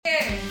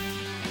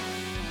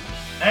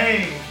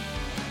Hey,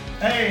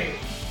 hey,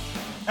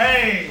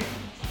 hey.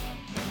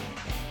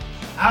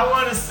 I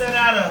want to send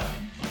out a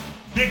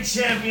big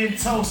champion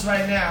toast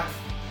right now.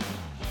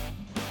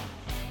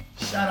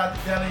 Shout out to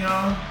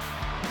Deleon,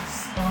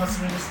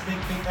 sponsoring this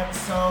big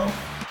episode.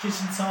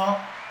 Kitchen Talk.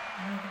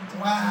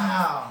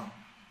 Wow.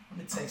 Let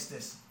me taste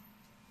this.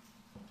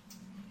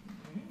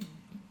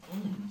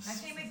 I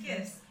came with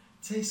gifts.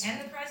 Tastes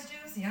and the pressed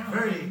juice, yum.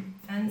 very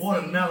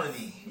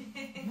watermelony.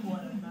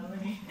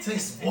 Watermelony.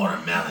 Tastes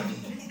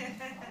watermelony.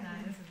 Nah,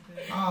 this is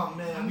good. Oh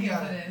man, I'm here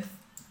for this.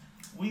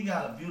 We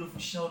got a beautiful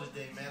show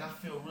today, man. I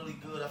feel really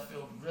good. I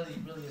feel really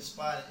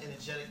inspired and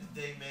energetic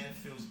today, man. It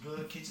feels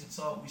good. Kitchen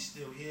Talk, we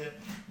still here.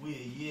 We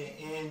a year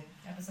in.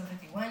 Episode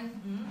 51.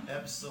 Mm-hmm.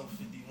 Episode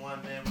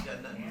 51, man. We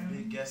got nothing but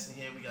big guests in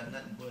here. We got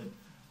nothing but,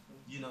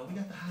 we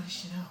got the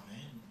hottest shit out, man.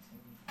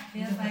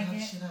 Feels like it.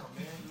 Shit out,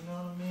 man. You know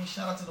what I mean?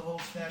 Shout out to the whole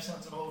staff. Shout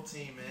out to the whole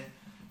team, man.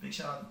 Big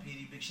shout out to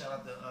PD. Big shout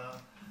out to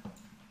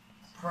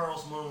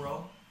Pearls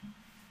Monroe,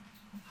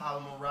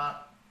 Hala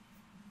Rock.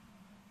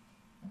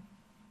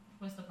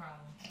 What's the problem?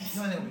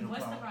 No, there ain't no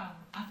What's problem. the problem?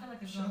 I feel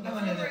like it's Shout going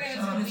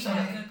out to shout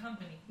out. good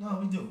company. No,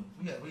 we do.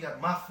 We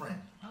got my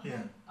friend. Okay.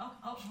 Yeah.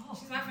 Oh.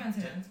 She's my friend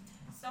too.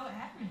 So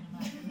adamant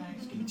about it.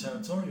 Just getting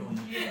territorial in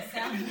here. Yeah,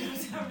 sounds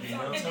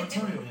Getting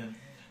territorial here.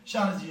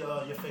 Shout out to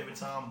your favorite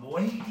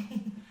tomboy.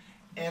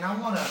 And I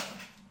wanna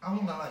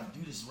like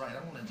do this right.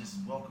 I wanna just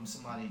welcome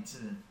somebody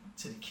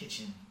to the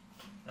kitchen.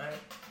 Right?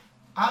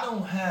 I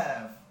don't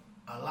have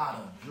a lot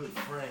of good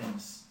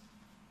friends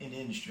in the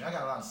industry. I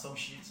got a lot of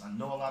associates. I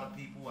know a lot of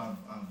people.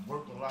 I've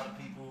worked with a lot of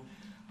people.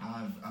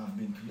 I've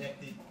been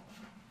connected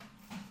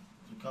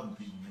to a couple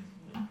people,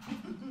 maybe.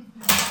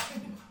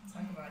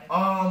 Talk about it.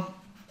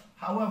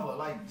 However,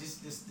 like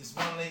this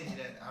one lady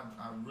that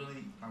I'm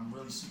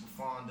really super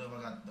fond of.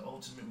 I got the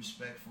ultimate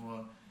respect for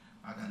her.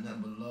 I got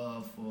nothing but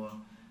love for her.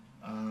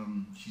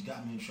 She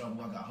got me in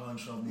trouble. I got her in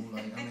trouble.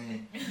 Like, I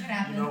mean,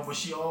 but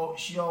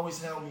she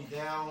always held me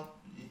down.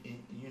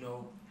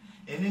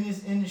 And in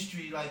this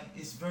industry, like,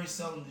 it's very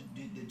seldom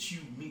that you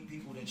meet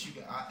people that you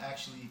can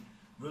actually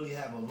really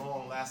have a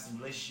long lasting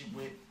relationship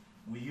with,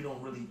 where you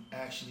don't really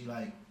actually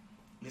like.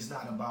 It's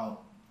not a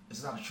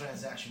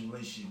transactional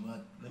relationship.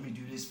 But let me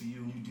do this for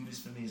you and you do this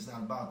for me. It's not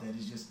about that.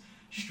 It's just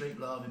straight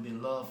love. It's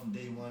been love from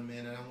day one,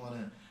 man. And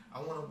I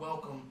wanna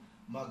welcome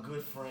my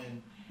good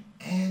friend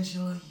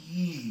Angela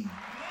Yee.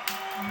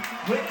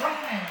 Come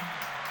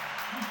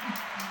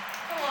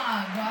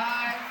on,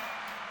 guys.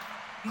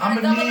 I'm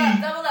gonna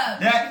need double up.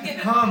 that to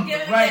come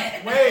the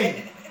right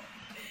way.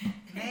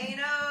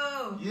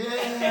 Maino.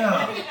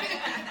 Yeah.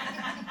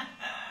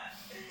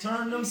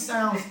 Turn them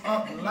sounds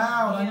up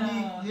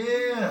loud.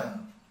 Yeah.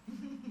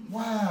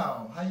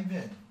 Wow. How you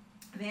been?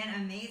 Man,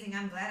 amazing.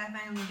 I'm glad I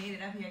finally made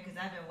it up here because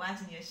I've been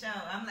watching your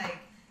show. I'm like,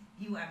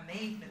 you are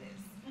made for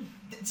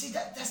this. See,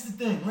 that's the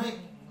thing, right?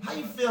 How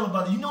you feel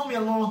about it? You know me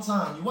a long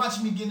time. You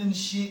watching me get into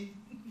shit.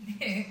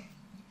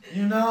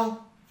 You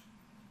know?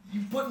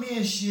 You put me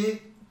in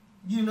shit.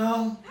 You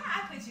know?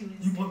 I put you in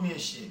You put me in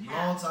shit.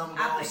 Long time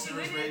ago on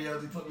Sirius Radio,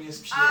 you put me in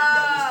some shit. Oh,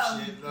 got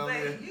me some shit. You know what I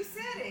mean? but you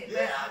said it.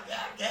 Yeah,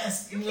 I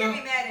guess. You can't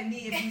be mad at me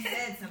if you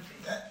said something.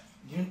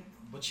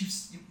 But you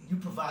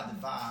provide the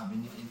vibe,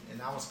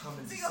 and I was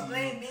coming to So see you gonna you.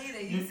 blame me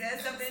that you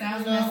said something?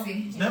 Sounds You know,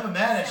 messy. was never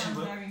mad at you, Sounds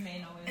but very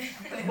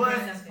Maino-ish.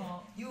 But-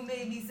 You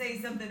made me say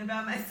something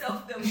about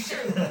myself that was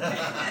true.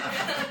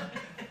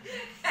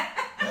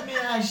 let me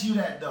ask you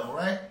that though,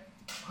 right?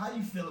 How do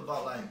you feel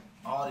about like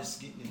artists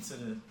getting into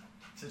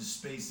the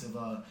space of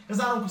because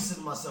I don't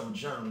consider myself a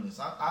journalist.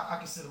 I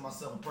consider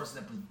myself a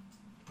person that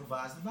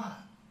provides the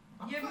vibe.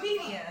 You're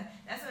media.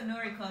 That's what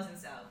Nori calls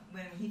himself.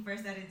 When he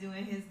first started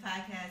doing his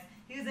podcast,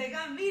 he was like,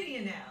 I'm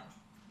media now.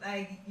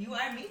 Like, you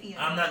are media.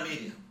 I'm not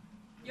media.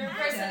 Your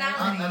Kinda.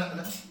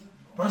 personality.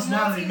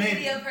 Personality,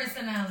 maybe. Multimedia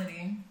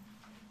personality.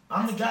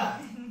 I'm the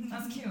guy.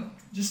 That's cute.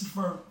 Just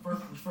refer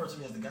to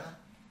me as the guy.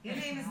 Your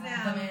name is The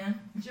now man.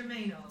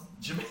 Jermaino.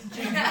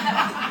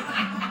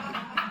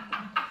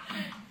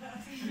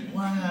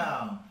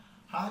 Wow.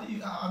 How do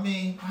you? I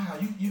mean, wow.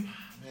 You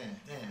man,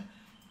 damn.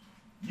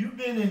 You've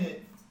been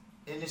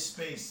in this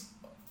space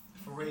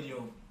for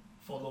radio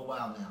for a little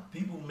while now.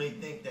 People may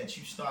think that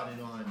you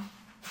started on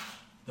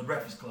the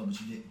Breakfast Club, but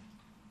you didn't.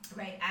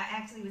 Right. I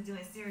actually was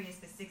doing Sirius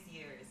for 6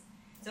 years.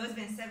 So it's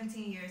been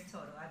 17 years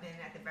total. I've been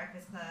at the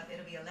Breakfast Club.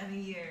 It'll be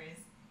 11 years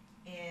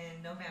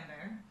in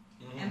November.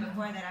 Mm-hmm. And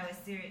before that, I was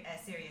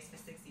at Sirius for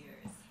 6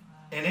 years.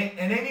 And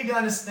they need to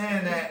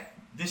understand that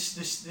this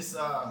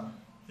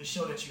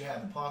show that you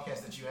have, the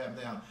podcast that you have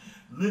now,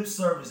 Lip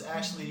Service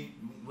actually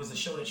was a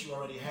show that you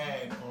already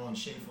had on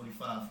Shade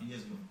 45 a few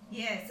years ago.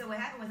 Yeah, so what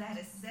happened was I had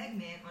a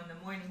segment on the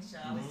morning show.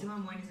 I was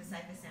doing Mornings with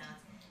Cypher Sounds.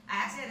 I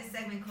actually had a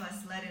segment called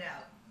Slut It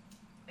Out.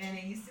 And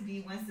it used to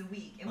be once a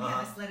week. And we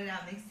had a Slut It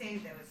Out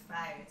mixtape that was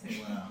fire too.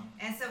 Wow.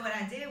 And so what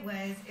I did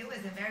was, it was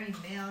a very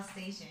male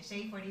station,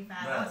 Shade 45.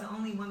 Right. I was the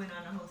only woman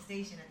on the whole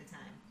station at the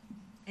time.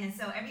 And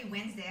so every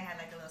Wednesday I had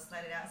like a little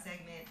Slut It Out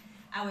segment.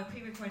 I would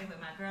pre-record it with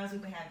my girls. We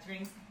would have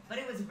drinks. But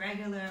it was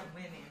regular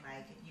women.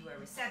 Like, if you were a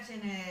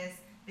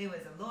receptionist, There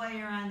was a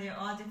lawyer on there,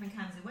 all different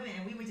kinds of women,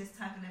 and we were just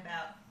talking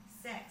about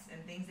sex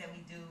and things that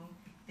we do,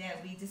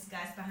 that we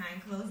discuss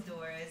behind closed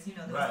doors, you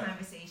know, those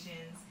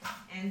conversations.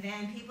 And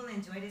then people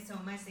enjoyed it so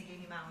much they gave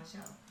me my own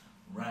show.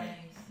 Right.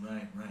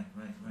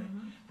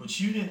 Mm-hmm. But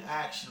you didn't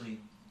actually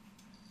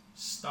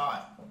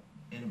start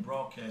in the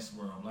broadcast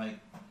world. Like,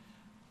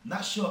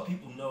 not sure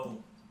people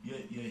know your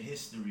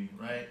history,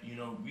 right? You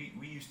know,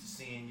 we used to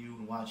seeing you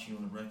and watch you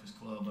on the Breakfast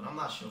Club, but I'm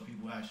not sure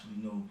people actually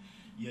know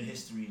your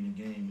history in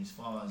the game as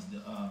far as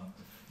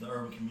the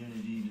urban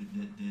community,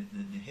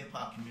 the hip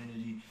hop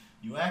community.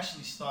 You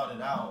actually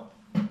started out,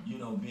 you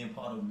know, being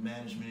part of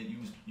management. You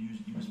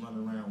was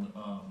running around with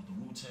the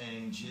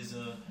Wu-Tang,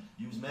 Jizza.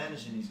 You was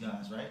managing these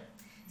guys, right?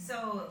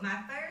 So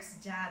my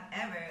first job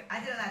ever, I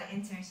did a lot of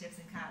internships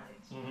in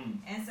college. Mm-hmm.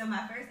 And so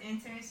my first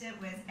internship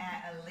was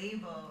at a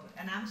label,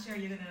 and I'm sure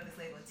you're going to know this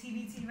label,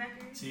 TVT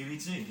Records.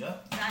 TVT,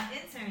 yep. So I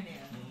interned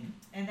there. Mm-hmm.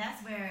 And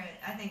that's where,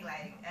 I think,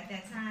 like, at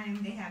that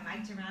time, they had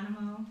Mike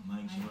Geronimo.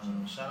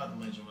 Shout out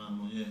to Mike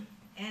Geronimo, yeah.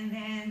 And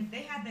then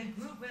they had the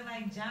group with,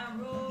 like, Ja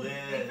Rule.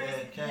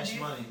 Yeah, Cash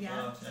Money.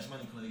 Cash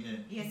Money Click, yeah.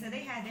 Yeah, so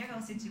they had their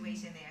whole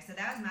situation there. So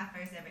that was my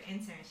first ever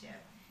internship.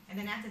 And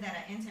then after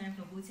that, I interned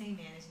for Wu-Tang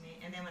Management.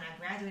 And then when I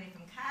graduated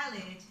from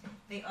college,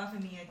 they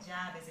offered me a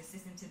job as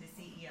assistant to the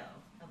CEO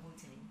of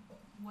Wu-Tang.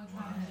 What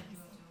college did you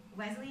go to?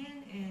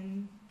 Wesleyan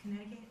in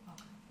Connecticut.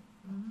 Okay.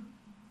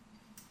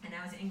 Mm-hmm. And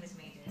I was an English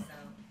major, so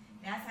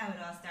that's how it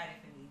all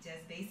started for me.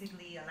 Just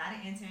basically a lot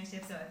of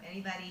internships. So if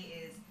anybody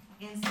is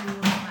in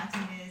school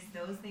watching this,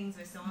 those things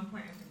were so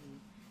important for me.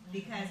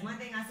 Because one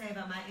thing I say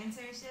about my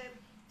internship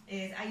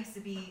is I used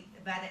to be,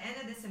 by the end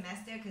of the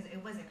semester, because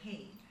it wasn't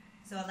paid,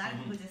 so a lot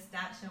of people just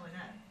stopped showing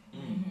up.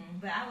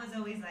 Mm-hmm. But I was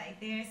always like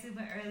there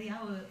super early.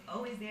 I was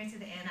always there to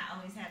the end. I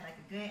always had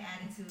like a good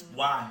attitude.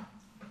 Why?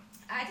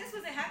 I just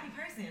was a happy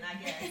person, I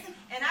guess.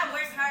 And I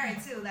worked hard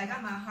too. Like,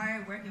 I'm a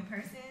hard working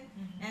person.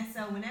 Mm-hmm. And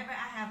so whenever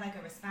I have like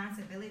a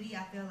responsibility,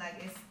 I feel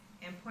like it's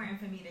important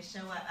for me to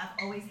show up.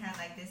 I've always had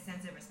like this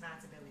sense of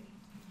responsibility.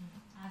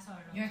 I saw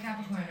it. You're a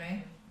Capricorn,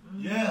 right? Mm-hmm.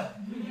 Yeah.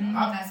 Mm-hmm.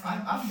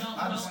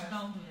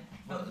 Don't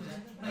do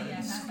that. But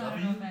yes, I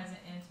started off as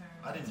an intern.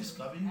 I didn't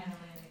discover you.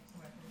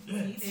 Yeah.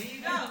 See, there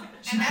you go.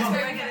 And that's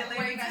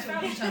where you guys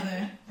found each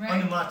other, right?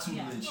 Under my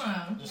tutelage.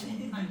 Wow.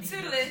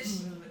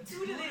 Tutelage.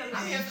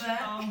 I'm here for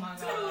that. Oh my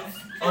gosh.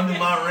 Under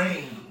my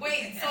reign.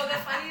 Wait, so the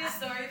funniest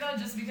story though,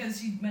 just because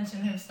she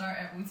mentioned her start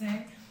at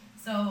Wu-Tang.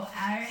 So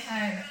I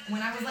had,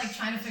 when I was like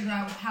trying to figure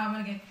out how am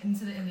I gonna get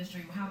into the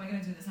industry, how am I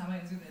gonna do this, how am I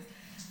gonna do this,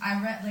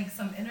 I read like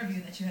some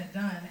interview that you had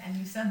done and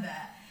you said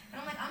that. And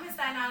I'm like, I'm in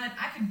Staten Island,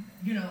 I could,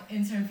 you know,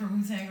 intern for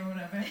Wu-Tang or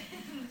whatever.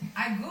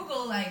 I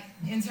Google like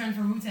intern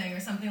for Wu-Tang or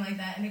something like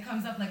that, and it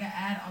comes up like an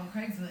ad on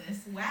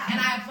Craigslist. Wow.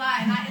 And I apply,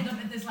 and I end up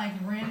at this like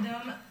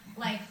random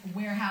like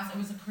warehouse. It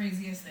was the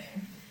craziest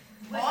thing.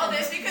 All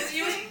this because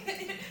you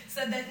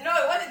said that, no,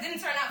 it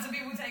didn't turn out to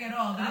be Wu-Tang at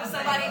all. But it was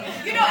somebody,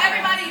 you know,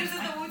 everybody uses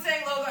the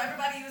Wu-Tang logo,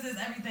 everybody uses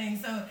everything.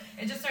 So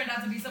it just turned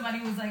out to be somebody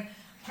who was like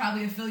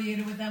probably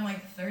affiliated with them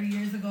like 30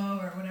 years ago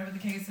or whatever the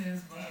case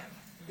is. But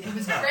it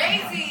was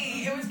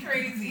crazy. It was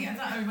crazy. I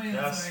tell everybody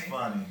that story. That's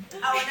funny.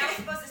 Oh, and I was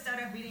supposed to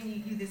start off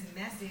reading you this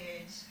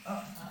message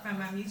from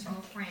my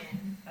mutual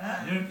friend.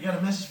 You got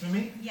a message for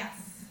me?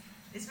 Yes.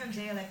 It's from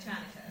J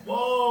Electronica.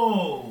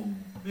 Whoa!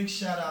 Big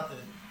shout out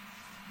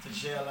to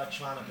J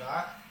Electronica.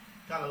 I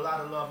got a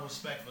lot of love and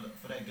respect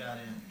for that guy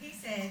there. He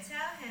said,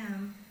 tell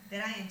him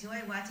that I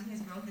enjoy watching his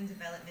growth and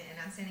development, and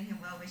I'm sending him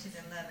well wishes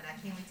and love, and I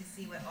can't wait to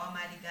see what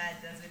Almighty God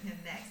does with him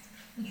next.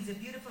 He's a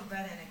beautiful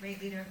brother and a great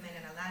leader of men,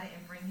 and Allah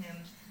didn't bring him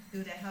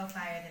through the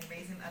hellfire, then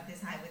raise him up this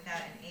high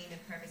without an aim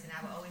and purpose, and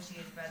I will always be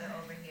his brother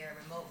over here,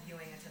 remote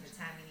viewing until the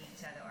time we need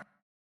each other.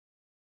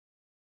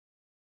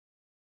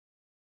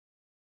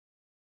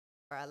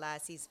 Or Allah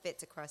sees fit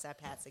to cross our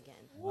paths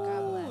again.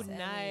 Ooh,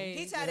 nice.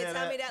 He tried to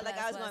tell me that like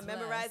I was going to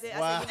memorize it.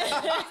 Wow. I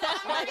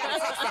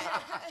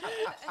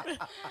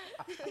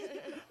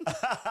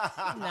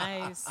said,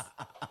 Nice.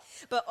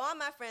 But all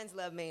my friends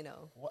love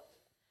Maino. What?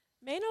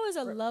 Maino is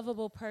a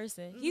lovable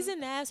person. He's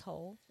an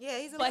asshole. Yeah,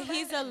 he's a But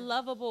he's a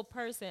lovable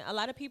person. A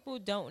lot of people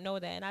don't know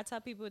that, and I tell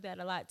people that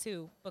a lot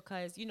too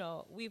because you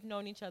know we've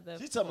known each other.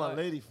 She's talking about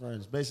lady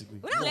friends, basically.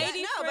 Well,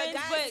 lady friends,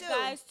 but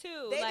guys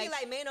too. They be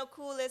like Maino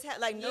cool as hell.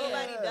 Like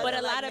nobody does. But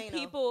a like lot of Maino.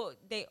 people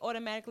they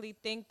automatically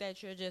think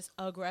that you're just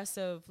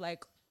aggressive,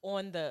 like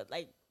on the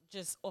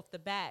just off the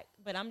bat.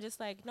 But I'm just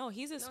like, no,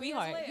 he's a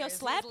sweetheart. He'll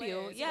slap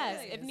you, yes,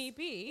 if need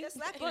be. He'll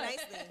slap you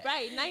nicely.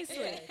 Right,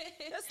 nicely.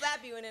 He'll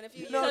slap you and then if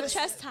you He'll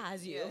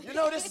chastise you. You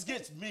know, this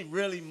gets me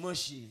really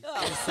mushy.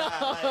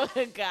 Oh,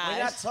 When gosh.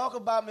 y'all talk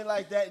about me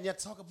like that and y'all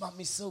talk about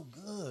me so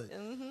good,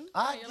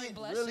 I get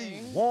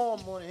really warm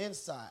on the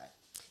inside.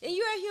 And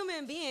you're a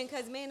human being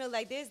because, Maino,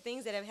 like there's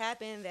things that have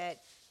happened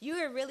that you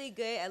are really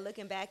good at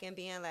looking back and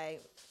being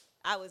like,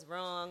 I was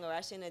wrong or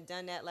I shouldn't have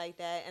done that like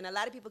that. And a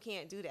lot of people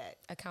can't do that.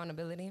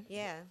 Accountability.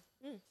 Yeah.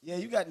 Yeah,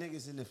 you got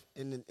niggas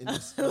in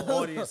this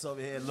audience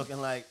over here looking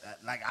like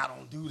I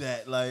don't do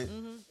that. Like,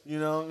 you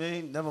know what I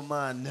mean? Never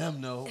mind them,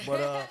 no.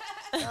 But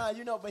nah,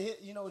 you know, but here,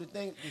 you know the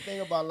thing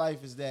about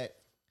life is that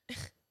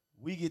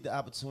we get the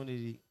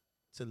opportunity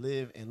to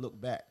live and look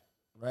back,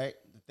 right?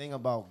 The thing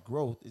about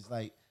growth is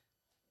like,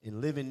 in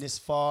living this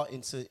far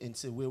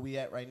into where we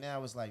at right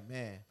now, it's like,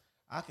 man,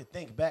 I could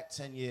think back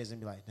 10 years and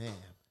be like, damn,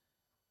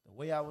 the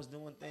way I was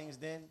doing things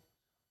then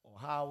or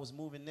how I was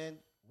moving then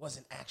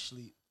wasn't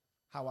actually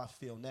how I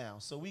feel now.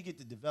 So we get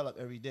to develop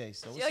every day.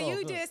 So it's all you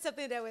good. did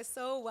something that was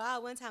so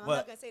wild one time. I'm What?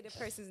 not going to say the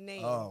person's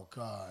name. Oh,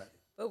 God.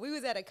 But we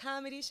was at a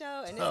comedy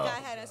show, and this guy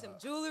had on some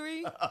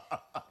jewelry.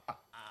 But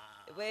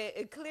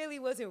it clearly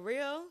wasn't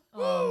real.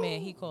 Oh,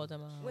 man, he called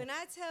him out. When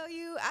I tell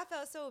you, I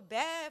felt so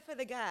bad for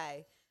the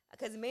guy.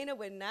 Because Maino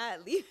would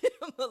not leave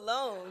him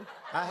alone.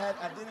 I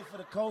did it for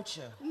the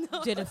culture.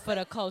 No. Did it for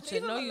the culture.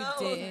 Leave No, him you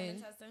alone.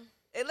 didn't.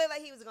 It looked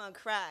like he was going to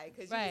cry.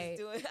 Because Right.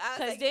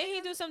 Because didn't he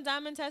do some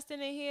diamond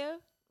testing in here?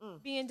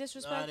 Being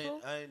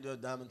disrespectful? No, I didn't do a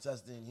diamond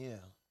testing in here.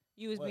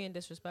 You was being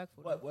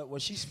disrespectful.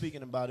 What she's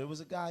speaking about, it was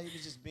a guy, he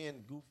was just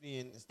being goofy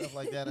and stuff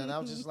like that. And I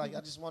was just like,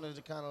 I just wanted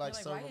to kind of like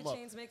serve him up.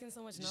 Chains making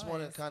so much Just noise?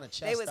 wanted to kind of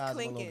chastise him a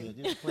little bit.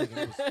 It was clinking.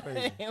 It was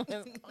crazy. It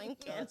was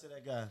clinking. Shout out to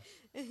that guy.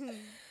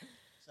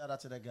 Shout out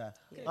to that guy.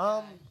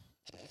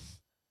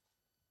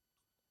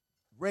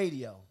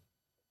 Radio.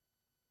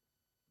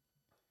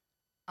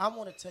 I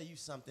want to tell you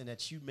something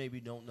that you maybe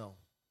don't know.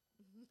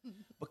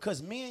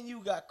 Because me and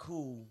you got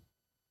cool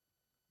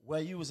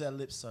where you was at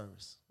lip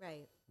service.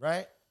 Right.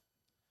 Right?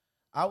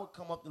 I would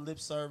come up to lip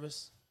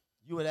service.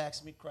 You would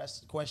ask me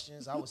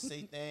questions. I would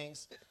say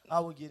things. I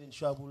would get in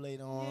trouble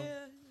later on.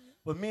 Yeah.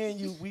 But me and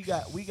you, we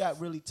got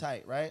really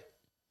tight, right?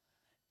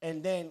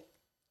 And then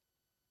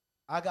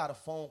I got a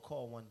phone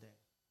call one day. I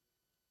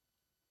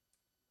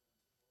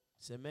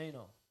said,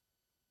 Maino,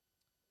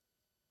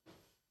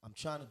 I'm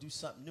trying to do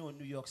something new in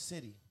New York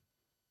City.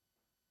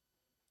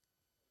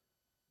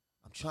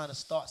 I'm trying to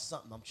start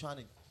something. I'm trying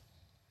to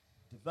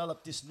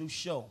develop this new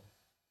show.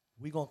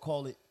 We're going to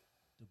call it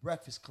The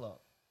Breakfast Club.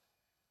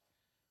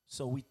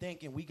 So we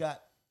thinking we got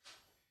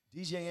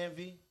DJ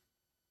Envy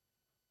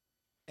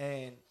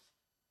and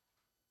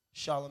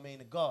Charlamagne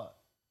the God,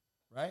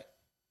 right?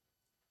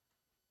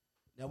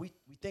 Now we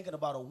thinking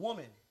about a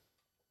woman.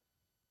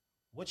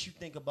 What you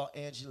think about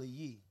Angela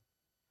Yee?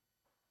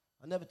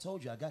 I never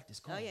told you I got this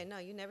call. Oh, yeah, no,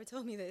 you never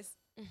told me this.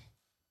 I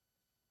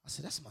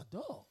said, that's my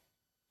dog.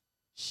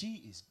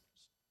 She is,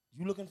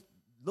 you look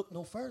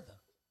no further.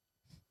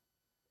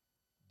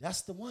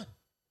 That's the one.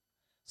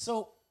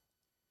 So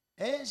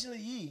Angela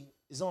Yee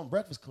is on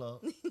Breakfast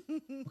Club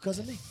because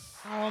of me.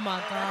 Oh, my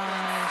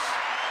gosh.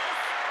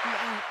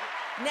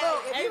 Now,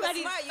 if you were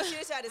smart, you should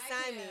have tried to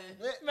sign me.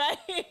 Right?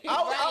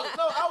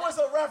 I was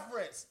a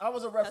reference. I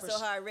was a reference. That's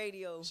so hard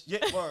radio. Yeah,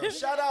 word.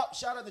 Shout out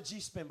to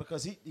G-Spin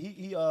because he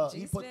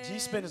put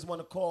G-Spin is one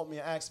that called me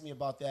and asked me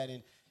about that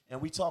and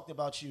we talked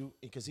about you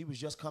because he was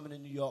just coming to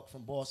New York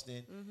from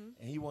Boston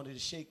and he wanted to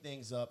shake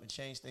things up and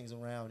change things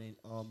around and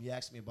he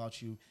asked me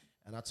about you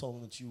and I told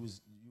him that you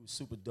was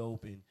super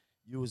dope and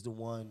you was the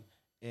one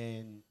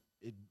and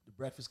the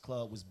Breakfast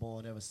Club was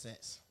born ever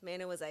since. Man,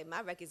 it was like,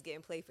 my record's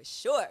getting played for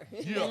sure.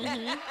 Yeah.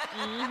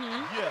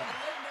 Yeah.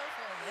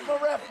 I'm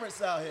a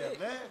reference out here,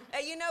 man.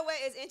 Hey, you know what?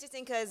 It's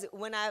interesting because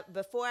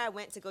before I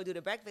went to go do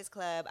the Breakfast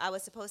Club, I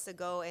was supposed to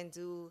go and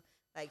do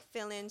like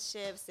fill-in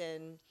shifts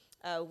and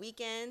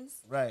weekends.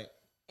 Right.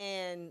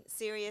 And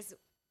Sirius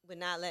would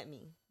not let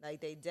me. Like,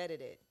 they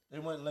deaded it. They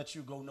wouldn't let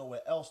you go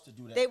nowhere else to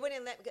do that. They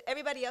wouldn't let,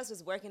 everybody else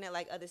was working at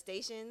like other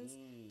stations,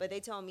 but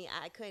they told me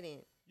I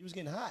couldn't. You was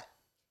getting hot.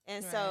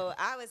 And so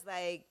I was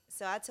like,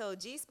 so I told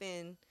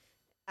G-Spin,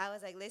 I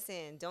was like,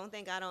 listen, don't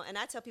think I don't, and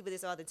I tell people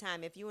this all the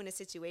time, if you're in a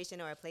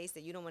situation or a place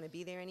that you don't want to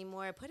be there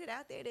anymore, put it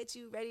out there that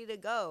you're ready to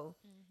go.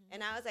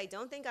 And I was like,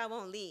 don't think I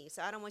won't leave.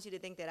 So I don't want you to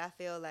think that I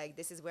feel like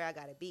this is where I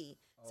got to be.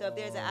 So if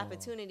there's an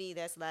opportunity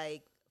that's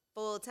like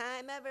full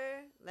time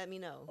ever, let me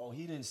know. Oh,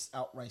 he didn't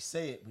outright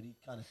say it, but he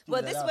kind of threw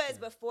well, that this out was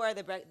there. before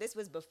this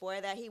was before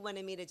that. He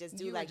wanted me to just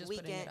do You were like just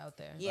putting weekend. it out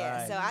there.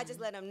 Yeah, Right. so I just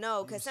let him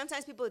know because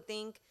sometimes people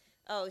think,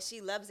 oh, she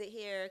loves it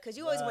here, because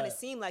you always want to Right.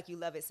 seem like you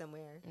love it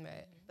somewhere.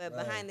 Right. But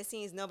Right. behind the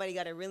scenes, nobody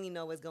got to really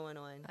know what's going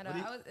on. I know.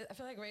 I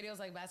feel like radio's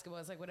like basketball.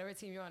 It's like whatever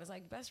team you're on. It's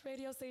like best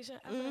radio station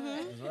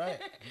ever. That's right.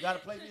 You got to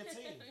play for your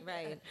team.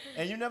 Right.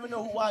 And you never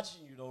know who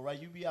watching you, though,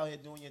 right? You be out here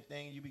doing your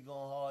thing. You be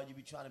going hard. You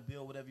be trying to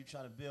build whatever you're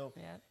trying to build.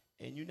 Yeah.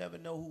 And you never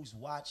know who's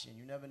watching.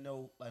 You never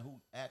know like who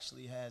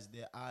actually has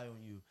their eye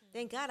on you.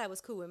 Thank God I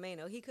was cool with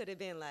Maino. He could have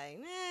been like,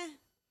 nah.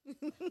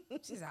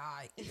 She's all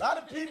right. A lot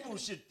of people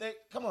should think,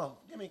 come on,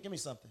 give me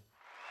something.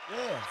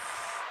 Yeah.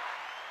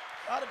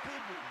 A lot of people.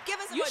 Give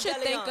us some You more should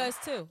Deli thank on. us,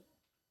 too,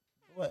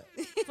 What?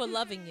 for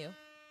loving you.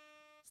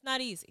 It's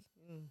not easy.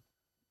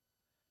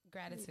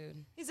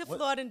 Gratitude. He's a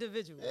flawed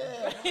individual.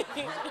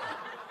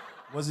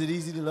 Was it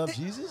easy to love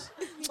Jesus?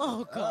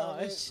 Oh,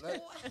 gosh. They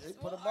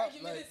put him up.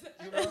 Like,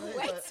 you know what I mean?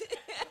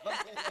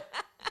 Like,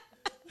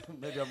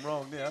 maybe I'm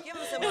wrong there. Give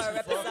him some more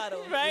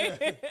reposado.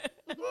 Right?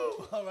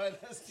 Woo, all right,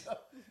 let's go.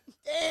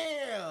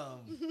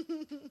 Damn.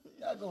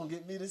 Y'all gonna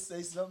get me to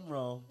say something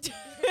wrong.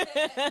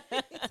 Today.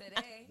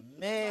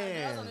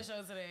 Man. I was on the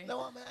show today.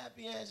 No, I'm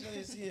happy Angela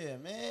is here,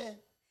 man.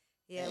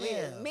 Yeah,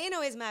 Damn.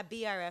 Maino is my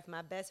BRF,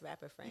 my best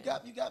rapper friend.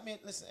 You got me.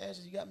 Listen,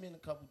 Angela, you got me in a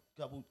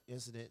couple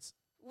incidents.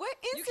 What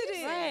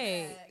incident?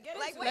 Right.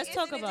 Like, what Let's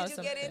talk incident about did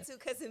you get something. into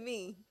because of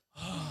me?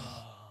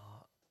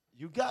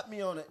 You got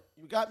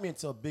me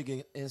into a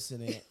big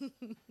incident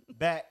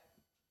back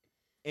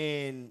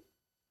in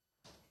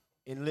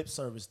lip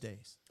service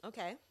days.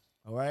 Okay.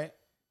 All right.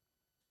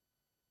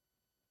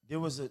 There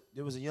was a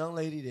young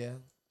lady there.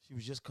 She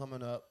was just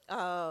coming up.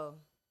 Oh,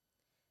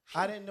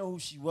 I didn't know who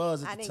she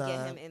was at I the didn't time.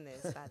 get him in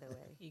this, by the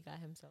way. He got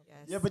himself. Yes.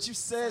 Yeah, but you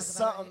said Sounds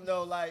about something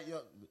though, like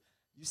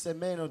you said,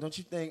 "Man, don't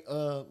you think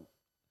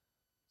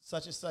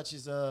such and such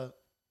is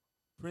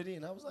pretty?"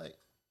 And I was like,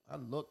 I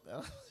looked,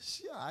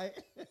 she all right.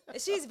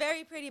 She's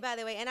very pretty, by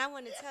the way, and I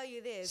want to tell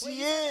you this.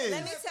 She is.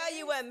 Let me tell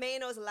you what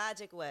Maino's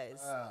logic was.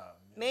 Oh,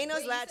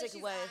 Maino's logic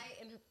was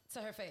to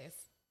her face.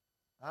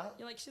 huh?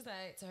 You're like, she's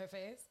alright to her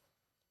face.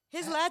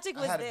 his logic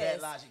was I had a this.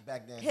 bad logic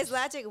back then. His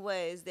logic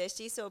was that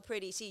she's so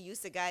pretty, she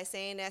used to guys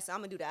saying that, so I'm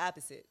gonna do the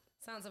opposite.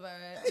 Sounds about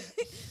right.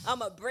 I'm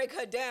gonna break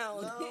her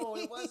down. No,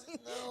 it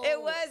wasn't. No.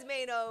 It was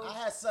Maino.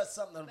 I had said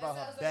something about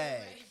her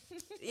bag.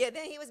 Yeah,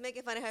 then he was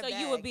making fun of her So bag.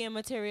 you were being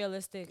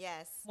materialistic.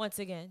 Yes. Once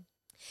again.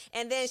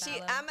 And then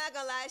Shallow. I'm not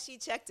gonna lie, she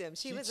checked him.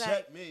 She was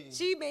checked like, me.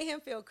 she made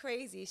him feel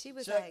crazy. She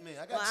was Checked like, me.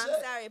 I got well, I'm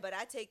checked. sorry, but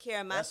I take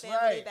care of my That's family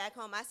right. back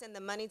home. I send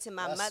the money to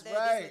my That's mother.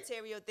 right. These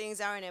material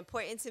things aren't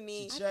important to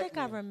me. She I checked think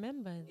I me.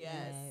 remember Yes.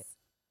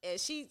 that. And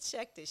she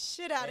checked the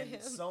shit out of him.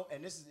 It was no what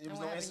happened?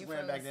 You Instagram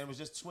back froze. then. It was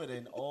just Twitter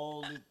and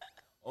all the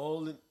all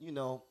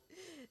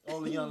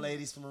the young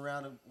ladies from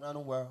around the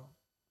world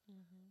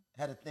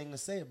had a thing to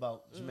say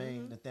about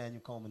Jermaine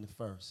Nathaniel Coleman the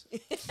first. You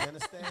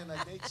understand?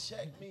 Like they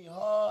checked me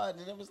hard,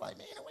 and it was like,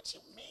 man, what you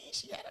mean?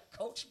 She had a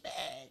Coach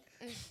bag,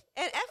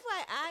 And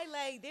FYI,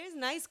 like, there's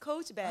nice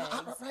Coach bags.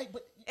 right?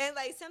 But And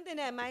like something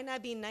that might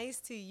not be nice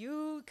to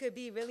you could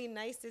be really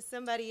nice to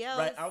somebody else.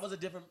 right, I was a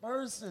different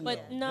person.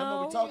 But though. no,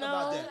 Remember we talked no,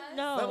 about that.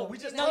 no, Remember, we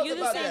just no, talked you're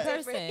the about same that.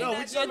 person. No, we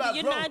talked about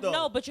you're growth, not. though.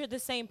 No, but you're the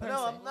same person.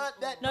 No, I'm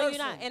not that No, person.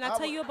 you're not. And I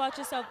tell you about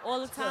yourself all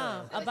the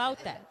time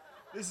about that.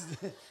 This is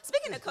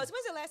Speaking of Coach,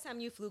 when's the last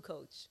time you flew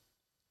Coach?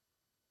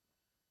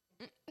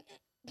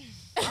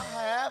 I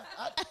have.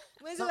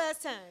 When's the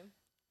last time?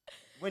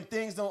 When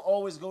things don't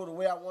always go the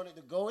way I want it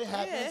to go, it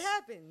happens. Yeah, it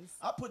happens.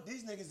 I put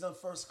these niggas on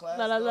first class.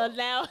 La la la. though.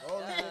 Now All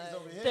these niggas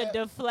over here. the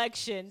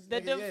deflection.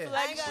 The Nigga, yeah. I ain't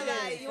deflection. gonna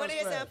lie. You want to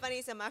hear First something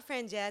funny? So my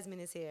friend Jasmine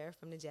is here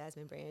from the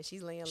Jasmine brand.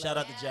 She's laying low. Shout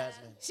out to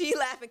Jasmine. She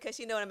laughing because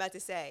she know what I'm about to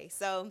say.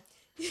 So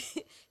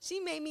she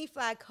made me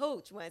fly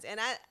Coach once, and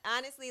I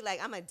honestly,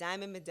 like, I'm a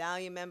Diamond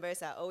Medallion member,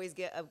 so I always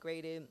get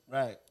upgraded,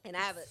 Right. and I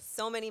have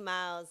so many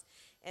miles.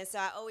 And so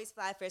I always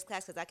fly first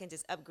class because I can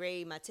just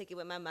upgrade my ticket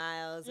with my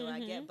miles or I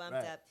get bumped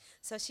Right. up.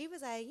 So she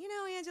was like,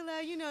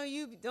 Angela,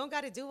 you don't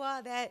got to do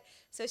all that.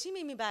 So she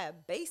made me buy a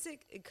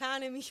basic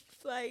economy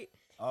flight.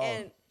 Oh.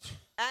 And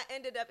I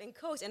ended up in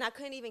Coach, and I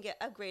couldn't even get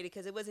upgraded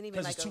because it wasn't even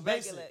Because like it's a too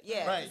regular. basic.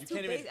 Yeah, Right. it's You too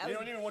can't even. basic. They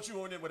don't even want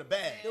you on there with a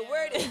bag. The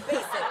word is basic.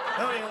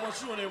 They don't even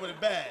want you on there with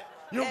a bag.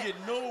 You don't get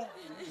no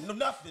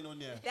nothing on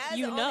there. That's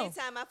You the know. only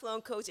time I've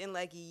flown Coach in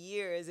like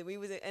years,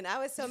 and I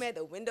was so mad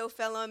the window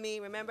fell on me.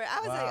 Remember, I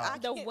was Wow. like, I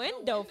The can't-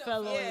 window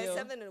fell on Yeah, you.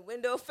 something in the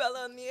window fell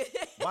on me.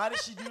 Why did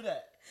she do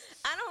that?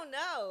 I don't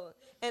know.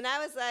 And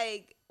I was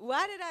like,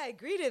 why did I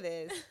agree to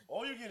this?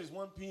 All you get is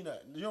one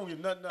peanut. You don't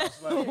get nothing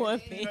else. Like One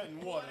peanut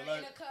and water. In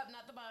Like a cup,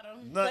 not the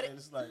bottom. nothing.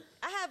 It's like.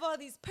 I have all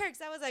these perks.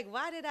 I was like,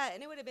 why did I?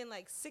 And it would have been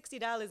like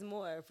 $60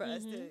 more for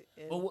us to.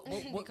 and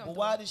But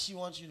why did she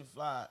want you to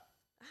fly?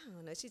 I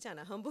don't know. She trying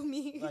to humble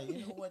me. Like,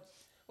 you know what?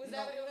 Was You that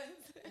know- what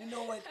it was? You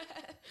know what?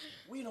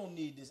 We don't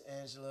need this,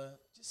 Angela.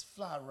 Just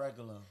fly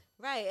regular.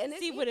 Right. And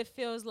See what it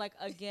feels like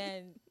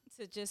again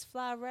to just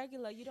fly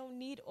regular. You don't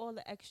need all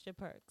the extra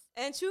perks.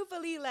 And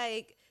truthfully,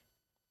 like,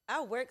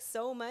 I work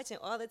so much and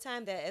all the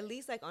time that at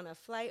least like on a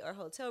flight or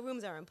hotel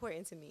rooms are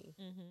important to me.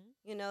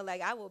 You know,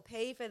 like I will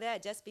pay for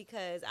that just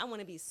because I want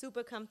to be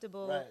super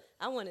comfortable. Right.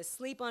 I want to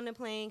sleep on the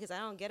plane because I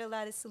don't get a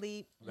lot of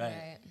sleep.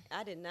 Right.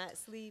 I did not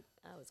sleep.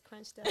 I was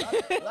crunched up.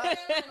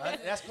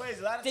 That's crazy.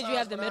 A lot of Did you times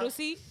have the when middle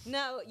seat?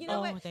 No, you know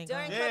Oh, what? thank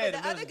During God. Yeah, COVID, the the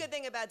other middle. good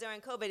thing about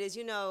during COVID is,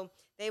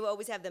 they will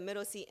always have the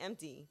middle seat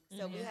empty.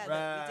 So we had,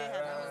 Right, we did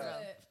have right, those.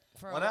 right.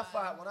 For a When I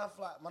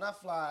while.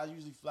 fly, I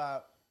usually fly,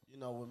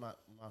 with my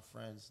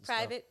friends. And stuff.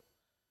 Private.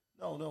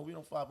 No, we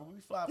don't fly, but we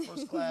fly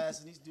first class,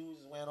 and these dudes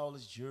is wearing all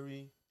this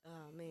jewelry.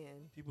 Oh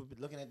man. People be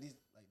looking at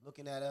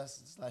looking at us.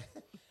 It's like,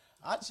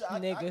 I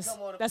Niggas.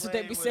 come on a That's what they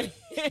plane be with saying.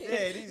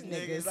 Yeah, these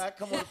niggas. Niggas. I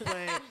come on a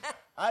plane.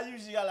 I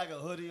usually got like a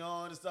hoodie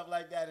on and stuff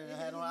like that, and a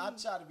hat on. I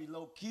try to be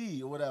low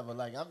key or whatever.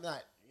 Like I'm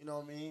not, you know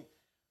what I mean.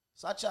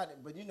 So I try to,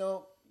 but you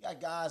got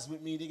guys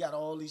with me. They got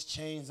all these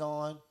chains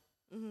on,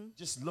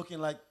 just looking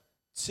like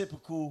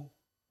typical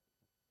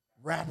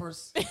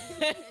rappers.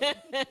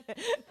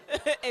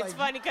 It's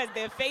funny because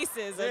their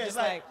faces are Yeah, just it's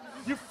like,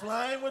 you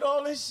flying with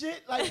all this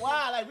shit? Like,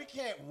 why? Like, we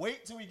can't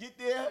wait till we get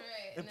there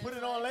and put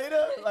it on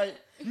later? Like,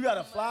 you got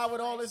to fly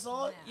with all this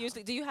on?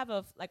 usually. Do you have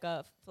a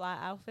fly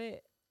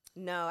outfit?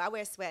 No, I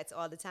wear sweats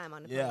all the time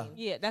on the Yeah. plane.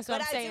 Yeah, that's But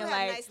what I'm I saying. do have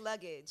Like, nice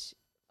luggage.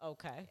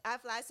 Okay. I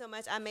fly so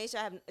much. I made sure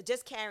I have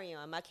just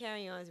carry-on. My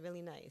carry-on is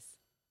really nice.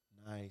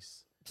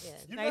 Nice.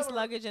 Yeah. Nice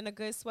luggage and a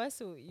good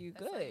sweatsuit. You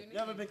good. You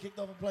ever been kicked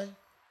off a plane?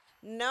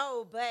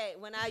 No, but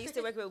when I used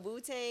to work with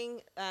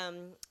Wu-Tang,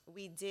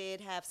 we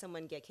did have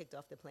someone get kicked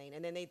off the plane,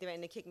 and then they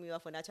threatened to kick me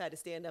off when I tried to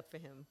stand up for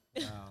him.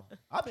 Wow.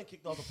 I've been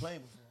kicked off a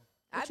plane before.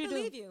 I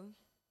believe you.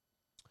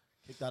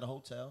 Kicked out of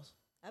hotels.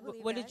 I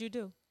believe What that. did you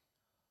do?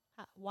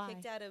 Why?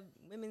 Kicked out of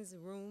women's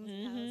rooms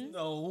and houses.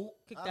 No.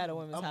 Kicked out of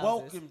women's I'm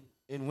houses. welcome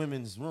in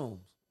women's rooms.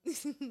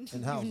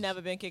 In houses. You've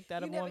never been kicked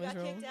out You of never women's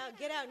got room? kicked out?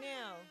 Get out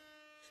now.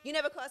 You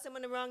never called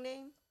someone the wrong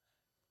name?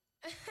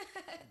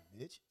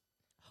 Bitch.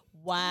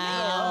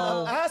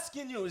 Wow. I'm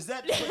asking you, is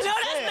that what No, you're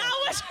that's saying? not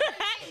what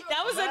you're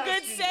That was a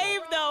good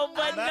save, though,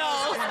 but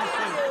no.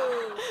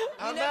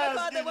 You never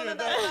called the woman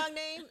by the wrong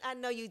name? I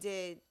know you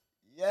did.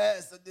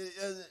 Yes, I did.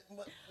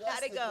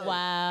 How'd it go?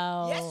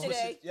 Wow.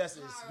 Yesterday. Yes,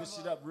 switch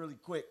it up really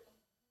quick.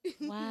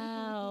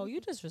 Wow.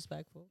 You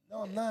disrespectful.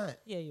 No, I'm not.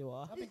 Yeah, you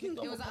are. I've been kicked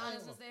off It was a an plane.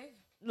 honest mistake.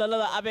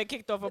 No, I've been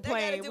kicked off a But that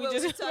gotta plane. do We what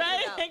we just talking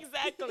right, about.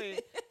 exactly.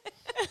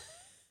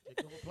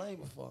 Kicked off a plane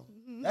before.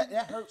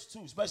 That hurts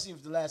too, especially if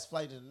it's the last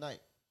flight of the night.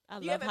 I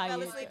You love ever how fell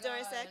you. asleep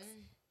during sex?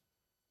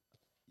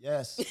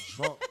 Yes,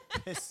 drunk,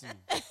 pissing.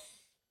 Like,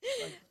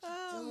 what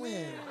you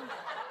doing?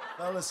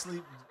 Fell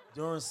asleep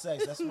during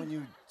sex. That's when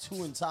you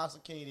too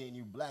intoxicated and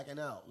you blacking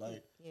out.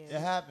 Like Yeah. it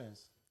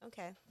happens.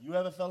 Okay. You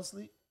ever fell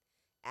asleep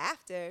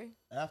After.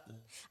 after?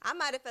 I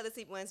might have fell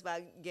asleep once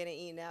by getting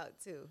eaten out,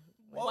 too.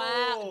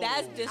 Wow,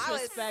 that's Whoa.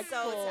 disrespectful.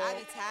 I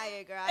be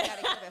tired, girl. I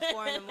gotta get up at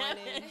 4 in the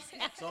morning.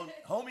 So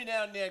homie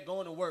down there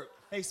going to work,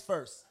 face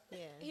first. Yeah.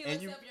 He And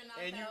wakes you- up, you're knocked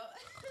and you- out.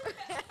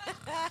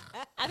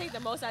 I think the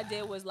most I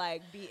did was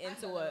like be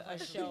into a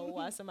show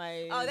while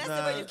somebody. Oh, that's the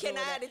Nah. way you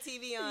cannot have the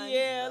TV on.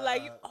 yeah,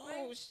 like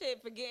oh shit,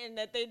 forgetting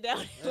that they down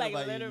like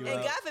Nobody literally. you And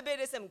out. God forbid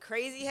there's something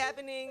crazy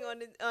happening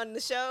on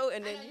the show,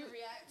 and I know then you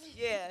react.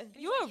 yeah.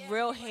 You're a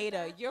real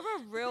hater. You're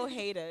a real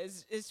hater.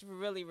 It's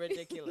really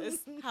ridiculous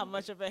how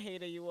much of a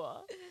hater you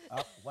are.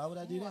 Why would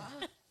I do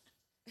that?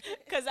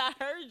 Cause I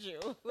heard you.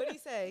 What do you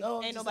say? No,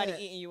 I'm Ain't just nobody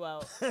saying. eating you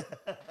out. Wow,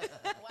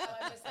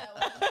 I missed that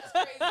one. That's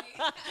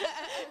crazy.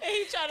 And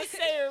he trying to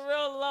say it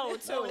real low No,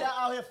 too. y'all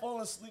out here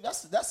falling asleep.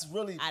 That's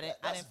really I didn't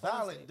that's fall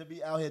violent asleep. to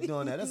be out here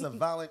doing that. That's a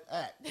violent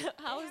act.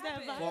 How is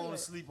that Falling violent?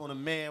 asleep on a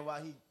man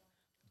while he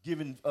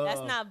giving. That's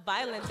not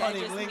violent. That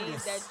just cunnilingus.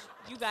 means that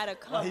you gotta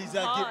come Well, he's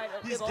out hard. here-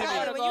 he's People giving-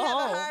 gotta When go you have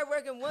a home.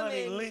 hard-working woman,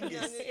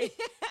 Cunnilingus.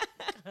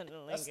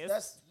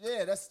 Cunnilingus.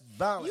 That's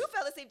violent. you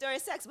fell asleep during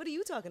sex. What are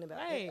you talking about?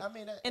 Right. I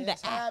mean, In the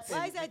it's act. happened.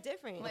 Why is that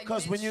different? Like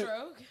Because when you-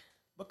 mid-stroke?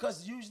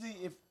 Because usually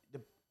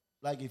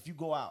if you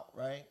go out,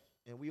 right,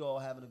 and we all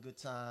having a good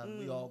time,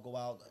 we all go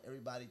out,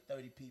 everybody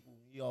 30 people,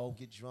 we all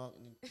get drunk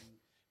and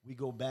we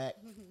go back.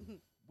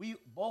 We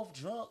both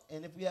drunk,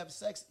 and if we have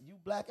sex, you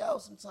black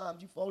out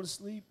sometimes. You fall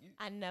asleep.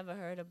 I never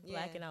heard of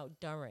blacking Yeah. out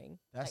during.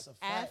 That's like a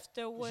fact. 'Cause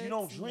Afterwards, you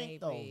don't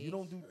drink though. maybe. You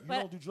don't do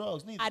But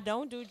drugs neither. I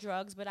don't do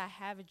drugs, but I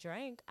have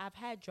drank. I've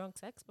had drunk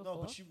sex before.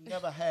 No, but you've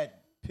never had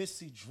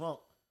pissy drunk.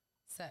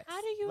 Sex.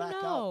 How do you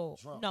Blackout know?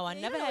 drunk. No, I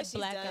You never know had what she's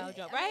blackout done.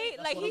 drunk. Right?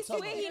 That's Like what he I'm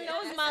talking swear he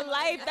about. knows my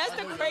life. That's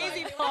the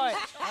crazy part.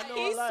 I know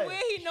He your life.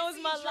 swear he knows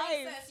my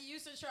life. Sex, you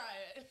used to try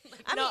it.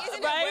 I No, mean,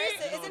 isn't right? it worse? You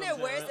know Isn't what it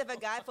I'm worse saying? if a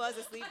guy falls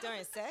asleep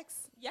during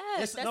sex?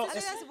 Yes, no, I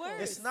think that's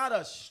worse. It's not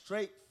a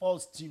straight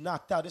false to you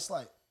knocked out. It's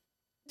like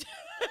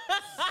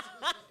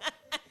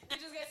You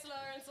just get slower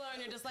and slower,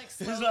 and you're just like it's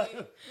slowly. like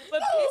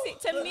But pissy,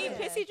 to me, Yeah.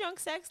 pissy drunk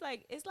sex,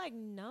 like it's like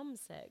numb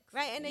sex.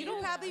 Right, and then you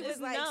don't- probably it's was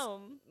like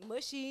numb.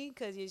 mushy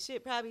because your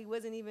shit probably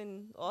wasn't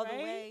even all the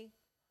Right? way.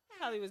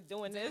 Probably was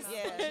doing this.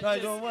 Yeah.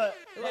 probably doing what?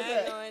 It What's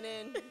wasn't that? going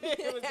in.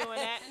 It was doing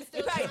that.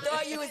 You probably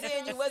thought you was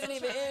in, you wasn't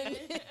even in.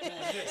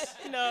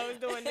 No, it was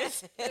doing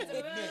this.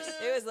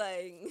 It was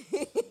like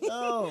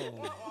No.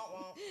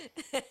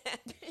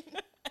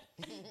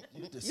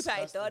 you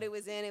probably thought it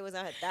was in. It was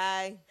on her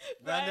thigh.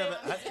 The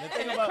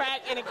thing in a about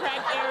crack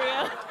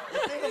area. the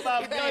thing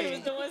about Thought he was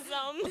me doing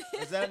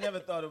something. is that I never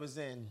thought it was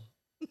in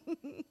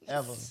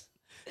ever.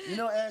 You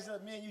know, Angela,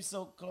 me and you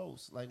so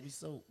close. Like we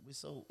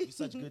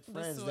such good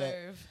friends that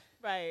Swerve.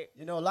 Right.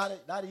 you know a lot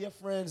of your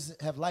friends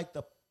have liked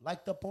up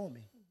on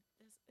me.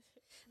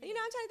 You know,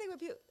 I'm trying to think what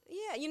people.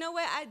 Yeah, you know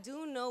what? I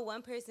do know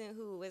one person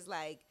who was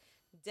like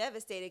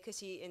devastated because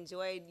she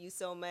enjoyed you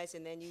so much,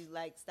 and then you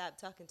like stopped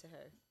talking to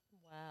her.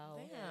 Wow.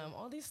 Damn,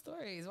 all these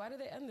stories. Why do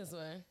they end this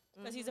way?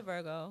 Because he's a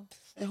Virgo.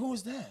 And who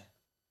is that?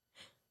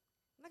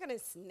 I'm not gonna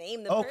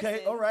name the person.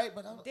 Okay, all right,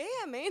 but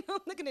Damn, man, I'm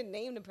not gonna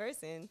name the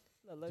person.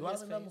 do I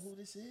remember who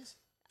this is?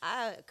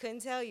 I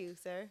couldn't tell you,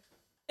 sir.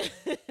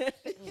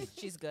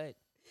 She's good.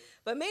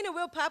 But Maino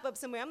will pop up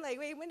somewhere. I'm like,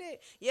 wait, when did?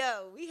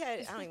 Yo, we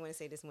had. I don't even want to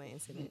say this one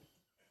incident.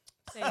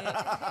 Say it.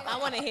 I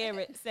want to hear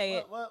it. Say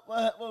it. What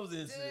was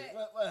this?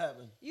 What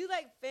happened? You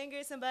like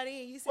fingered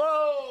somebody and you said,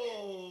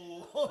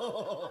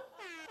 Whoa!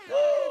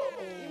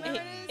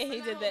 And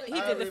he did the I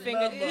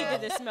finger. He remember.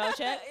 did the smell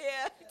check.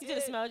 yeah. He did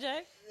a smell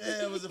check.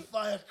 Yeah, it was a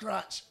fire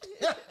crotch.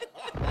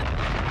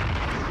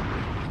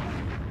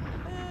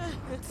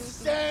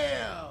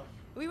 Damn!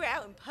 We were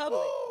out in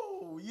public.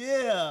 Oh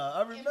yeah! Yeah,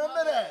 I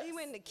remember that. He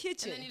went in the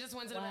kitchen. And then you just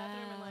went to the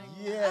bathroom and like.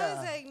 Yeah. I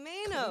was like,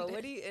 Maino,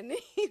 what do you? And then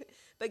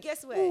but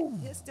guess what?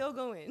 He's still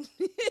going.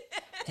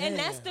 And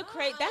that's the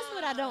that's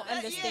what I don't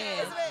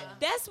understand.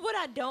 That's what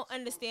I don't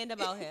understand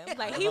about him.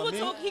 Like he will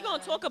talk, he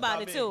gonna talk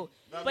about it too,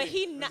 but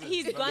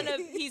he's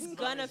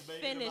gonna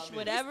finish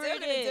whatever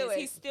it is.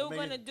 He's still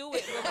gonna do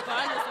it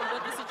regardless of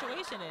what the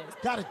situation is.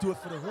 Gotta do it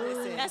for the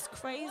hood. That's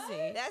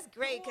crazy. That's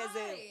great because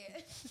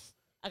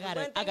I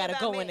gotta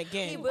go in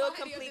again. He will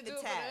complete the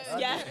task.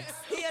 Yes.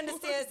 He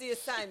understands the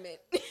assignment.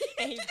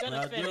 And he's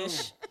gonna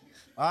finish.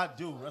 I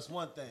do. That's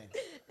one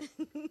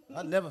thing.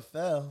 I never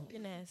fell. You're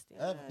nasty.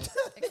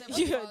 Except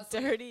You're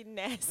dirty,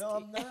 nasty. No,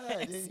 I'm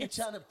not. You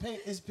trying to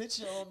paint this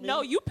picture on me?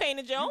 No, you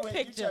painted your own You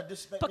picture. tried to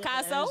disrespect me for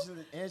Picasso.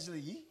 Angela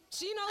Yee.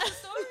 she knows the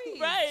story.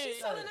 Right. She's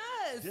telling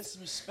us.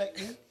 Disrespect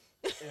me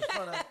in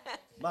front of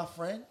my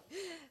friend.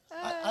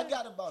 I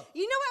got about.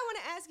 You know what I want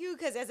to ask you?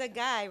 Because as a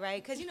guy,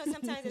 right? Because,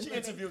 sometimes as She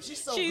women. interviewed.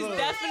 She's so She's good.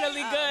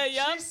 definitely good,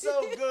 yup. She's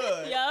so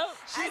good. Yup.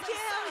 She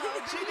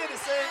did the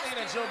same thing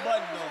that Joe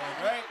Budden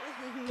doing, right?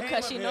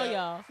 Because she know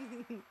y'all.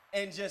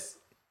 And just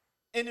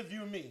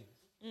interview me.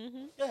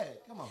 Mm-hmm. Go ahead,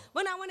 come on.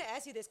 But I want to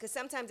ask you this because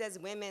sometimes as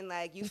women,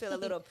 like, you feel a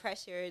little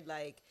pressured,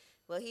 like,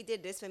 well, he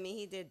did this for me,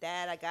 he did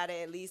that, I got to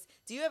at least.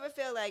 Do you ever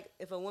feel like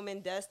if a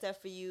woman does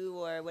stuff for you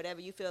or whatever,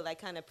 you feel like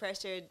kind of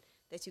pressured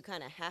that you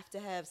kind of have to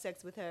have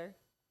sex with her?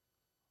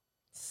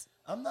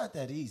 I'm not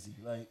that easy.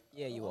 Like,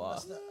 Yeah, you are.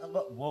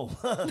 Whoa.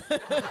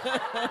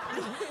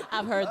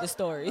 I've heard the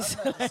stories.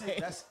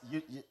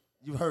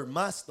 You heard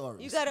my stories.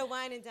 You got to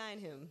wine and dine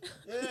him.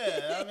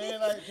 Yeah, I mean,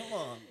 like, come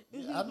on.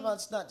 I'm not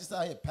just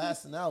out here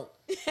passing out.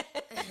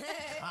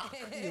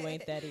 You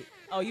ain't that easy.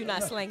 Oh, you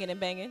not slanging and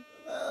banging?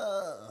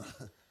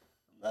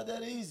 Not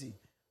that easy.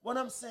 What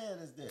I'm saying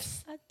is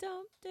this. I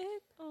dumped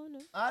it on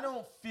him. I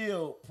don't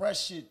feel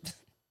pressured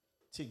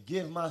to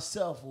give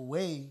myself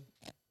away.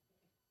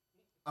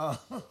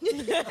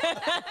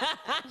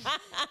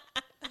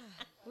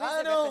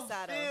 I don't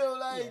feel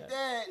like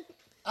that.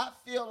 I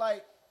feel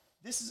like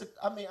this is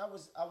I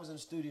was in the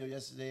studio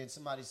yesterday and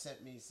somebody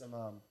sent me some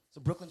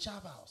Brooklyn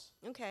Chop House.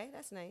 Okay,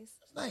 that's nice.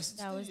 It's nice.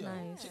 That was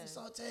nice. Chicken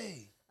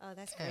saute. Oh,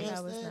 that's Yeah, great.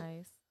 that was understand?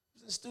 nice. It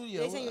was in the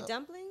studio. They send you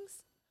dumplings?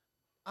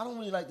 I don't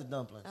really like the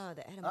dumplings. Oh,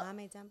 the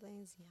edamame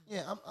dumplings? Yeah.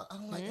 Yeah, I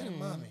don't like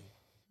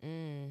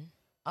edamame.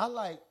 I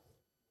like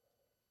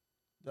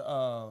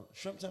the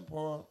shrimp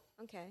tempura,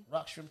 Okay.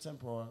 rock shrimp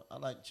tempura. I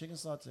like chicken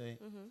saute,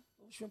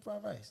 shrimp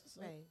fried rice.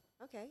 So, Right.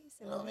 Okay.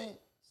 you know what I mean?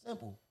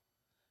 Simple.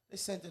 They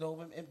sent it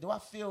over. And I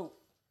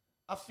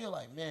feel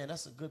like, man,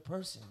 that's a good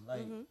person.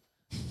 Like,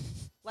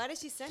 Why did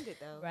she send it,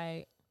 though?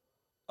 Right.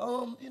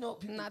 people,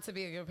 Not to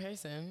be a good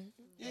person.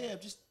 yeah,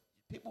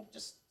 people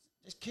just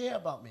care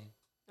about me.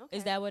 Okay.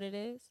 Is that what it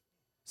is?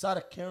 It's out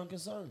of care and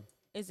concern.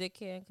 Is it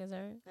care and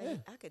concern?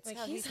 I could Like,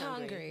 tell he's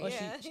hungry. Or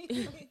Yeah.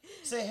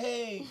 Say,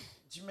 hey,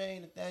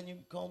 Jermaine, Nathaniel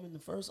Coleman the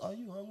first, are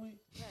you hungry?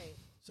 Right.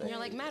 Say, And you're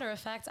like, matter of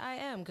fact, I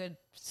am good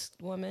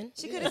woman.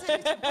 She could have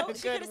sent you Chipotle.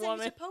 She Good could have sent you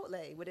woman.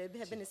 Chipotle. Would it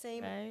have been the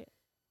same? Right.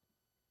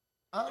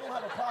 I don't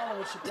have a problem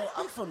with Chipotle.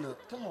 I'm from the,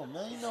 come on,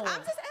 man, you know. I'm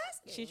just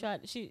asking. She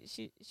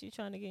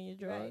trying to get in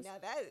your Right drawers. now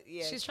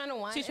that She's trying to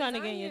whine. She's trying to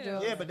get in your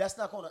drawers. Yeah, but that's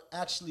not going to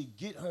actually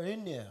get her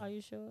in there. Are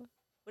you sure?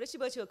 What if she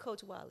bought you a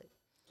Coach wallet?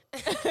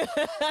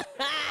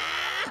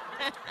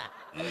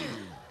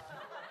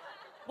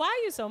 Why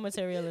are you so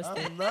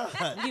materialistic? I'm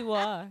not. You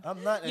are.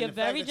 I'm not. and You're the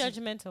fact very that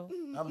you- judgmental.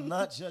 I'm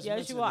not judgmental.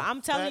 Yes, you are. The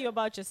I'm telling fact you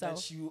about yourself.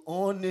 That you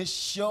on this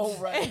show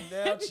right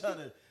now trying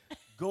to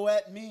go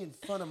at me in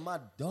front of my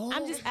dog.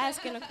 I'm just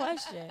asking a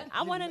question.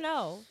 I want to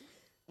know.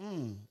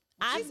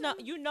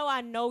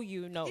 I know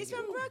you know. He's you.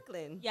 from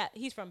Brooklyn. Yeah,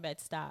 he's from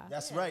Bed-Stuy.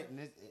 That's right.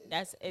 And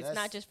It's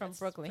not just from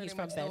Brooklyn. He's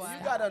from pretty much the Bed-Stuy.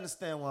 You gotta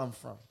understand where I'm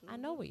from. I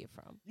know where you're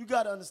from. You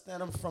gotta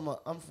understand I'm from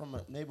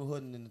a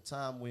neighborhood and in a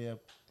time where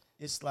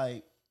it's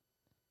like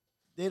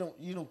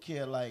you don't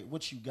care like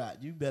what you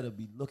got. You better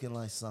be looking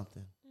like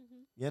something.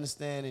 You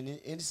understand? And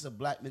it's a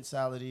black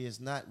mentality. It's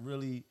not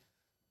really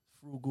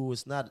frugal.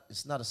 It's not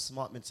a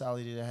smart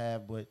mentality to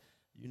have. But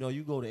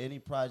you go to any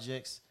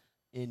projects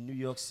in New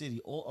York City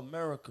or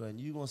America, and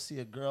you're gonna see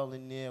a girl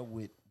in there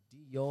with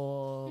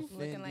Dior,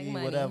 Looking like Fendi,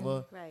 money.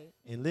 whatever, Right.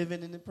 and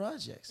living in the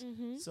projects.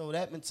 So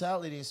that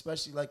mentality,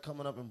 especially like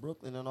coming up in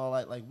Brooklyn and all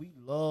that, like we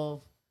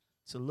love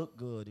to look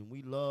good and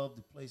we love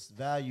to place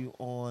value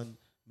on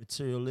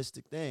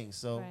materialistic things.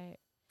 So Right.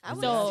 I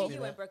want So- to see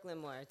you in Brooklyn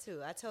more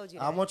too. I told you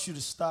that. I want you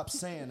to stop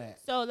saying that.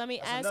 So let me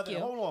That's ask another- you,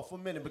 Hold on for a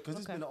minute because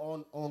it's Okay. been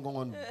an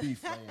ongoing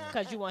beef right now.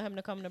 because you want him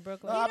to come to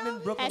Brooklyn. No, I'm in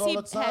Brooklyn all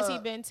the time. Has he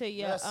been to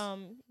your Yes.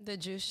 The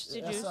juice.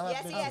 Did Yes, you? I have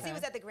Yes, been. yes, he Okay.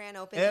 was at the grand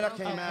opening. And I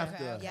came Okay,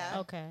 after. okay. Yeah.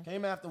 Okay.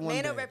 Came after one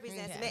Maino day.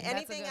 represents. Okay. That's a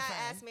Anything good I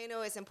friend. ask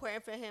Maino, it's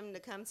important for him to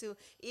come to.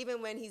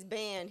 Even when he's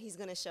banned, he's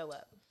gonna show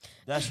up.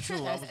 That's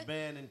true. I was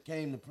banned and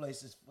came to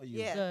places for you.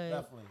 Yeah. Good.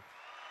 Definitely.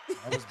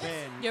 I was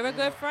banned. You're a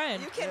good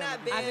friend. You cannot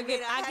Yeah, ban I Maino.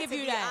 give had you to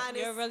be that. honest.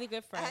 You're a really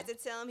good I had friend.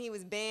 to tell him he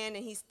was banned,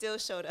 and he still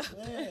showed up.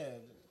 Yeah.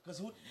 Because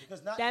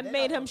not That they're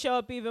made not him show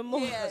up even more.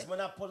 Yeah. Because when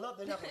I pull up,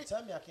 they're not going to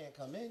tell me I can't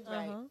come in.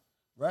 Right. Uh-huh.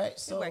 Right? It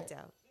So worked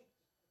out.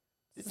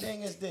 The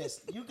thing is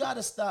this. You got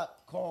to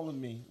stop calling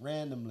me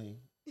randomly,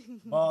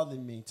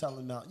 bothering me,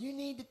 telling me, you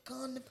need to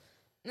come to...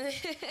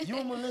 You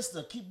and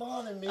Melissa keep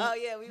bothering me. Oh,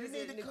 yeah, we you was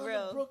need in to the come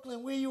grill. to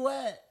Brooklyn. Where you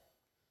at?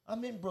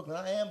 I'm in Brooklyn.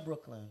 I am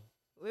Brooklyn.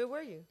 Where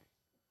were you?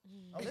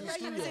 I was Looked in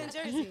like you was in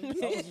studio. Jersey.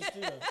 I was in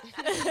studio.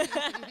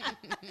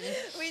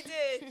 We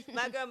did.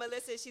 My girl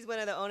Melissa, she's one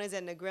of the owners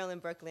at the grill in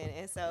Brooklyn,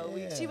 and so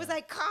she was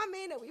like, "Call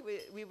Maino."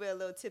 We were a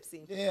little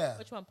tipsy. Yeah.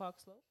 Which one, Park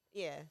Slope?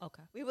 Yeah.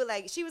 Okay. We were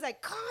like, she was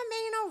like, "Call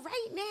Maino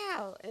right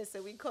now," and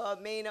so we called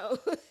Maino.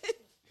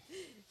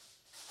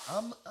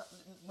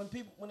 When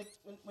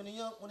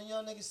the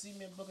young niggas see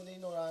me in Brooklyn, they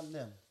know that I'm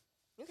them.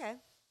 Okay.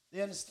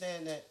 They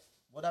understand that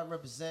what I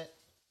represent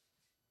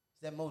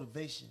is that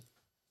motivation.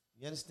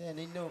 You understand?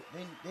 They know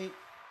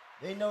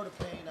the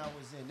pain I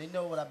was in. They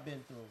know what I've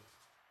been through.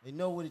 They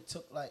know what it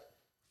took like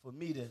for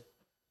me to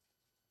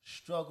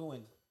struggle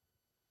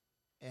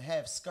and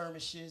have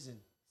skirmishes and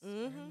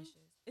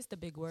It's the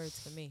big words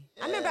for me.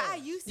 I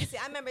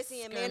remember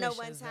seeing Maino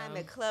one time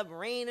at Club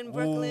Rain in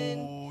Brooklyn.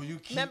 Ooh, you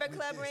keep Remember with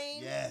Club this.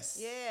 Rain? Yes.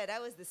 Yeah,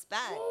 that was the spot.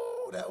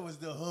 Ooh, that was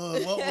the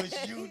hood. What was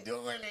you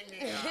doing in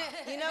there?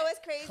 You know what's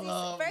crazy?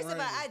 Club First of all,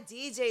 Rain. I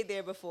DJ'd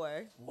there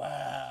before.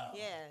 Wow.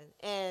 Yeah,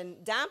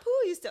 and Don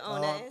Poole used to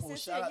own that. Don Poole.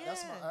 Sister, Shout out. yeah.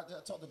 That's I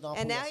talked to Don Poole.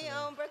 And now he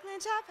yesterday. own Brooklyn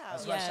Chop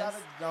House. That's right. Shout out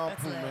to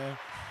Don Poole, man.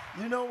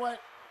 You know what?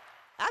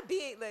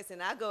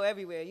 I go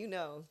everywhere, you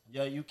know.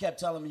 Yo, you kept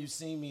telling me you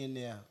seen me in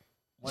there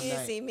one You night.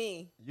 didn't see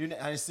me. I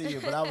didn't see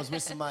you, but I was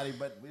with somebody.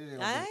 But we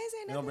didn't. I ain't say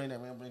We don't bring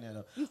that. We don't bring that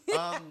up.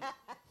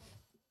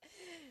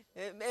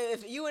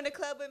 If you in the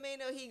club with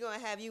Maino, he gonna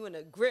have you in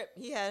a grip.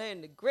 He had her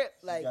in the grip,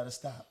 like You gotta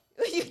stop.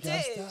 you gotta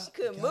did. stop. She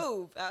couldn't You gotta-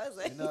 move. I was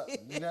like, You know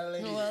that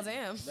lady. Well,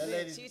 damn. That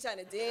lady. she was trying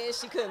to dance.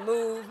 She couldn't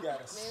move. You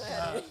gotta Maino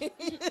had stop.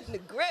 her in the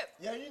grip.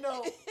 Yeah, you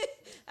know,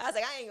 I was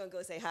like, I ain't gonna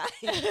go say hi.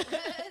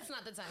 It's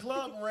not the time.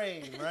 Club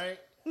Rain, right?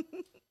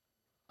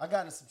 I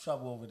got in some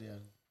trouble over there.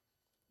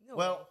 No.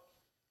 Well,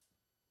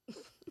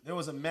 there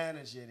was a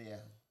manager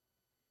there.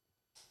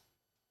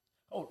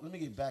 Oh, let me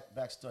get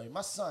backstory.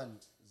 My son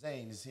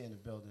Zane is here in the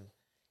building.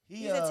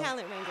 He's a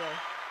talent wrangler.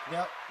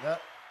 Yep.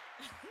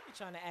 You're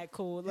trying to act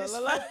cool.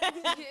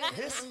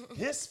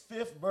 His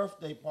fifth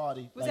birthday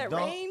party. Was that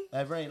Rain?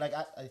 That Rain. Like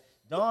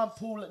Don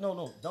Poole.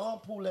 Don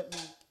Poole let me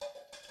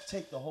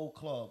take the whole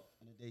club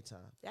in the daytime.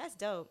 That's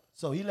dope.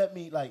 So he let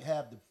me like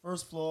have the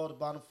first floor, the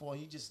bottom floor.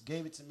 He just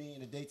gave it to me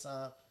in the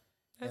daytime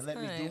and let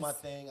me do my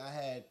thing. I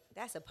had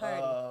That's a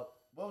party.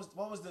 what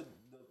was the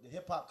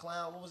hip hop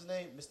clown? What was his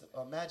name?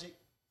 Mr. Magic,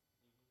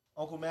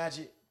 Uncle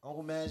Magic,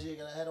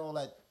 and I had all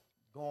that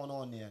going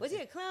on there. Was he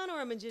a clown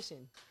or a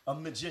magician? A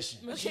magician.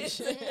 Shout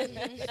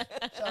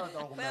out to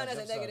Uncle Clown Magic. has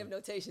a I'm sorry. negative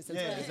notation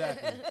Yeah, sometimes.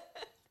 exactly.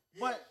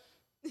 But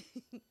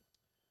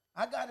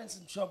I got in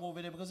some trouble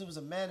over there because there was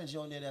a manager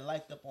on there that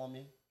liked up on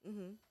me.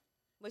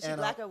 Was she And,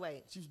 black or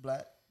white? She was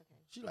black.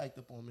 She liked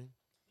up on me.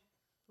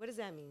 What does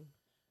that mean?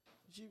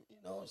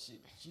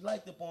 She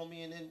liked up on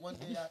me, and then one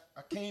day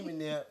I came in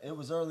there. It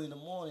was early in the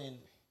morning,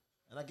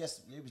 and I guess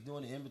they was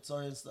doing the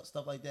inventory and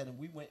stuff like that. And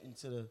we went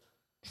into.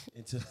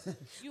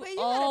 You Wait, you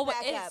always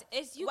gotta back up.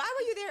 it's you Why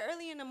were you there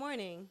early in the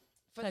morning?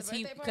 because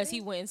he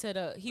went into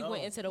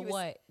the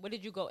what? What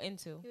did you go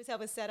into? He was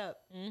helping set up.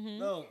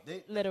 No,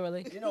 they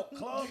Literally.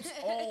 clubs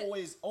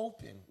always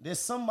open. There's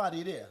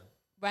somebody there.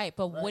 Right,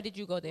 but what did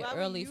you go there Why were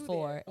early you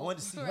for? there? I wanted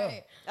to see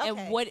Right. her And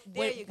Okay, what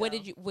there you where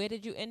go.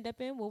 did you end up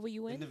in? What were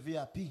you in in? the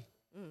VIP.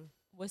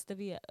 What's the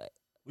via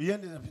We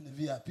ended up in the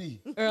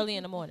VIP early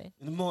in the morning?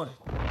 in the morning.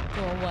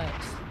 Doing what?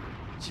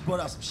 She brought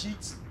out some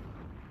sheets.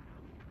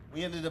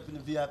 We ended up in the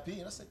VIP,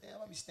 and I said,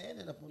 "Damn, I be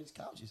standing up on these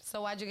couches."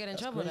 So why'd you get in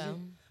That's trouble crazy. though?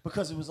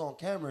 Because it was on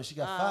camera and she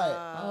got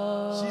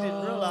fired. She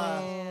didn't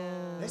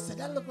realize. They said,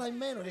 that looked like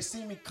Maino. They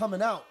seen me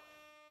coming out.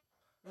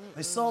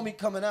 They saw me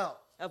coming out.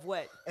 Of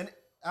what? And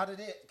out of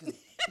there,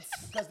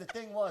 because the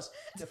thing was,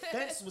 the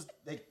fence was,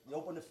 they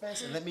opened the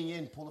fence and let me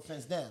in, pull the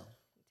fence down.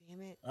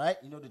 Damn it. All right?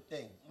 You know the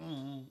thing.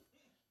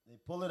 They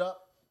pull it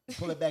up,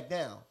 pull it back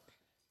down.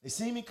 They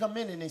see me come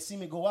in and they see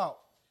me go out.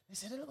 They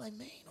said, they look like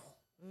Maino.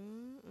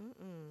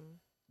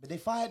 But they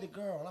fired the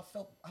girl, and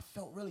I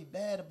felt really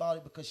bad about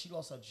it because she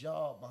lost her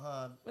job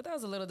behind. But that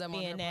was a little dumb on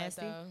Being her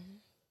nasty. part, though.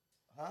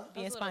 Huh?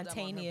 Being That's a little dumb on her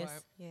spontaneous.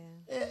 part. Yeah.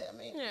 Yeah, I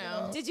mean,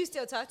 Yeah. Did you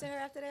still talk to her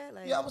after that?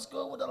 Like, yeah, I was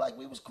good with her. Like,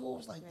 we was cool. It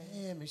was like,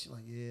 damn. And she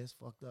like, yeah, it's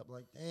fucked up.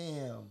 Like,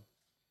 damn.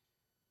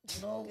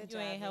 You know? Good You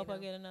ain't job, help her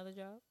Maino. get another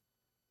job?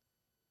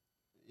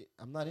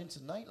 I'm not into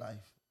nightlife.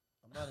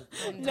 I'm not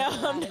into No,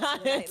 I'm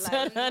not into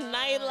nightlife. the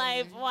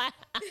nightlife. Wow.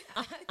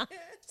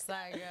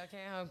 Sorry, girl,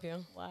 can't help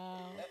you.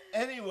 Wow.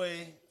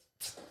 Anyway,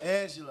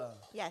 Angela.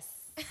 Yes.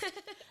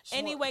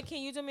 Anyway,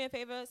 can you do me a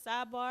favor?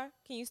 Sidebar.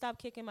 Can you stop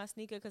kicking my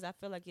sneaker? Because I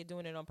feel like you're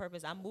doing it on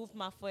purpose. I moved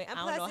my foot. And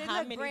I plus don't know it how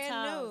look many brand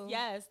times. new.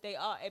 Yes, they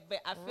are. But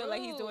I feel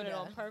like he's doing it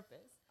on Rude. purpose.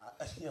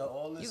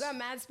 All this. You got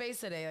mad space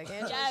today. Like,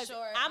 Angela's Yes,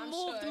 short. I I'm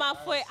moved short. my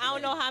foot. I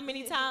don't know how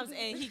many times,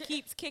 and he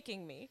keeps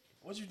kicking me.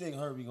 What you think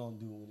Herbie gonna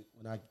do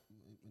when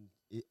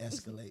it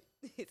escalate?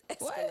 It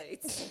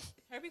escalates.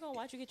 Herbie gonna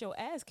watch you get your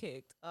ass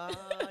kicked. Oh,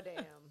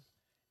 damn.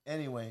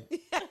 Anyway,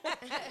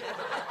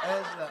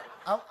 Angela,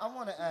 I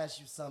want to ask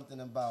you something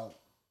about,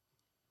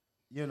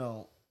 you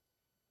know,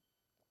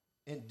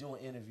 in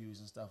doing interviews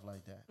and stuff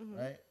like that,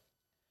 right?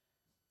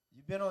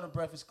 You've been on the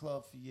Breakfast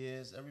Club for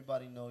years.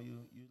 Everybody know you.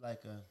 You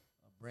like a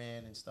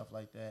brand and stuff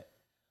like that.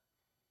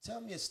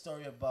 Tell me a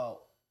story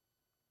about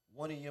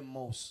one of your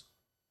most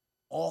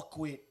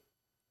awkward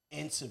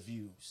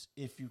interviews,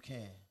 if you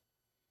can.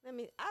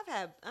 We've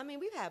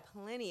had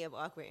plenty of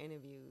awkward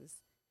interviews.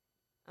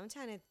 I'm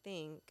trying to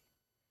think.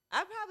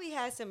 I probably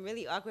had some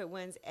really awkward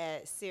ones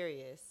at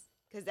Sirius,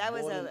 because that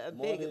was a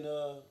big.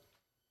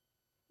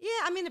 Yeah,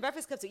 I mean the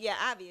Breakfast Club too. Yeah,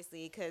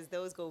 obviously, because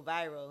those go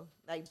viral,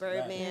 like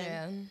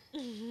Birdman.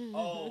 Yeah.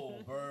 Oh,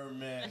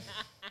 Birdman.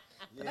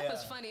 Yeah. That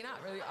was funny, not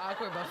really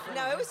awkward, but funny.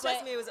 No, it was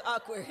just me. It was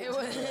awkward. It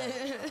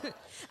was.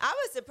 I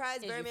was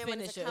surprised As you Birdman wanted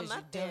finish to it, come as you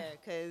up do. there,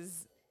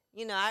 because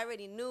I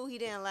already knew he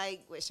didn't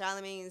like what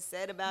Charlamagne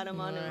said about him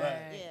on the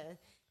yeah.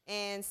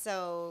 And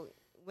so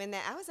when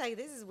I was like,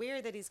 this is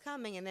weird that he's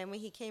coming. And then when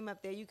he came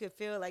up there, you could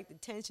feel like the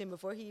tension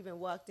before he even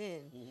walked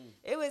in.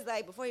 It was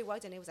like before he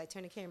walked in, it was like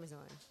turn the cameras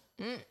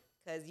on.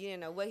 Because you didn't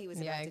know what he was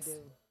about to do.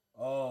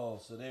 Oh,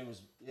 so they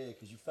was,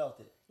 because you felt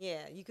it.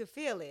 Yeah, you could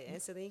feel it.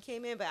 And so then he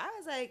came in, but I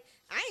was like,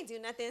 I ain't do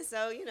nothing,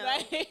 so,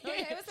 Right.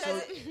 Okay, what's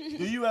So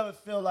do you ever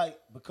feel like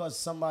because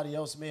somebody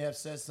else may have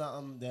said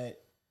something that,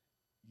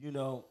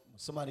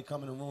 somebody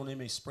come in the room, they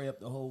may spray up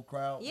the whole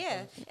crowd?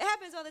 Yeah, it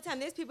happens all the time.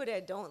 There's people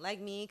that don't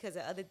like me because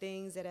of other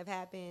things that have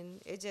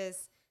happened.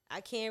 I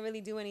can't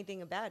really do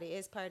anything about it.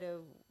 It's part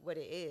of what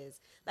it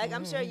is. Like,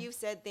 I'm sure you've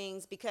said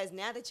things because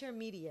now that you're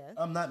media.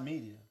 I'm not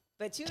media.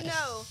 But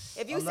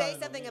if you say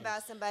something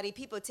about somebody,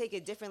 people take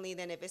it differently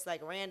than if it's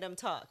like random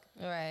talk.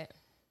 Right.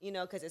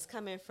 Because it's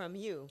coming from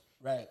you.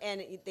 Right.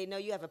 And they know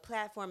you have a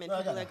platform and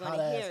people are going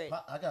to hear it.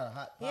 I got a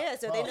hot pot. Yeah,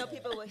 so they know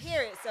people will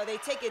hear it, so they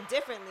take it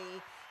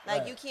differently.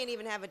 Like, you can't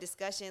even have a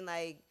discussion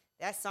like,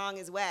 that song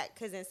is whack,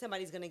 because then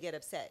somebody's going to get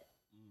upset.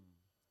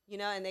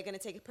 And they're going to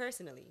take it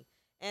personally.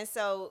 And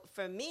so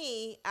for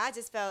me, I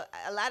just felt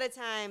a lot of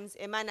times,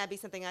 it might not be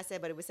something I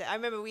said, but it was said. I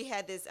remember we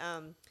had this,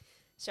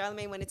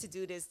 Charlamagne wanted to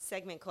do this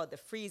segment called The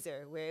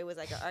Freezer, where it was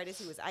like an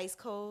artist who was ice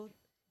cold,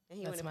 and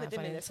he wanted to put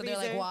them in the freezer. So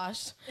they're like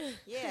washed.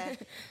 Yeah.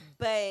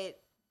 But,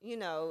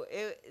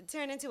 it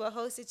turned into a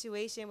whole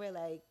situation where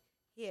like,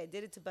 did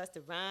it to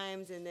Busta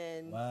Rhymes, and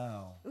then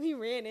we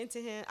ran into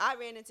him. I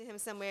ran into him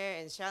somewhere,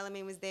 and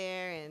Charlamagne was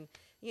there, and,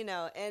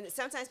 and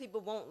sometimes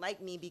people won't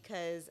like me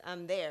because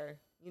I'm there,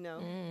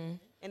 and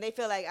they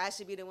feel like I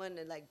should be the one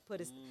to like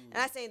put us. And I'm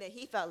not saying that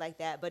he felt like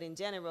that, but in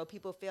general,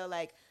 people feel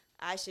like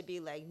I should be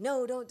like,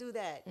 no, don't do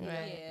that.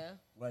 Right. Yeah.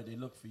 Right, they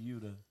look for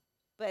you to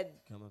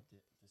come up there.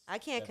 I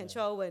can't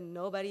control what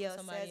nobody else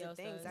Somebody says or else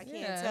thinks. does. I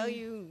can't tell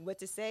you what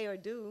to say or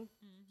do.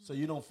 So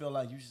you don't feel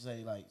like you should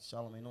say, like,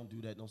 Charlamagne, don't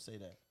do that, don't say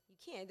that. You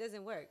can't. It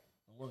doesn't work.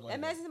 Don't work like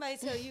Imagine somebody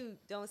tell you,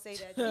 don't say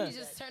that. You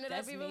just turn it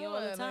That's up even me more.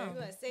 all the time.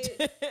 You're gonna say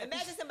it.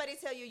 Imagine somebody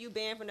tell you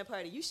banned from the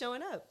party. You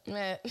showing up.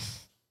 Right.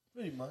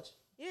 Pretty much.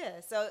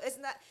 Yeah, so it's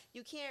not,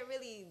 you can't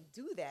really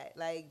do that.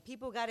 Like,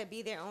 people got to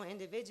be their own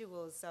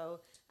individuals. So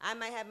I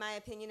might have my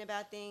opinion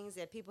about things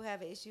that people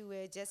have an issue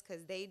with just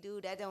because they do.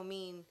 That don't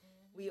mean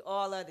we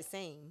all are the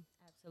same.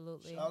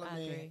 Absolutely. I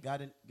agree.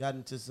 Charlamagne got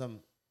into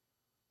some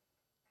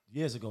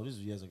years ago. This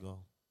was years ago.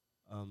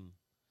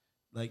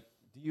 Like,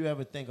 do you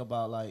ever think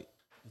about, like,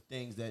 the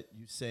things that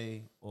you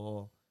say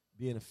or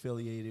being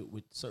affiliated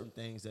with certain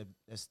things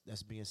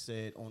that's being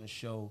said on the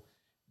show,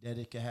 that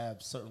it can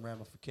have certain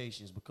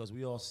ramifications? Because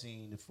we all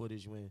seen the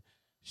footage when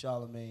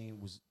Charlamagne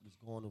was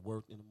going to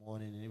work in the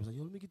morning, and he was like,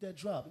 yo, let me get that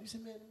drop. And he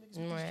said, man, them niggas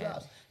get these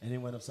drops. And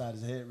then went upside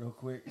his head real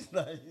quick. It's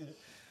like,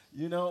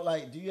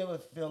 like, do you ever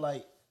feel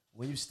like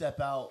when you step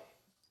out,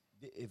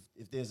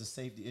 if there's a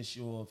safety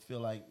issue, or feel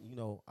like,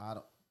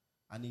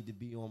 I need to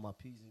be on my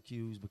P's and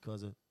Q's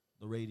because of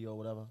the radio or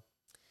whatever?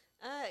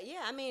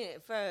 Yeah, I mean,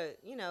 for,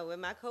 with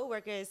my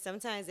coworkers,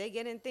 sometimes they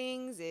get in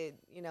things,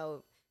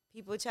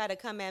 people try to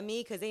come at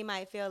me because they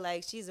might feel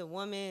like she's a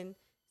woman,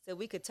 so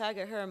we could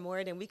target her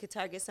more than we could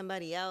target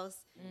somebody else.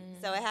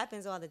 So it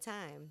happens all the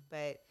time.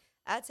 But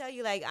I tell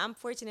you, like, I'm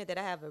fortunate that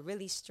I have a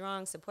really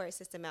strong support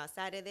system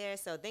outside of there.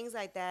 So things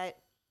like that,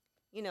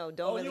 don't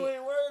really. You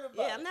ain't worried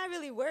about Yeah, I'm not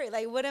really worried.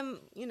 Like, what are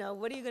you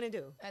going to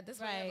do? At this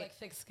point, I have like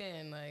thick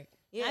skin. Like,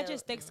 Yeah. I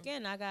just thick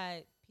skin. I got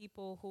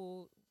people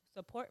who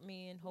support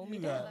me and hold me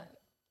down.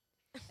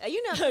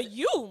 You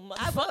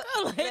motherfucker.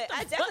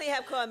 I definitely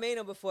have called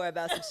Maino before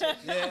about some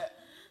shit.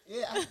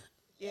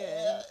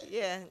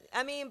 Yeah.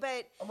 I mean,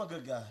 but I'm a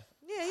good guy.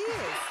 yeah, he is.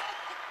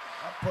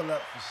 I pull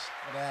up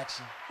for the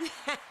action.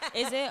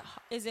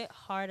 Is it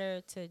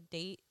harder to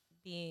date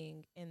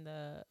being in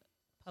the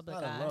public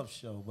It's eye? not a love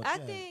show, but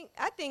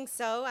I think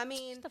so. I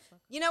mean,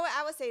 you know what?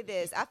 I would say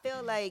this. I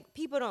feel like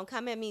people don't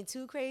come at me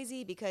too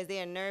crazy because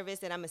they are nervous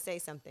that I'm gonna say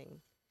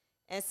something.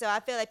 And so I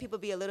feel like people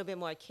be a little bit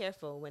more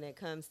careful when it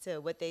comes to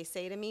what they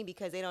say to me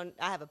because I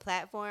have a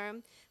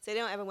platform, so they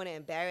don't ever want to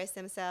embarrass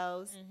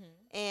themselves.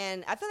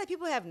 And I feel like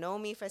people have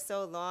known me for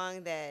so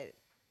long that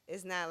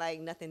it's not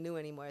like nothing new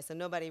anymore, so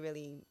nobody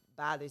really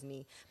bothers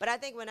me. But I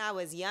think when I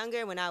was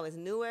younger, when I was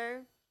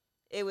newer,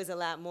 it was a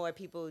lot more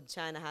people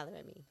trying to holler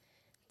at me.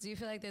 Do you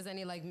feel like there's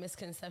any like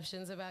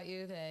misconceptions about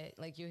you that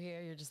like you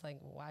hear, you're just like,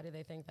 why do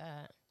they think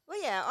that?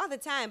 Well, yeah, all the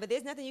time, but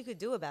there's nothing you could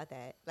do about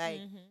that. Like,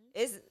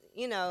 it's,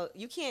 you know,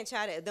 you can't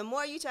try to, the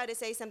more you try to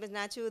say something's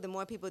not true, the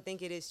more people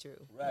think it is true.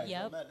 Right.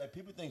 Yep. No matter, like,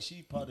 people think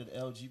she's part of the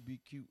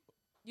LGBTQ.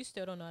 You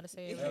still don't know how to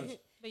say it right.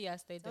 But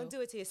yes, they do. Don't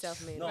do it to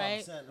yourself, man. No, Right.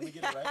 I'm saying, let me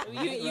get it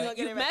right.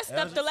 You messed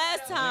up the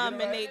last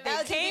time, and they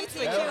came for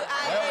you.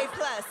 LGBTQIA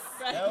plus.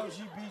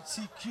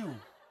 LGBTQ.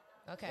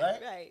 Okay.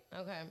 Right? Right.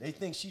 Okay. They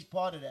think she's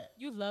part of that.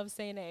 You love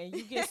saying that, and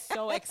you get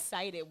so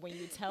excited when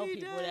you tell He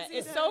people does, that. he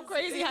It's does. so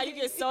crazy how you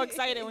get so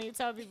excited when you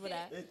tell people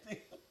that. They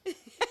think,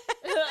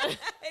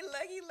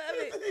 He love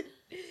it.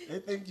 they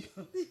think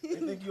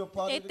you're a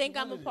part They of the think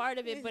I'm a community. part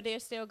of it, but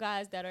there's still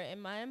guys that are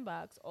in my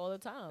inbox all the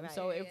time. Right.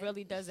 So it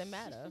really doesn't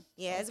matter.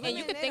 Yeah, as And women,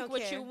 you can they think don't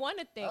what care. you want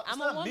to think. It's I'm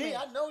not a woman. me.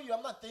 I know you.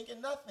 I'm not thinking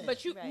nothing.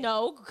 But you Right.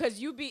 know, because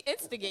you be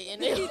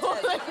instigating it.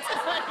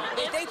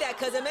 They think that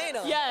because of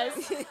Maino.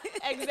 Yes,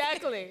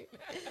 exactly.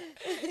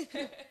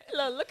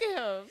 Look at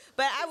him.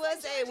 But I will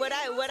say what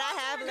I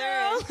have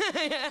learned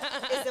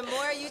is the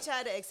more you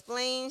try to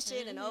explain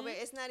shit and over,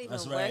 it's not even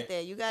That's worth right.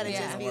 it. You gotta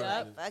Yeah. just be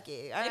Right. like, fuck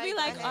it. They be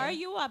like, "Are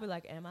you?" I'll be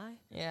like, "Am I?"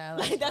 Yeah.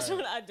 Like that's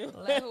what I do.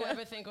 Let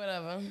whoever think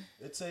whatever.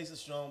 It takes a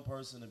strong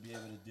person to be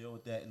able to deal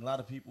with that, and a lot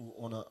of people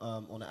on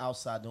the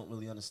outside don't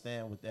really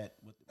understand what that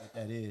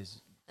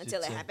is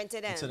Until it happened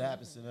to them. Until it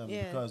happens to them,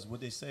 Yeah. because what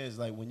they say is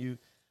like when you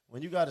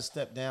got to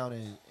step down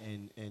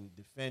and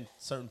defend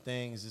certain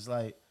things, it's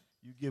like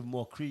you give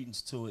more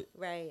credence to it.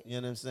 Right. You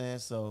know what I'm saying?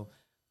 So,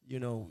 you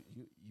know,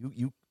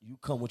 you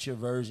come with your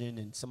version,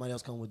 and somebody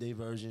else come with their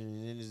version,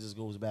 and then it just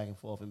goes back and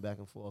forth and back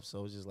and forth.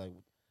 So it's just like.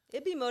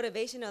 It'd be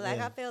motivational. Like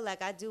Yeah. I feel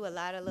like I do a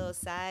lot of little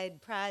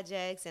side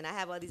projects and I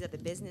have all these other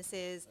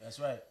businesses. That's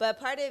right. But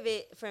part of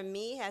it for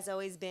me has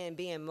always been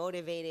being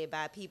motivated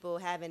by people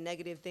having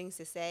negative things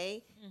to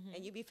say.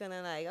 And you be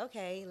feeling like,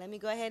 okay, let me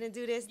go ahead and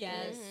do this.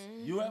 Yes.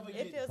 You ever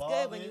get It feels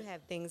bothered? good when you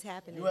have things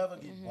happening. You ever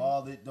get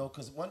bothered though?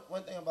 Because one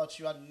thing about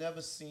you, I've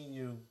never seen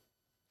you.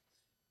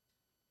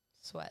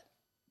 Sweat.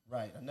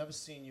 Right. I've never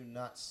seen you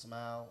not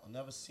smile. I've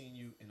never seen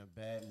you in a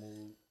bad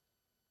mood.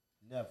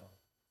 Never.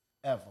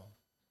 Ever.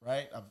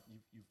 Right?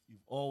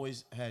 You've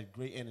always had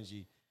great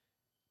energy.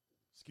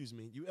 Excuse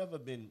me. You ever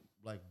been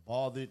like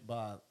bothered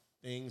by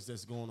things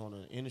that's going on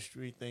in the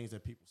industry, things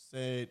that people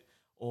said,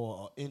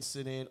 or an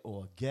incident,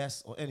 or a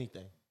guest, or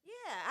anything? Yeah,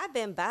 I've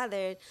been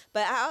bothered,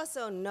 but I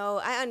also know,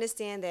 I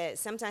understand that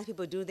sometimes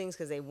people do things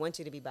because they want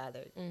you to be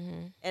bothered.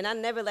 And I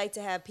never like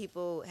to have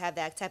people have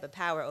that type of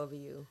power over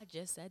you. I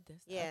just said this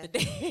the Yeah. other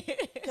day.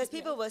 Because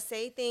people will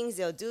say things,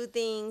 they'll do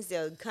things,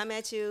 they'll come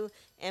at you.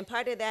 And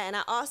part of that, and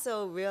I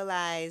also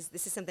realize,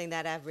 this is something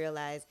that I've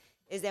realized,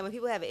 is that when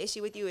people have an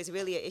issue with you, it's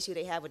really an issue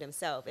they have with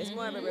themselves. It's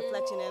more of a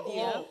reflection of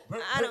you.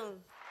 I don't.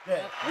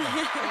 Yeah.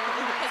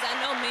 Because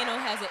I know Maino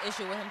has an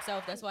issue with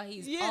himself. That's why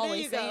he's Yeah, there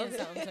always you go. saying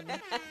something to me.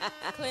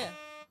 It's clear.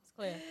 It's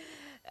clear.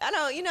 I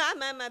don't, I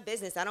mind my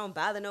business. I don't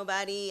bother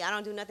nobody. I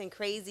don't do nothing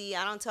crazy.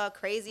 I don't talk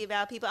crazy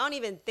about people. I don't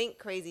even think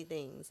crazy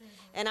things.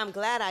 And I'm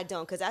glad I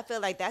don't, because I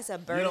feel like that's a You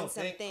burdensome don't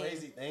think thing.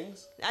 crazy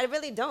things? I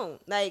really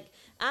don't. Like,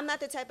 I'm not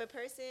the type of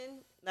person,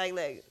 like,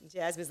 look,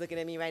 Jasmine's looking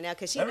at me right now,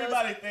 because she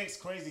Everybody knows. thinks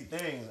crazy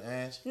things,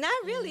 Ange. Not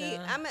really.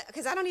 No.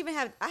 Because I don't even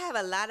have, I have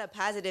a lot of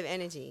positive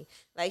energy.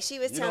 Like, she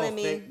was You telling don't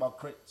me. think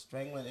about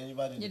strangling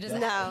anybody to You just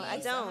death? No, I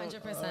don't.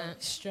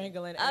 100%.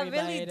 Strangling I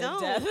everybody really to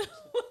don't. death.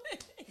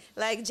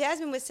 Like,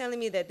 Jasmine was telling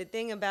me that the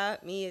thing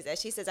about me is that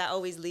she says I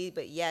always lead,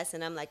 but yes,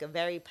 and I'm like a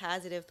very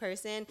positive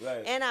person.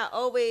 Right. And I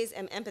always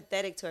am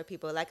empathetic toward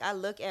people. Like, I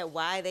look at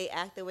why they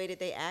act the way that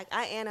they act.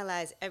 I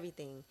analyze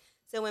everything.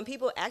 So when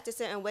people act a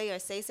certain way or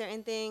say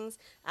certain things,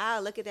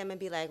 I'll look at them and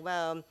be like,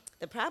 well,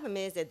 the problem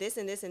is that this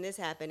and this and this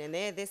happened, and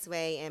they're this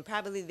way, and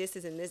probably this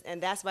is and this,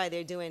 and that's why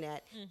they're doing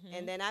that.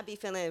 And then I be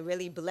feeling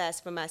really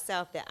blessed for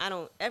myself that I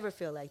don't ever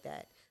feel like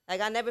that. Like,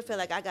 I never feel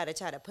like I got to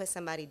try to put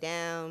somebody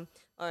down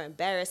or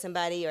embarrass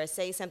somebody or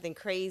say something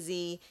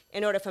crazy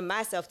in order for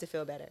myself to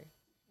feel better.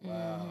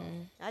 Wow.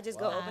 I just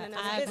go open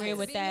another I business. agree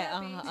with that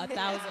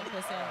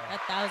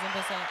 1,000%.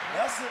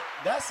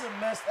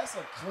 1,000%. That's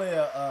a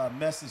clear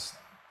message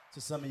to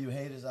some of you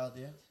haters out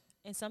there.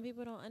 And some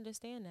people don't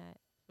understand that.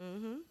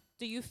 Mm-hmm.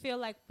 Do you feel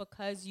like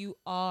because you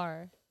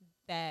are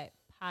that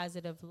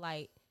positive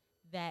light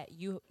that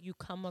you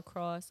come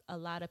across a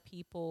lot of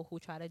people who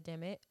try to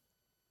dim it?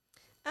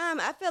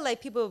 I feel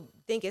like people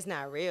think it's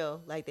not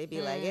real. Like, they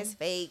be like, it's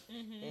fake,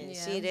 and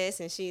she this,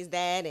 and she's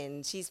that,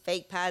 and she's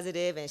fake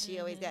positive, and she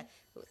always got.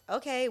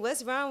 Okay,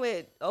 what's wrong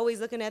with always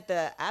looking at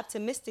the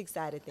optimistic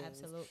side of things?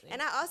 Absolutely.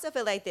 And I also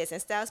feel like this,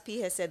 and Styles P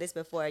has said this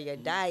before, your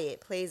diet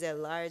plays a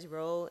large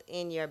role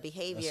in your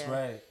behavior That's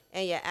right.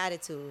 and your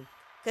attitude.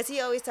 Because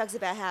he always talks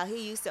about how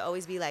he used to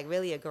always be, like,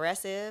 really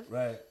aggressive.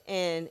 Right.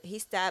 And he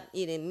stopped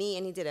eating meat,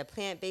 and he did a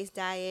plant-based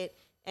diet.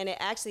 And it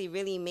actually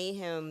really made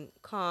him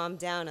calm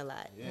down a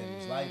lot. Yeah,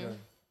 he's lighter.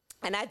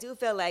 And I do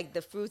feel like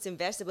the fruits and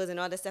vegetables and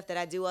all the stuff that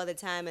I do all the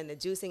time and the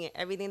juicing and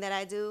everything that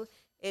I do,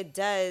 it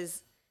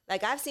does.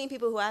 Like, I've seen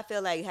people who I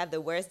feel like have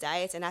the worst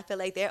diets, and I feel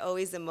like they're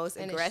always the most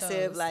And it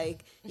aggressive. shows.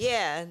 Like,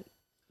 yeah.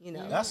 you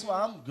know. That's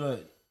why I'm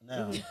good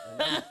now. And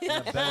I'm in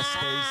a better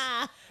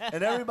space.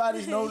 And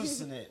everybody's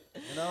noticing it,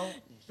 you know?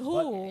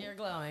 Who? You're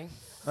glowing.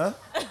 Huh?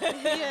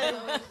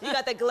 Yeah. You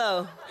got that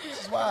glow.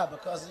 This is why,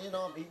 because, you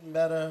know, I'm eating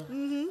better.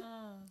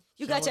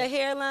 You got your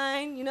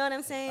hairline, you know what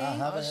I'm saying? I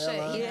have a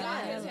hairline.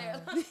 Yeah.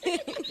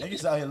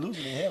 Niggas out here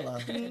losing their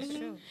hairline. It's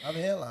true. I have a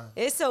hairline.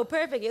 It's so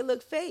perfect, it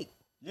looked fake.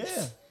 Yeah.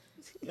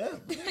 Yeah.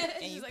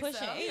 And you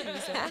pushing 80, so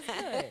it's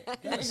good.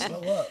 You gotta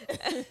slow up.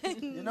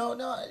 You know,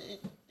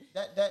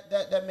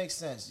 that makes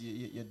sense.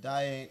 Your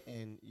diet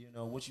and, you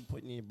know, what you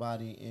put in your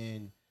body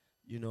and,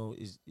 you know,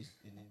 is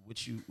and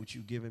what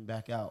you giving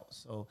back out.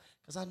 So,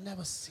 because I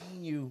never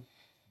seen you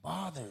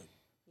bothered.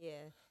 Yeah.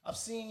 I've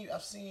seen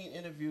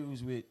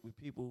interviews with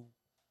people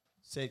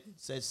said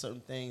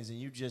certain things and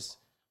you just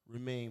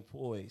remain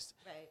poised.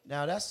 Right.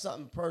 Now that's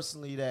something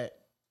personally that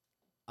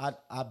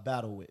I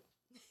battle with.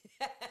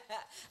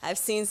 I've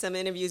seen some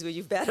interviews where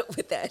you've battled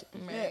with that.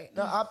 Yeah.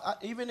 No, I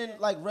even in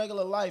like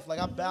regular life, like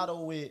I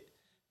battle with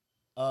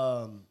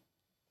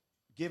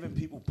giving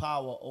people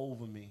power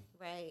over me.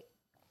 Right.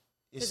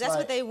 It's Because that's like,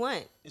 what they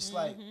want. It's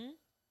like,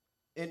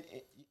 and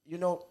you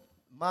know,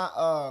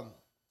 my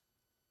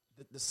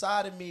the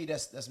side of me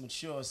that's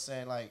mature is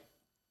saying like,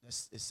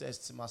 it says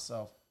to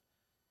myself,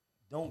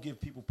 don't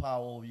give people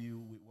power over you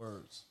with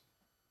words.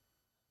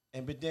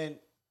 But then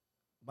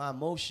my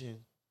emotion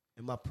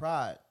and my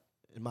pride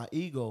and my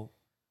ego,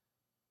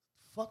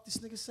 fuck this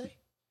nigga say.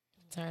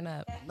 Turn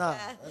up. No,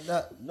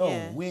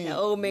 Yeah, we ain't. the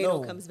old Maino no.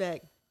 comes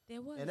back.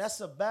 There was. And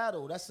that's a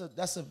battle.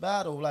 That's a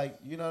battle. Like,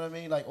 you know what I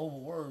mean? Like over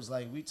words.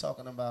 Like we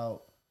talking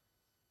about,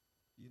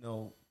 you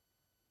know,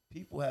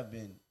 people have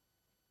been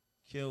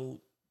killed,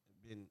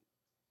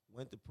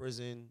 went to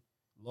prison,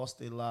 lost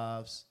their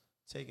lives,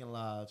 taken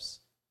lives,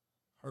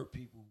 hurt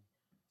people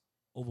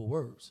over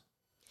words.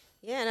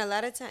 Yeah, and a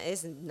lot of times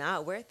it's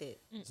not worth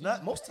it. It's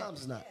not. Most times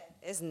it's not.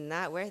 It's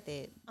not worth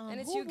it. And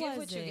it's who you give was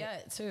what you it?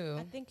 get, too.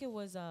 I think it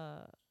was I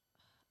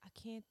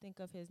can't think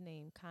of his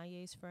name.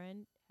 Kanye's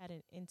friend had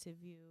an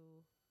interview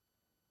with.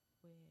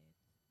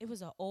 It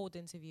was an old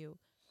interview,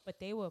 but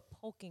they were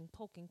poking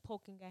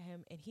at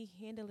him, and he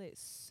handled it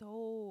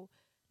so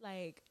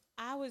like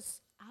I was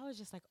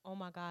just like, oh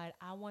my God,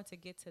 I want to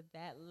get to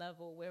that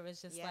level where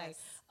it's just like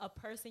a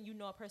person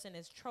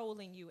is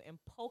trolling you and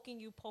poking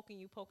you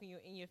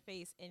in your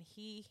face, and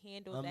he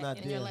handled that.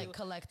 And you're like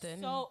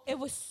collecting. So it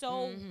was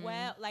so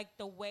well, like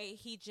the way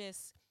he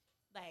just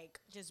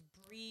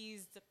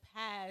breezed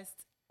past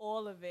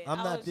all of it. I'm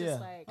I not was there.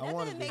 Just like, I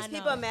want It to makes be.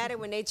 people mad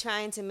when they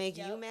trying to make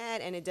you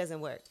mad and it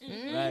doesn't work.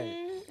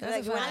 Right.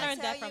 That's Like when I I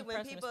learned tell that you, from when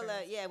personal people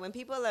experience. when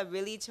people are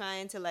really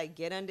trying to like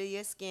get under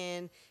your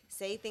skin,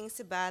 say things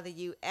to bother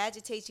you,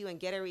 agitate you, and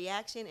get a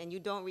reaction, and you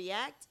don't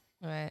react,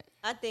 Right.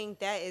 I think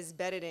that is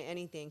better than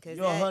anything. Cause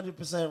You're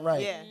 100%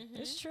 right. Yeah.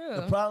 It's true.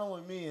 The problem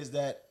with me is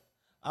that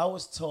I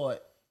was taught,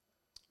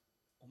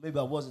 or maybe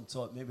I wasn't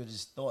taught, maybe I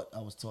just thought I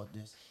was taught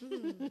this,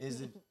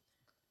 is it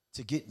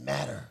to get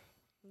madder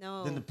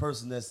No. than the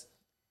person that's,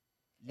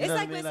 you It's know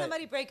like what I mean? when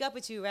somebody break up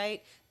with you,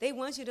 right? They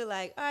want you to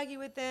like argue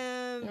with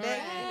them, beg,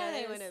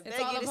 they want to It's beg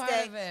all you a to part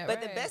stay. of it,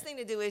 But the right. best thing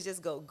to do is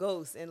just go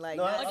ghost and like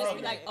No, not I or just say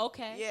be like, that.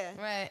 okay. Yeah.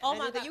 Right. Oh And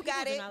my you God, you people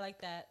got do it. not like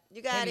that.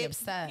 You got They be it.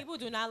 upset. People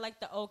do not like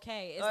the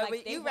okay. It's Or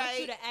like they you want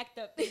you right. to act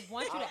up. They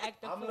want you to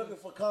act the I'm fool. looking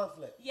for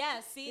conflict.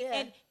 Yeah, see,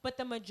 Yeah. but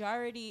the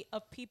majority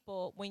of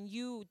people, when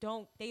you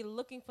don't, they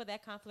looking for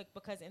that conflict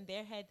because in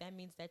their head that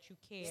means that you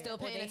care. Still or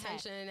paying they have-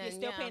 attention You're and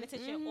still yeah. paying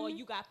attention, or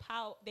you got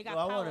power. They got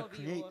No, I power want over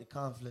to you. create or- the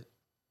conflict.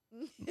 When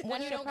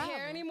you the don't care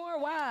problem? anymore,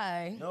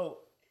 why? No,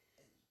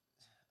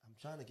 I'm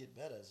trying to get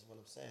better is what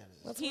I'm saying.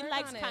 Let's He work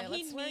likes. on it.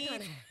 He Let's work on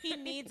needs. it. He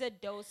needs a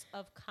dose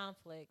of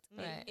conflict.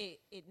 Right.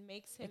 It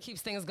makes him. It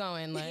keeps things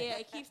going. Like, yeah,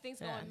 it keeps things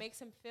going. Yeah.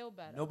 Makes him feel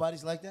better.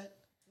 Nobody's like that?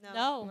 No.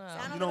 No. Sound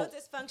a You little know-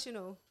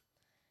 dysfunctional.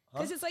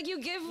 Because it's like you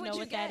give what know you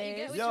what get. that You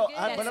get is? what Yo, you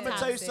get. but I'm going to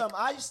tell you toxic. something.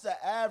 I used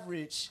to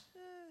average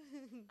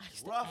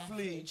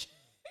roughly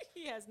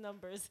He has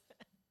numbers.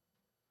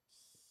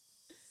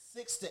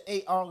 6 to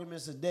 8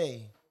 arguments a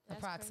day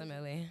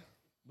Approximately.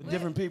 with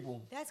different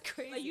people. That's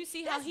crazy. But you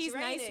see how That's he's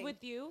nice draining.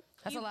 with you?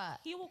 That's a lot.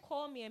 He will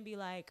call me and be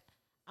like,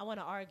 I want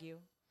to argue.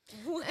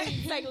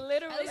 Like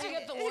literally. At least you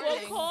get the He'll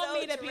warning. call So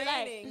me to be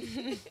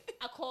draining. like,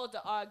 I called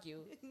to argue.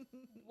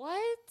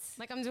 What?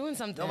 Like I'm doing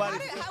something.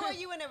 Nobody- How are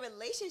you in a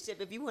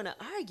relationship if you want to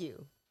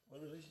argue?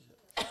 What relationship?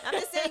 I'm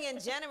just saying in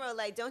general,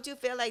 like, don't you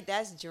feel like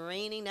that's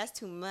draining? That's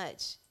too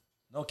much.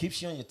 No,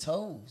 keeps you on your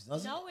toes,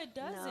 doesn't No, it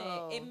doesn't.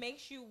 No. It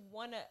makes you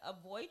want to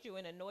avoid you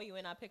and annoy you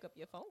and not pick up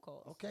your phone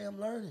calls. it? Okay, I'm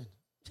learning.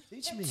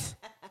 Teach me.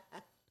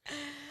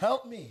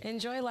 Help me.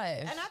 Enjoy life.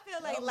 And I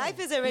feel like life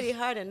is already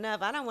hard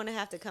enough. I don't want to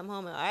have to come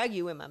home and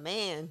argue with my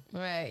man.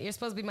 Right. You're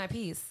supposed to be my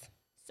piece.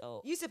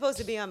 So, You supposed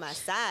to be on my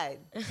side.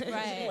 You don't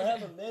right.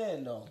 have a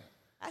man, though.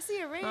 I see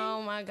a ring.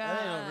 Oh my God.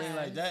 That ain't no ring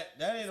like that.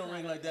 That ain't no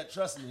ring like that.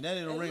 Trust me. That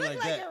ain't no ring Look like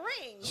like that. a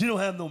ring. She don't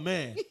have no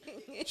man.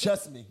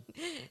 Trust me.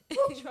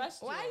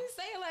 Trust Why you. you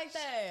say it like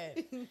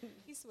that?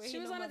 He swear She he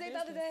was know on my a date the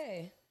other business.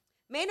 day.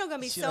 Maino gonna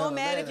be Shit so out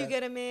mad if Atlanta. you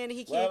get him in and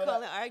he Well, can't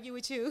call and argue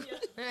with you.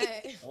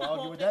 Right. I'll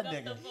argue with that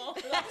nigga.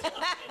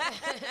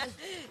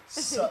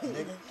 Suck,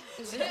 nigga.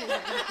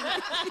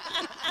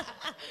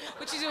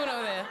 What you doing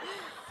over there?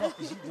 Fuck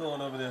is you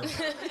doing over there?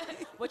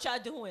 What y'all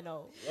doing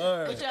though?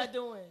 Word. What y'all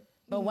doing?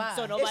 But why?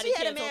 So If nobody she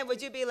had a can man, talk.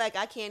 would you be like,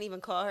 I can't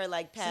even call her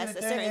like past See,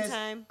 a the thing certain is,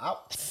 time?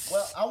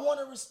 I want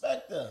to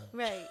respect her.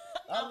 Right.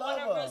 I love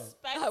wanna her.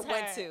 respect I her.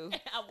 want to.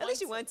 At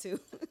least you want to.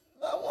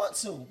 I want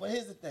to, but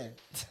here's the thing.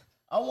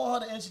 I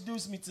want her to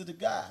introduce me to the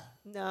guy.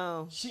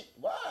 No.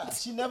 Why?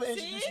 She never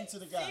introduced me to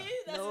the guy. See?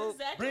 That's Nope.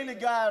 exactly Bring the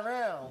right. guy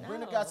around. Bring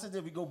the guy No. to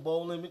there. We go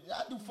bowling.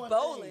 I do fun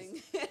Bowling.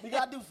 things. We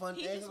gotta do fun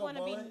He things. just Go want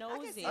to be bowling.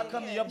 nosy. I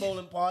come to your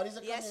bowling parties. I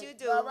come Yes, to- you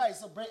do. All right,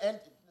 so bring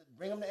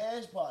him to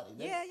Ange's party.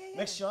 Yeah.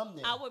 Make sure I'm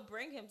there. I would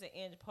bring him to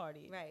Ange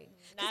party. Right.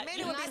 Not- Because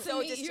Maino would be not so to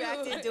meet you.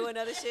 distracted doing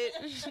other shit.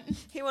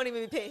 He won't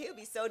even be paid. He'll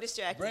be so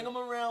distracted. Bring him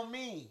around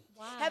me.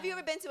 Wow. Have you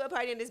ever been to a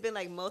party and there's been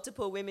like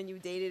multiple women you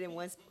dated in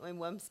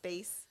one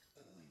space?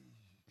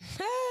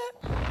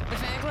 The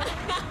fan club.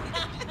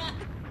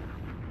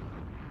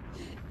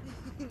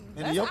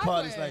 And your That's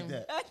parties awkward.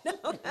 like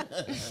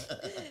that.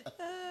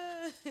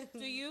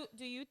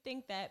 do you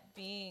think that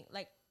being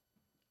like,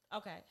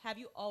 okay, have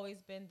you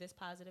always been this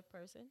positive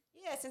person?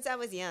 Yeah, since I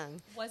was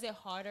young. Was it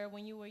harder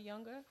when you were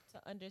younger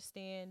to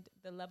understand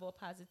the level of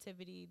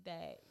positivity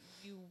that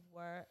you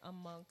were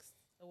amongst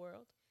the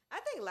world? I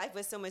think life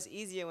was so much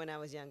easier when I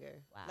was younger.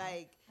 Wow.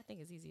 Like, I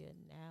think it's easier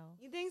now.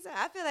 you think so?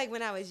 I feel like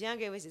when I was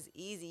younger, it was just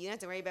easy. You didn't have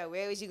to worry about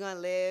where was you going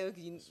to live.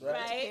 You,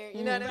 Right.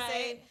 You know what I'm Right.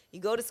 saying? You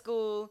go to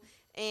school.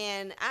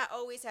 And I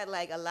always had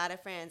like a lot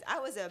of friends. I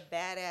was a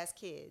badass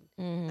kid.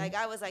 Like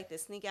I was like the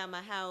sneak out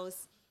my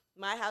house.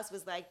 My house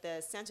was like the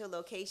central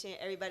location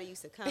everybody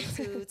used to come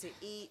to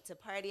eat, to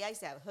party. I used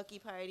to have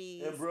hookie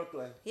parties. In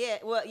Brooklyn. Yeah,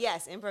 well,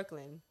 yes, in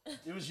Brooklyn.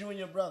 It was you and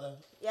your brother.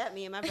 Yeah,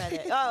 me and my brother.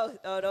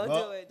 Oh, don't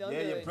Well, do it. Don't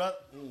yeah, do your it.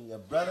 Your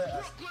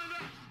brother.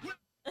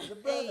 Your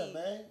brother, Hey.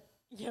 man.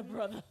 Your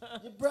brother.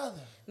 Your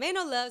brother.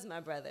 Maino loves my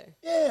brother.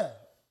 Yeah.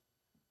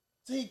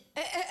 See,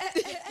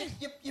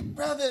 your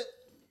brother.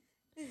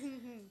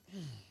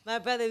 My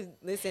brother,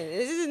 listen,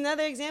 this is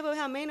another example of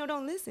how Maino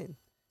don't listen.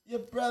 Your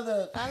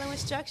brother. Follow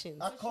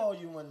instructions. I called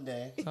you one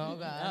day. Oh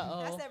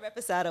God. That's that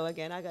reposado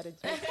again. I got to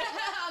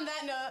On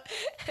that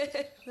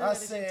note. I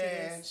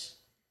said, Ange,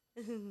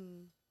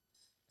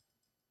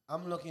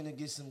 I'm looking to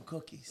get some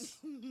cookies.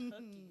 You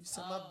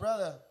said, my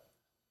brother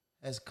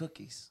has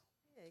cookies.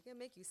 Yeah, he can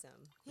make you some.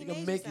 He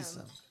can make you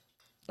some.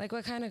 Like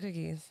what kind of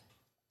cookies?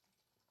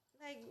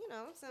 Like, you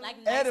know, some. Like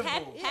Edible.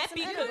 nice, Yeah,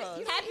 happy some cookies.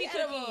 edibles. Happy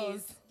Edibles.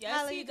 cookies. Yes,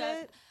 Hala, he you does.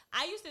 good?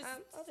 I used to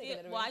I'll take steal.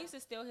 an Well, I edible. used to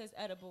steal his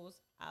edibles.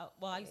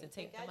 I used to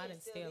take them. I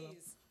didn't steal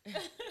them.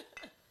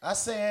 I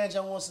say, Ange, I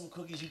want some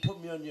cookies. You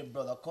put me on your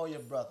brother. I'll call your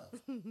brother.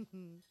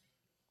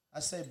 I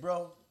say,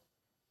 bro,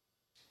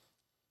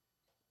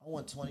 I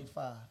want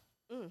 25.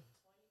 You're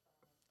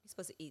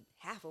supposed to eat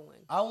half of one.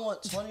 I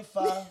want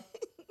 25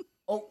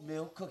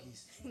 oatmeal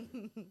cookies.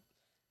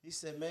 He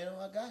said, man,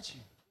 I got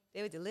you.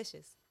 They were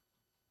delicious.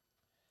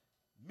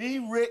 Me,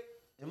 Rick,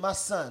 and my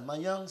son, my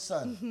young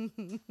son,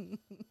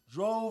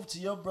 drove to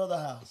your brother's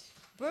house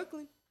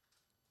Brooklyn.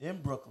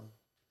 in Brooklyn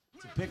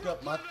to pick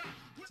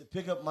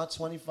up my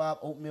 25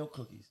 oatmeal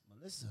cookies.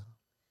 Melissa.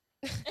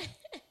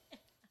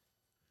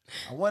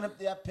 I went up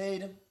there, I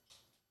paid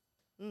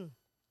him.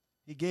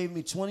 He gave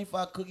me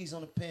 25 cookies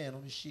on the pan,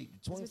 on the sheet.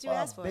 what 25 you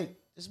asked for. baked.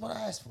 This is what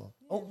I asked for.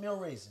 Oatmeal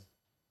raisin.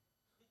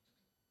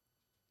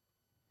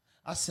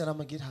 I said, I'm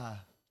going to get high.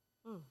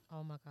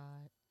 Oh my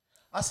God.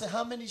 I said,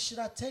 how many should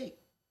I take?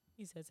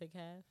 He said take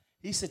half.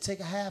 He said, take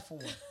a half of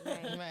one.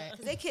 Right.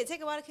 Because they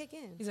take a while to kick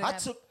in. He's like,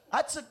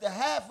 I took the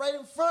half right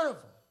in front of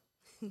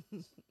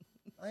him.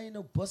 I ain't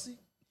no pussy.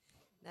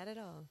 Not at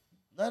all.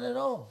 Not at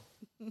all.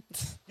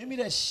 Give me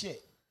that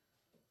shit.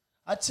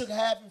 I took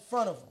half in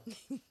front of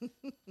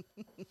him.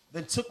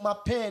 Then took my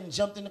pen and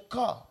jumped in the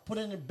car. Put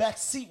it in the back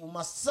seat with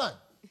my son.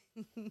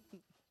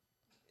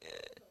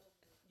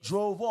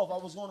 Drove off.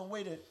 I was on the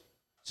way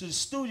to the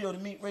studio to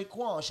meet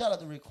Raekwon. Shout out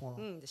to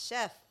Raekwon. The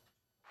chef.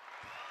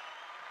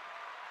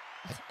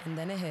 and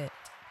then it hit.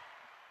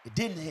 It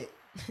didn't hit.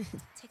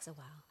 Takes a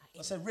while.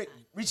 I said, Rick,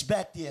 reach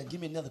back there and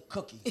give me another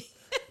cookie.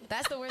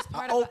 That's the worst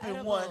part I about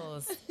opened one.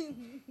 edibles.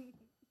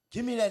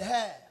 Give me that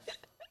half.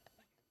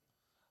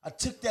 I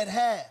took that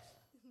half.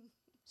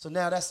 So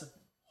now that's a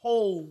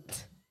whole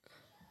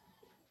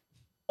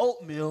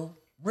oatmeal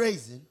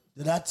raisin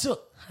that I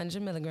took.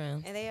 100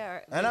 milligrams. And they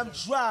are. And I'm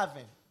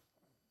driving.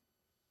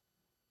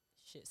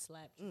 Shit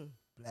slapped you.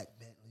 Black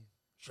Bentley.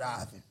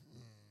 Driving.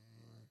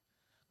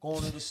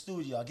 Going to the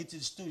studio. I get to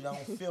the studio. I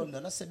don't feel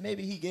nothing. I said,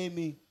 maybe he gave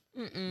me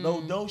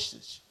low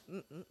dosage.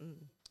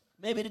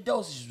 Maybe the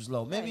dosage was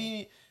low.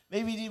 Maybe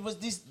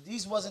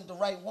these wasn't the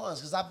right ones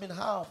because I've been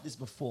high off this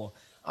before.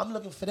 I'm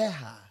looking for that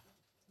high.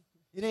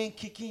 It ain't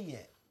kick in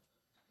yet.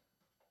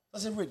 I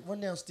said, Rick, run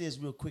downstairs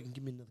real quick and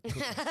give me another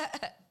cookie.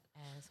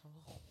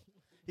 Asshole.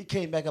 He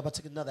came back up. I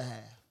took another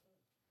half.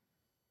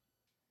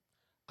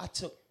 I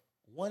took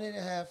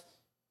 1.5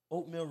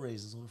 oatmeal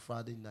raisins on a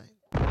Friday night.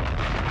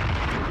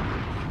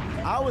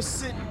 I was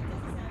sitting.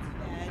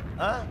 bad.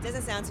 Huh?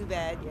 Doesn't sound too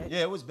bad yet. Yeah,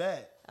 it was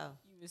bad. Oh.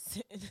 You was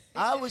sitting.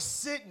 I was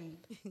sitting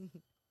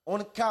on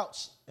the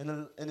couch in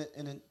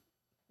the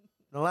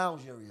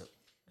lounge area,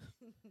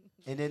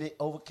 and then it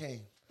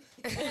overcame,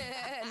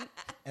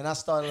 and I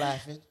started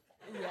laughing.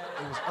 Yeah.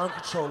 It was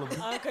uncontrollable.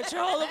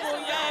 Uncontrollable,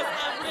 yes,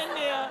 I've been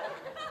there.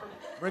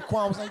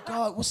 Raekwon was like,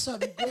 "God, what's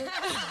up, you good?"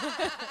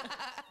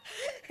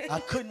 I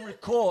couldn't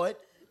record.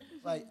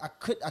 Like I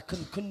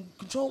couldn't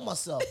control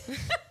myself.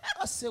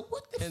 I said,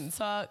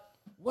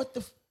 what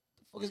the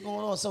fuck is going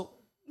on? So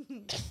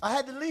I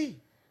had to leave.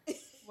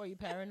 Were you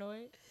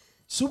paranoid?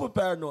 Super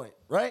paranoid,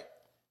 right?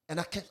 And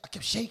I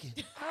kept shaking.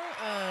 You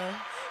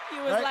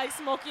was Right? like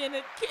Smokey in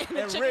a chicken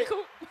Rick,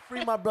 coop.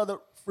 free my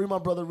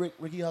brother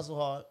Ricky Hustle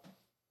Hard.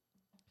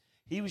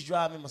 He was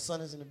driving, my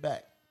son is in the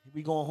back.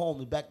 We going home,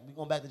 we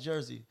going back to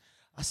Jersey.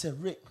 I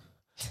said, Rick,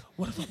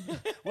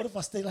 what if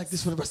I stay like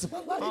this for the rest of my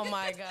life? Oh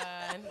my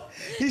God.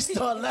 He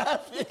started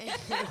laughing.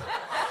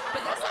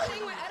 But that's the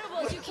thing with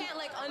edibles. You can't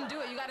like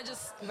undo it. You gotta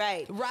just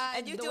Right. ride.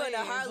 And you the doing a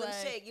waves, Harlem like-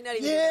 Shake. You're not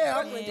even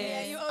Yeah, doing Brooklyn Yeah,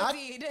 dance. you I-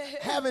 OD'd.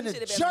 having a Should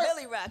have been jerk.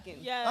 really rocking.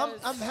 Yes.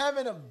 I'm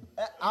having a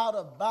out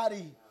of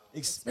body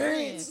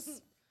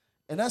experience.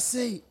 And I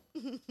say,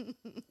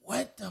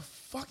 what the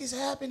fuck is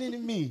happening to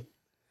me?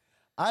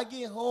 I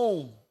get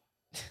home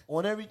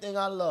on everything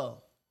I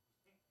love.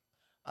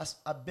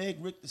 I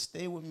beg Rick to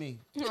stay with me.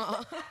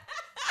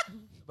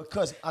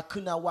 Because I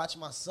could not watch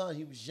my son.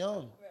 He was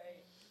young.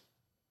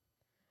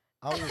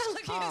 I was Look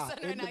at your high son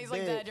in right now. the He's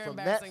like, bed "Dad, you're from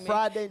embarrassing that me.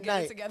 Friday Get it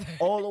night together."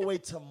 all the way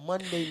to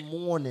Monday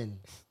morning.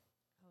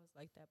 I was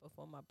like that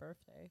before my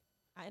birthday.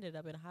 I ended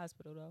up in a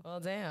hospital though. Well,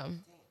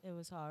 damn. It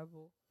was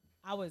horrible.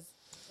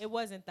 It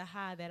wasn't the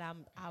high that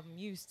I'm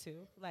used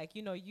to. Like,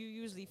 you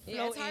usually Yeah,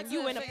 float it's hard in.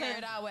 You to in a figure plan.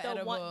 it out with I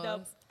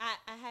edibles.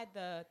 had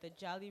the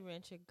Jolly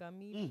Rancher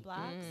gummy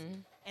blocks,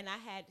 and I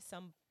had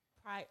some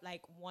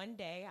like one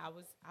day I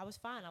was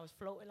fine. I was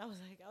floating. I was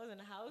in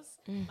the house.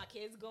 My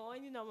kids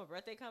going. My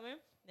birthday coming.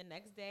 The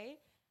next day,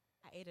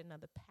 I ate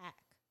another pack,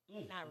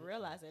 not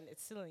realizing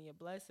it's still in your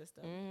blood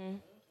system.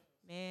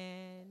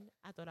 Man,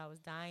 I thought I was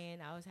dying.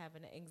 I was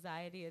having an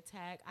anxiety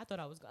attack. I thought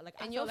I was like,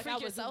 And I you'll felt freak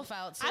like I was yourself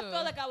out too. I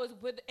felt like I was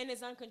and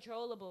it's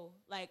uncontrollable.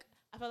 Like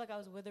I felt like I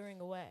was withering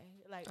away.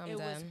 Like I'm it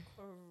was done.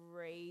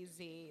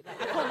 crazy.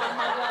 Like I called my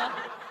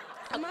mother.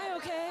 Am I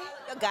okay?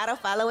 You gotta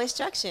follow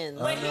instructions.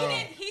 But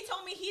he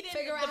told me he didn't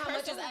Figure out the how much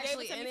person is who gave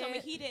actually it to me in told me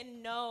it. he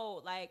didn't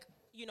know, like,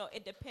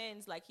 it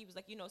depends. Like he was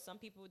like, some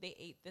people they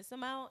ate this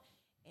amount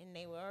and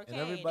they were okay.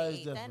 And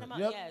everybody's they ate different. that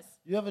amount, yes.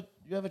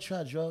 You ever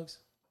tried drugs?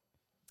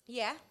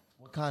 Yeah,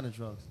 What kind of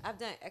drugs? I've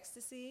done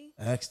ecstasy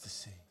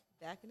Ecstasy.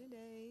 back in the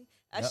day.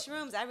 Yep.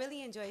 Shrooms. I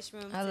really enjoy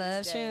shrooms. I to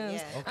love this day, shrooms.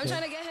 Yeah. Okay. I'm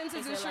trying to get him to do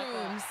Is it like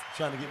shrooms.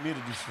 Trying to get me to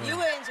do shrooms. You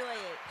would enjoy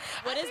it.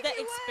 What is the think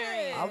you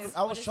experience? I was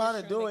What is trying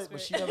the to do shroom it,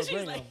 but she never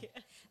experience? bring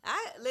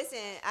She's them.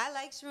 I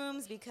like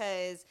shrooms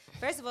because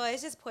first of all,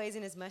 it's just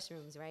poisonous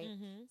mushrooms, right?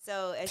 Mm-hmm.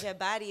 So as your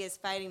body is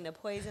fighting the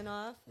poison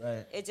off,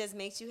 Right. it just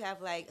makes you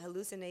have like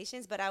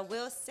hallucinations. But I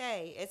will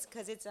say it's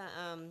because it's a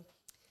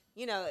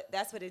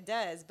that's what it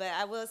does. But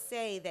I will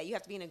say that you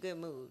have to be in a good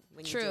mood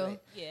when you do True.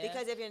 it. Yeah.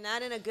 Because if you're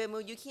not in a good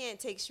mood, you can't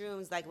take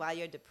shrooms like while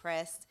you're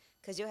depressed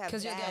because you'll have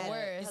 'Cause you'll get bad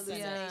worse,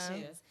 hallucinations.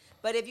 yeah.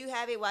 But if you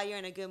have it while you're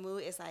in a good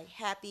mood, it's like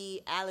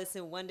happy Alice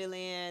in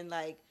Wonderland,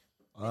 like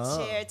the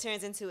Oh. chair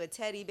turns into a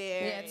teddy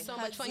bear. Yeah, it's and so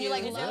much hugs fun. You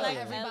like you. love like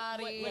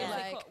everybody. What is it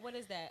like, called? What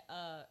is that?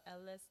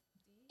 LSD?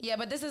 yeah,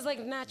 but this is like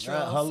natural.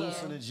 Not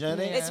so- hallucinogenic.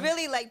 Yeah. It's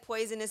really like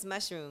poisonous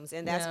mushrooms,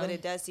 and that's Yeah. what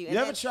it does to you. You And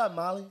ever then- tried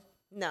Molly?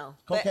 No.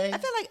 Cocaine? But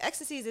I feel like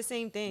ecstasy is the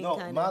same thing. No,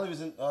 kind Molly was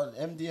in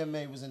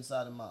MDMA was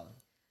inside of Molly.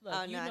 Look,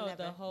 Oh, you no, I know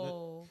never. the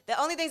whole. The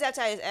only things I've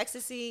tried is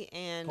ecstasy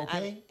and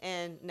Cocaine?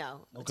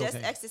 no, No just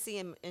cocaine. ecstasy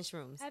and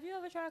shrooms. Have you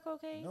ever tried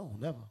cocaine? No,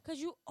 never. Cause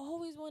you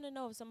always want to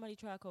know if somebody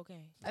tried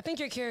cocaine. I think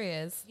you're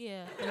curious.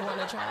 Yeah. You want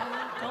to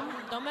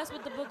try? Don't mess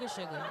with the booger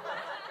sugar.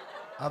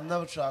 I've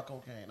never tried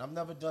cocaine. I've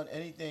never done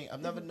anything. I've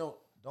never known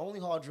the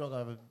only hard drug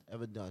I've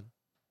ever done.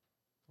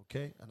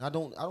 Okay, and I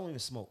don't even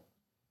smoke.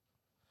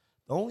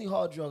 The only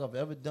hard drug I've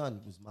ever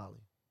done was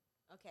Molly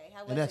Okay,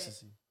 how was and it?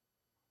 ecstasy.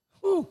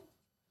 Woo.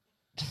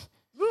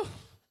 Woo.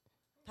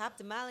 Pop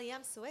the Molly,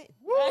 I'm sweating.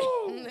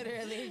 Woo.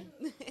 Literally.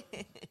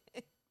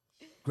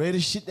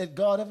 Greatest shit that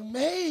God ever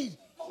made.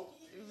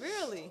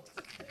 Really?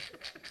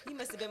 He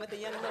must have been with a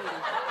young lady.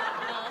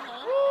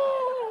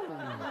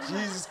 Woo.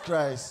 Jesus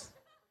Christ.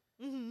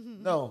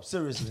 No,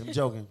 seriously, I'm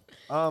joking.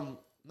 No,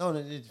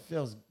 it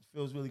feels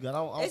really good. I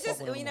don't It's fuck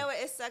just with it you no know more.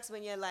 what? It sucks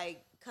when you're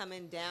like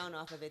coming down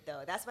off of it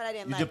though. That's what I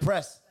didn't You're like.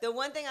 depressed. The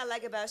one thing I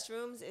like about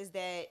shrooms is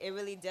that it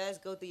really does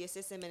go through your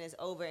system and it's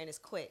over and it's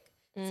quick.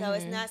 So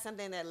it's not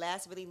something that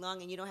lasts really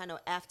long and you don't have no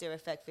after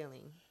effect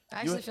feeling.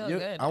 I actually feel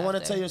good. I want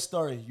to after. tell you a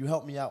story. You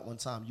helped me out one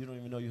time. You don't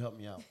even know you helped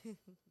me out.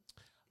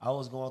 I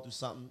was going through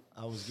something.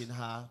 I was getting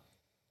high.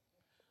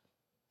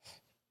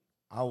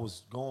 I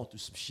was going through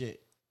some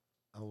shit.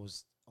 I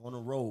was on the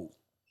road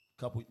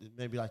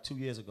maybe like 2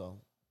 years ago.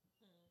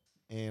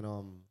 And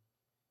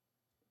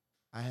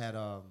I had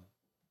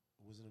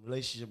was in a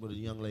relationship with a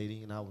young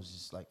lady and I was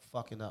just like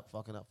fucking up.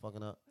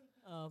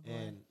 Oh boy.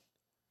 And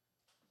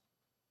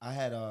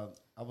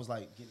I was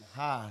like getting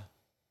high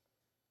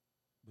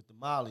with the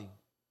Molly,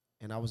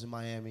 and I was in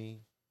Miami.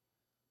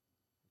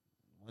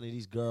 One of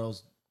these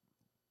girls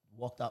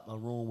walked out my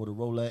room with a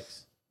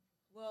Rolex.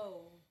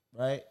 Whoa.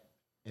 Right?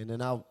 And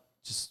then I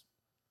just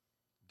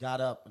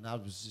got up, and I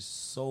was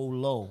just so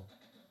low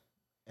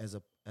as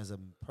a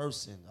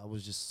person. I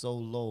was just so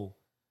low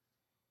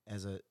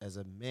as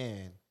a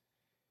man.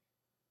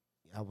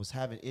 I was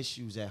having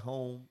issues at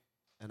home,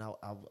 and I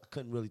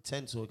couldn't really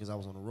tend to it because I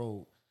was on the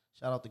road.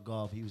 Shout out to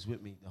Golf. He was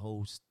with me the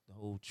whole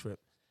trip.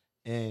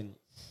 And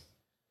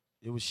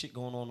there was shit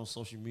going on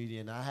social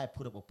media, and I had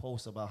put up a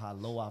post about how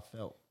low I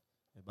felt,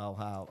 about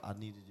how I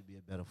needed to be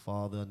a better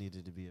father, I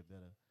needed to be a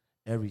better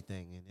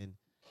everything. And then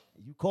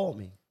you called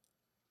me.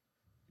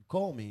 You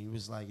called me. He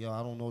was like, yo,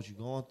 I don't know what you're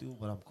going through,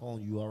 but I'm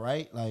calling you, all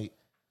right? Like,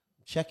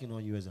 I'm checking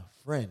on you as a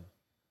friend.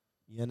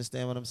 You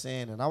understand what I'm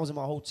saying? And I was in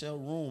my hotel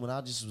room, and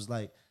I just was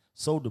like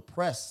so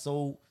depressed,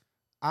 so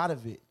out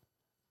of it.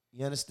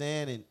 You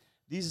understand? And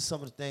these are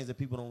some of the things that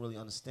people don't really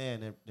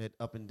understand, that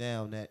up and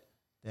down, that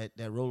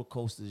roller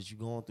coaster that you're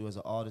going through as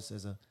an artist,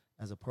 as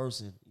a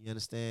person. You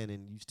understand?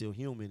 And you still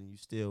human, and you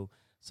still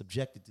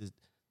subjected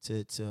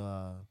to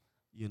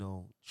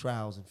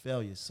trials and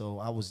failures. So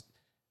I was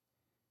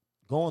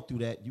going through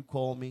that. You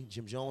called me.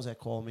 Jim Jones had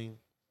called me,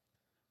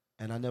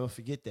 and I never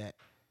forget that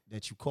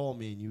you called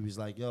me, and you was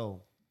like,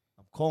 yo,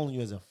 I'm calling you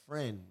as a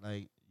friend.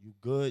 Like, you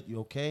good? You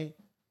okay?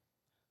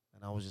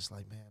 And I was just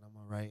like, man, I'm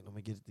all right. I'm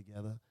going to get it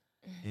together.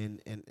 And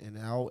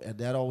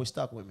that always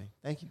stuck with me.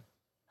 Thank you.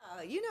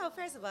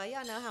 First of all,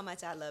 y'all know how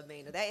much I love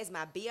Maino. That is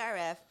my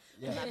BRF,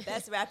 my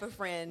best rapper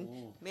friend.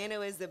 Ooh.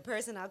 Maino is the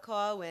person I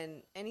call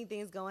when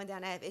anything's going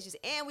down, I have issues.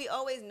 And we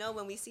always know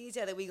when we see each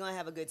other, we're going to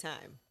have a good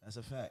time. That's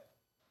a fact.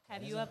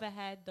 Have you ever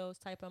had those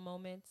type of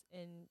moments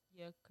in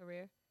your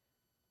career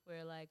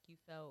where, like, you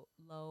felt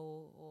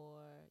low or,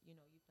 you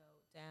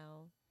felt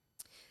down?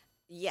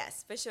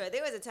 Yes, for sure.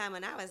 There was a time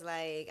when I was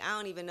like, I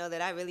don't even know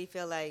that I really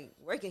feel like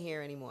working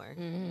here anymore.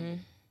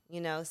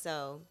 Mm-hmm.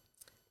 So...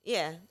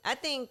 yeah, I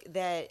think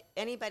that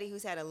anybody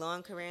who's had a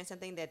long career in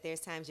something, that there's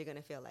times you're going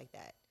to feel like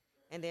that.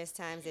 And there's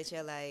times that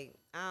you're like,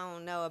 I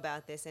don't know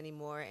about this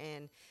anymore.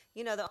 And,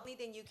 the only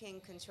thing you can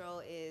control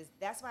is,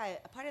 that's why,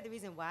 a part of the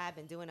reason why I've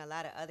been doing a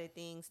lot of other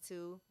things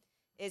too,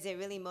 is it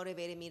really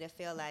motivated me to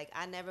feel like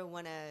I never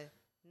want to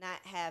not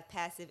have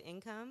passive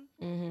income.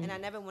 Mm-hmm. And I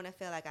never want to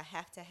feel like I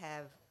have to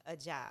have a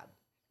job.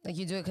 Like,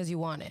 you do it because you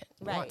want it.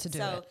 Right. Want to do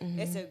it. Mm-hmm.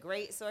 It's a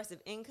great source of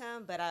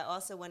income, but I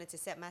also wanted to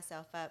set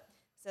myself up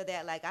so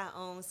that, like, I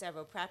own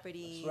several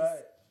properties. That's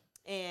right.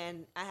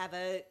 And I have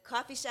a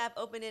coffee shop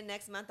opening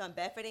next month on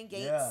Bedford and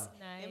Gates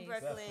in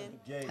Brooklyn.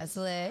 That's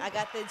lit. I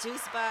got the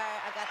juice bar.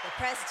 I got the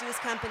press juice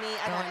company.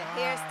 I got a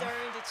hair store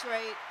in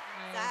Detroit.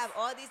 Nice. So I have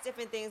all these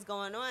different things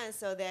going on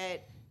so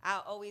that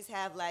I'll always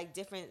have, like,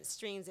 different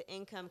streams of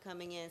income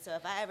coming in. So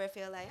if I ever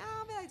feel like, I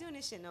don't feel like doing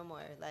this shit no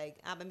more, like,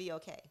 I'm going to be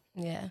okay.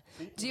 Yeah.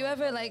 Do you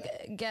ever,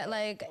 like, get,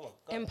 like,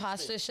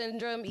 imposter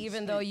syndrome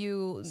even though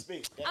you...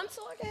 I'm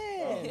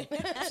talking.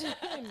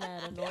 I'm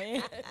mad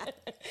annoying.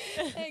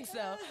 I think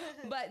so.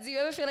 But do you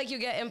ever feel like you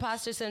get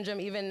imposter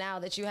syndrome even now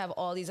that you have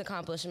all these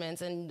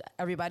accomplishments and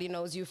everybody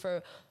knows you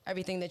for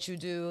everything that you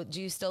do?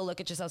 Do you still look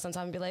at yourself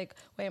sometimes and be like,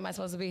 wait, am I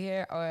supposed to be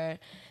here? Or,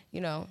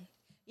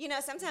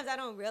 sometimes I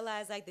don't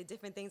realize, like, the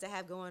different things I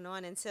have going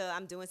on until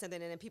I'm doing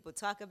something and then people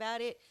talk about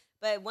it.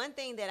 But one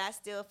thing that I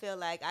still feel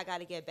like I got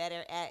to get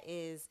better at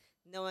is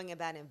knowing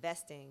about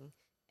investing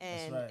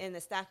and in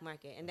the stock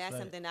market. And that's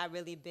something I've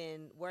really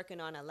been working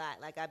on a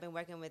lot. Like, I've been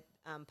working with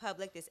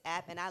Public, this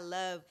app, and I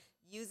love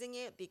using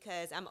it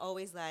because I'm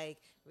always, like,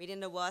 reading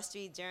the Wall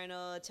Street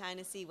Journal, trying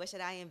to see what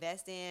should I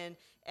invest in.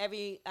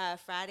 Every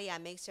Friday, I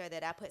make sure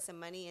that I put some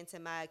money into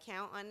my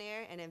account on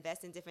there and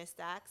invest in different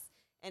stocks.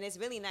 And it's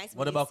really nice.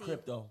 What about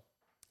crypto?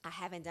 I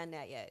haven't done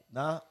that yet.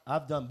 Nah,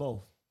 I've done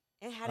both.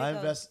 And how I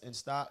invest in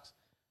stocks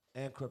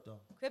and crypto.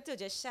 Crypto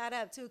just shot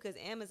up too because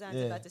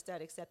Amazon's about to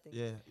start accepting.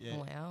 Yeah.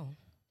 Wow.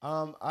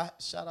 I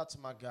shout out to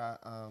my guy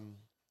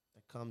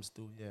that comes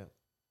through here,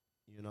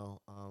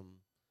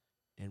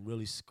 and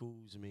really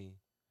schools me,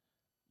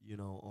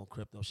 on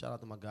crypto. Shout out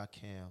to my guy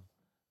Cam.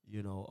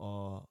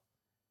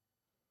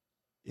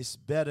 It's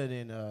better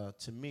than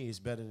to me. It's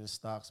better than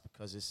stocks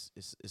because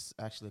it's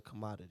actually a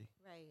commodity.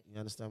 Right. You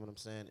understand what I'm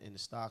saying? In the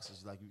stocks,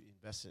 it's like you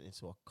invested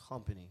into a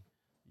company,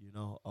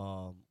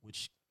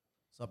 which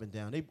is up and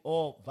down. They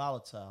all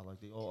volatile,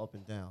 like they all up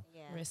and down.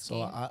 Yeah. Risky.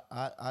 So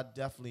I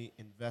definitely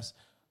invest.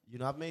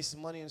 I've made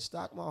some money in the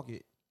stock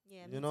market.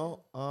 Yeah.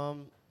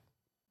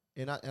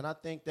 And I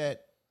think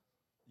that,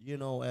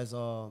 as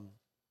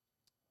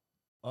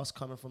us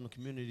coming from the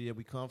community that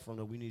we come from,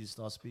 that we need to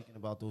start speaking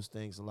about those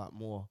things a lot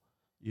more.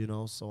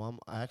 So I'm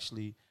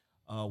actually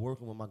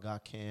working with my guy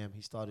Cam.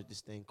 He started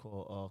this thing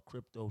called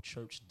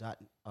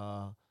CryptoChurch.net,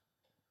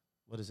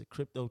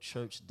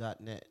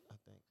 I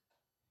think,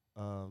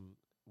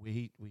 where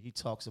he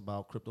talks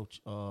about crypto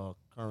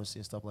currency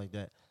and stuff like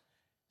that.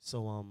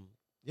 So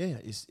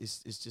it's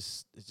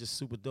just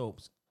super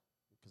dope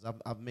because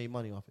I've made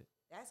money off it.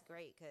 That's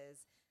great because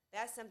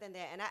that's something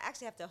that, and I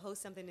actually have to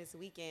host something this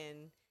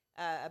weekend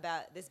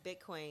about this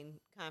Bitcoin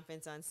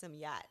conference on some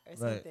yacht or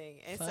Right.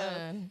 something. And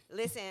Fun. so,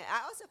 listen,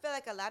 I also feel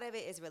like a lot of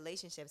it is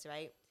relationships,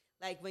 right?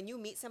 Like when you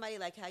meet somebody,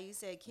 like how you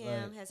said Kim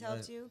Right, has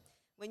helped right. you.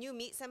 When you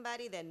meet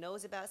somebody that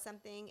knows about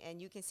something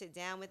and you can sit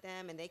down with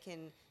them and they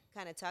can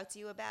kind of talk to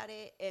you about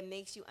it, it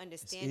makes you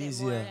understand it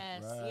more.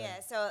 Yes. Right.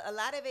 Yeah, so a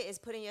lot of it is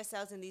putting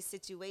yourselves in these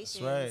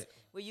situations right.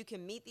 where you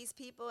can meet these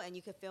people and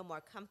you can feel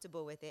more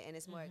comfortable with it and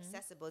it's more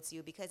accessible to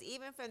you. Because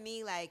even for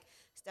me, like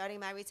starting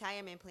my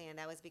retirement plan,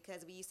 that was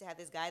because we used to have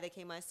this guy that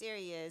came on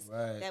Sirius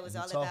Right, that was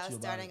and he all talked about to you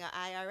about starting it. an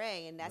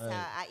IRA, and that's Right.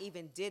 how I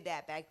even did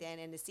that back then.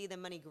 And to see the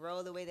money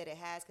grow the way that it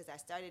has, because I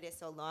started it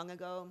so long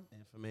ago.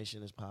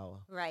 Information is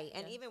power. Right,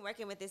 and even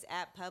working with this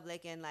app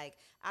Public, and like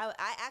I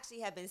actually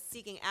have been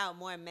seeking out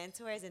more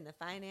mentors in the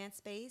finance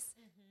space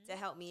to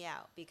help me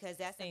out, because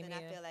that's Same something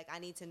here. I feel like I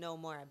need to know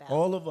more about.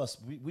 All of us,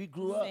 we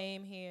grew up,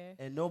 Same here.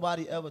 and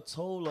nobody ever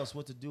told us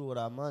what to do with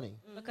our money.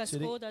 Because So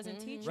they- school doesn't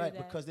teach you Right,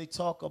 that. because they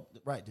talk up.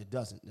 Right, it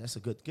doesn't. That's a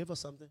good. Give us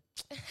something.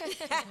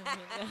 Give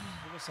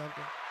us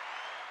something.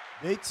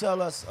 They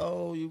tell us,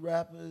 oh, you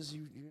rappers,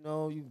 you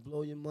know, you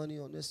blow your money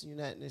on this and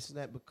that and this and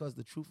that. Because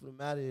the truth of the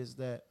matter is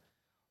that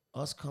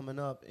us coming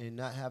up and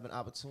not having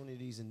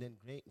opportunities and then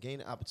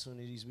gaining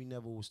opportunities, we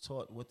never was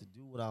taught what to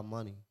do with our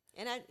money.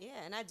 And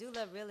I do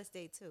love real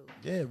estate too.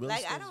 Yeah, real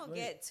Like estate's I don't great.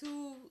 get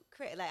too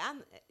like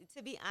I'm,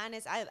 to be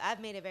honest, I've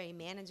made it very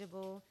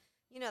manageable.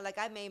 You know, like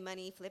I made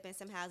money flipping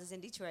some houses in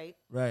Detroit,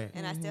 Right.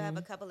 and I still have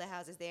a couple of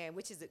houses there,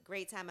 which is a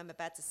great time. I'm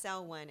about to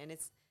sell one, and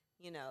it's,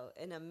 you know,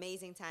 an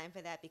amazing time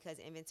for that because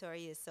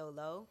inventory is so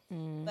low.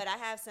 But I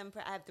have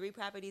I have 3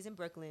 properties in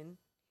Brooklyn.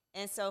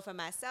 And so for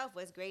myself,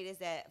 what's great is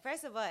that,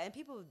 first of all, and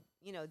people,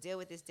 you know, deal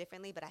with this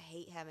differently, but I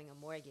hate having a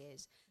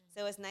mortgage.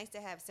 So it's nice to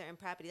have certain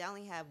properties. I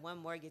only have 1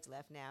 mortgage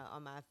left now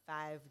on my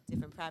 5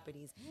 different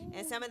properties.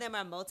 And some of them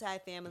are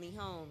multi-family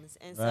homes.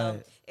 And so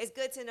Right. it's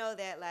good to know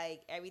that,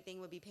 like,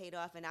 everything will be paid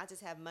off and I'll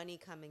just have money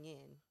coming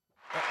in.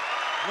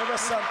 Give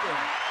us something.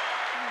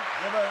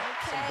 Give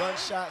us some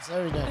gunshots,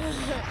 everything.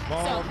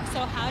 Bomb. So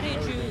how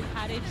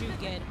did you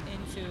get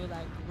into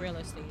like real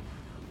estate?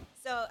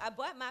 So I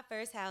bought my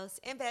first house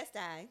in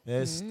Best-Eye,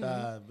 Best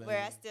time, baby.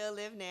 where I still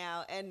live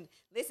now. And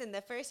listen,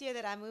 the first year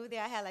that I moved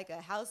there, I had like a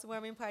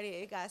housewarming party.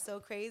 It got so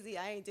crazy,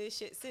 I ain't did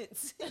shit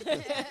since. And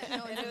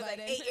it was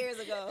like 8 years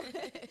ago.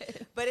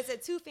 But it's a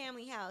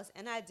 2-family house.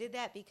 And I did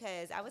that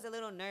because I was a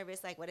little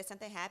nervous. Like, what if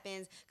something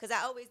happens? Because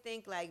I always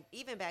think, like,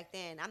 even back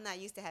then, I'm not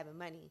used to having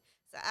money.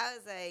 So I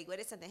was like, what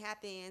if something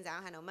happens? I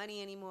don't have no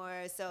money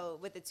anymore. So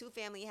with the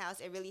 2-family house,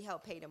 it really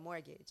helped pay the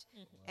mortgage.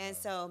 And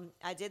so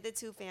I did the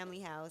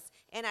 2-family house,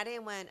 and I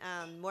didn't want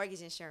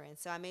mortgage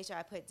insurance. So I made sure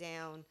I put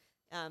down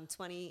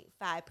 25%.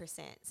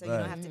 So you Right.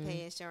 don't have to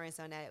pay insurance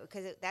on that,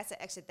 because that's an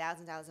extra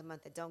 $1,000 a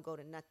month that don't go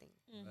to nothing.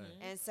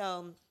 And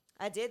so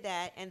I did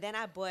that, and then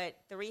I bought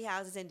 3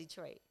 houses in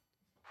Detroit.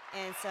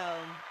 And so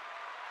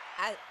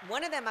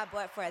one of them I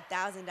bought for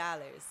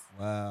 $1,000.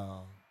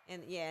 Wow.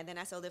 And yeah, and then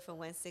I sold it for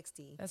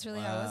 $160. That's really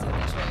how it was in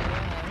Detroit.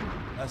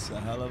 Yeah. That's a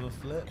hell of a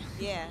flip.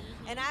 Yeah,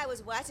 and I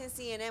was watching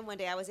CNN one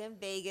day. I was in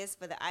Vegas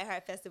for the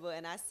iHeart Festival,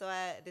 and I saw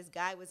this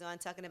guy was on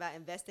talking about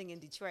investing in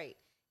Detroit.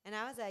 And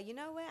I was like, you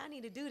know what? I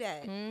need to do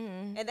that.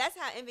 And that's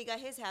how Envy got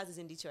his houses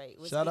in Detroit.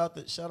 Shout out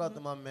to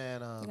my man.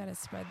 You gotta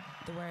spread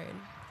the word.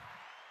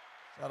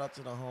 Shout out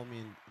to the homie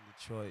in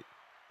Detroit.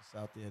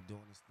 He's out there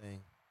doing his thing.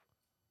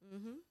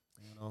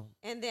 You know.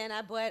 And then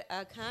I bought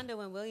a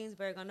condo in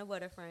Williamsburg on the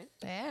waterfront.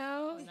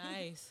 Damn.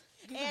 Nice.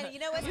 And you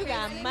know what's You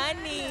got crazy?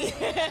 money.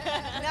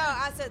 Now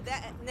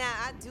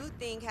I do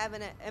think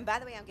having and by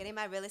the way, I'm getting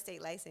my real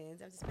estate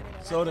license. I'm just putting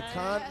that So out the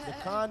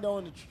there.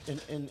 condo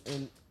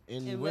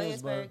in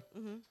Williamsburg,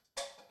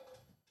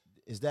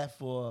 is that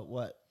for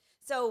what?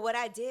 So what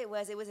I did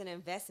was, it was an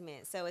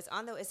investment. So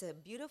it's a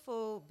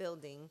beautiful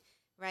building,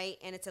 right?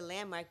 And it's a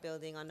landmark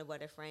building on the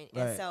waterfront.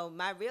 Right. And so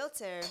my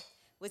realtor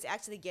was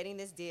actually getting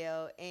this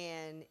deal,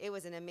 and it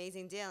was an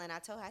amazing deal. And I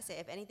told her, I said,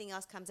 if anything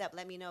else comes up,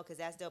 let me know, because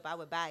that's dope. I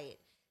would buy it.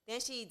 Then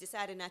she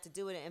decided not to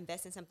do it and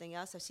invest in something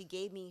else. So she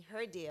gave me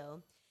her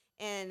deal.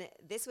 And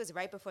this was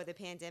right before the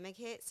pandemic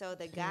hit. So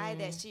the guy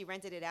that she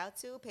rented it out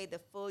to paid the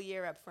full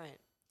year up front.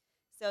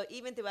 So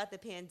even throughout the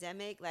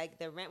pandemic, like,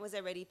 the rent was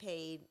already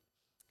paid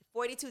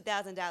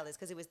 $42,000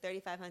 because it was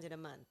 $3,500 a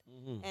month.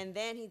 And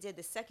then he did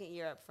the second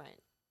year up front.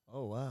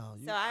 Oh wow!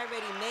 So I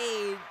already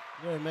made,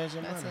 You already made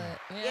your That's money.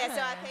 it. yeah,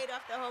 so I paid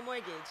off the whole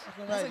mortgage.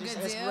 All That's right, a just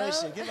good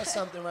inspiration. deal. Give us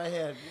something right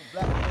here.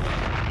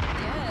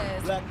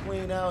 Yes. Black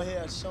queen out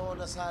here showing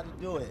us how to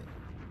do it.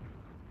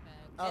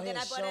 Out And then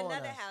here I bought showing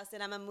another us. house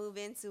that I'm going to move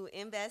into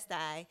in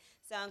Best-Eye.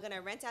 So I'm going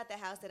to rent out the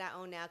house that I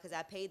own now because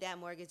I paid that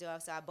mortgage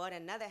off. So I bought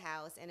another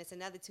house, and it's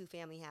another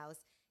 2-family house.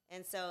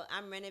 And so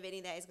I'm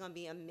renovating that. It's gonna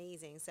be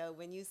amazing. So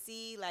when you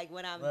see like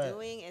what I'm Right.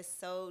 doing, it's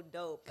so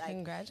dope. Like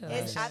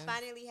Congratulations. I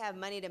finally have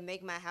money to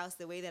make my house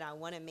the way that I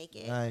want to make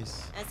it.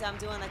 Nice. And so I'm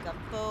doing like a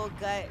full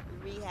gut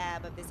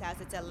rehab of this house.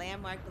 It's a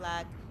landmark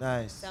block.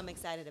 Nice. So I'm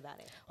excited about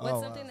it. What's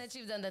Oh, something wow. that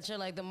you've done that you're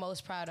like the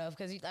most proud of?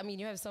 Because I mean,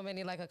 you have so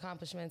many like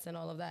accomplishments and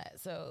all of that.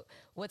 So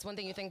what's one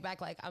thing you think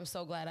back like, I'm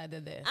so glad I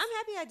did this? I'm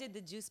happy I did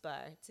the juice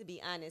bar, to be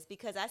honest,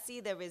 because I see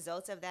the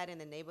results of that in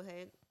the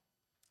neighborhood.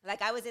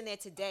 Like I was in there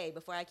today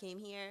before I came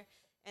here,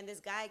 and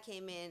this guy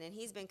came in, and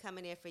he's been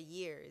coming there for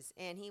years.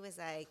 And he was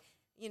like,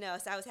 you know,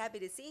 so I was happy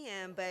to see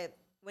him. But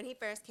when he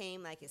first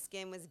came, like his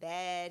skin was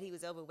bad, he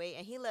was overweight,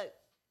 and he looked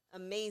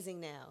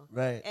amazing now.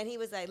 Right. And he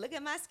was like, look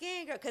at my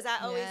skin, girl. Because I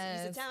always used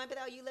Yes. to tell him,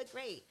 oh, you look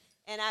great.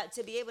 And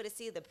to be able to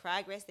see the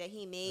progress that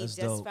he made That's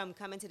just dope. from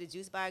coming to the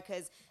juice bar,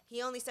 because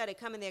he only started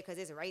coming there because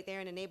it's right there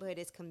in the neighborhood.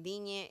 It's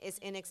convenient. It's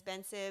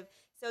inexpensive.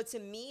 So to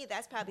me,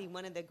 that's probably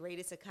one of the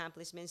greatest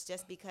accomplishments,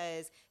 just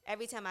because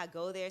every time I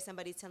go there,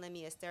 somebody's telling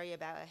me a story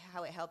about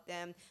how it helped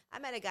them. I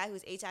met a guy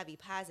who's HIV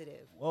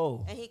positive.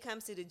 Whoa. And he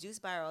comes to the juice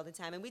bar all the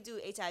time. And we do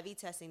HIV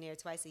testing there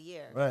twice a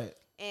year. Right.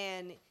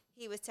 And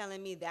he was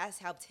telling me that's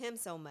helped him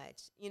so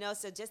much. You know,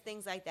 so just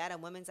things like that. A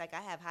woman's like,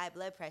 I have high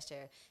blood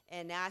pressure.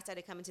 And now I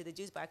started coming to the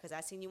juice bar because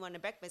I seen you on the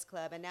Breakfast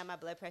Club, and now my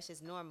blood pressure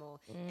is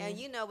normal. And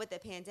you know, with the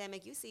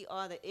pandemic, you see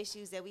all the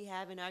issues that we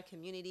have in our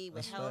community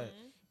with That's health. right.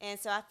 And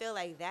so I feel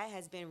like that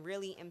has been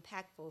really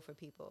impactful for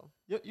people.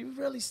 You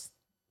really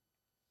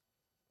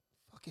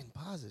fucking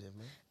positive,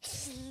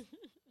 man.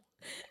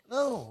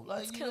 No,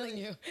 like It's you killing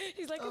really, you.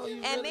 He's like, Oh, "You're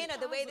you And really man,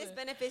 the way this positive."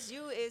 benefits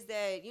you is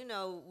that, you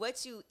know,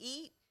 what you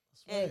eat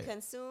That's and right.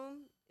 consume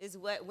is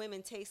what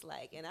women taste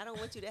like. And I don't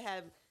want you to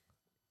have,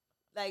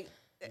 like,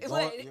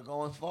 You're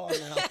going far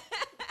now.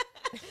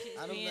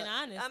 I don't Being got-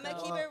 honest. I'm going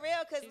to though. keep it real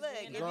because, She's look,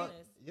 being if you,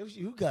 honest.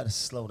 you got to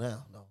slow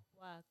down, though.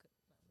 Why?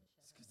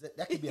 'Cause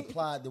that could be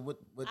applied to what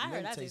I heard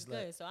men I did taste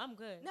good, like. so I'm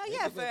good. no, It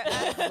yeah, could be for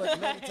applied to what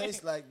men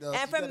taste like, though.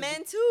 and You for gotta men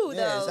be- too, Yeah,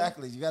 though.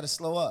 exactly. You got to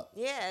slow up.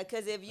 Yeah,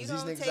 because if you 'Cause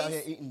don't these niggas taste, out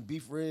here eating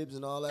beef ribs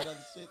and all that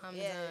other shit. I'm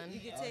yeah, done. you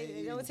can Out taste. here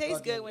It don't eating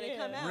taste good fucking when it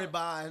come out.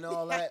 ribeye and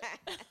all that.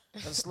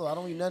 That's slow. I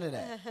don't eat none of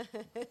that.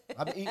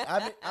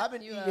 I've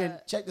been You, eating.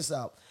 Check this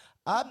out.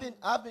 I've been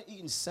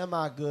eating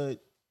semi good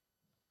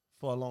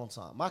for a long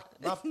time.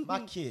 My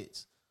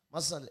kids. My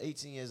son is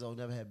 18 years old.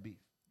 Never had beef.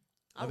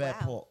 Oh, Never had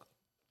wow. pork.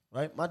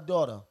 Right. My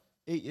daughter,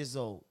 8 years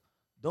old,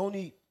 don't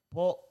eat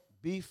pork,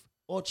 beef,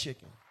 or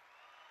chicken.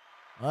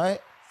 All right.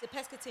 It's a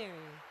pescatarian.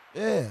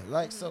 Yeah.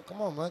 Like so.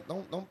 Come on, man.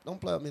 Don't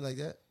play with me like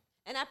that.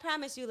 And I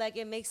promise you, like,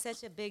 it makes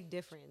such a big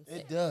difference.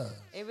 It does.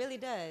 It really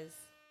does.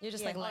 You're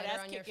just Yeah. like Oh, lighter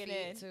that's on your kicking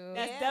feet in. too.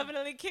 That's Yeah.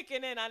 definitely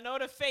kicking in. I know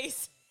the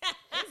face.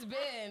 It's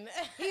been.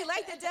 He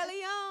like the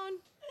DeLeon.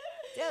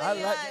 I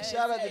like it.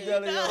 Shout out to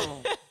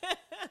DeLeon.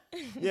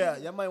 Yeah,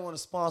 y'all might want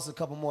to sponsor a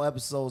couple more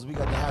episodes. We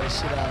got to have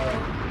this shit out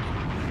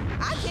here.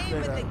 I came Straight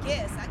with up. the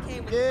gifts. I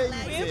came with Yeah, the you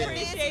glasses. We did. the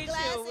fancy appreciate you.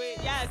 glasses.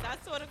 Yes,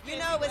 I saw the You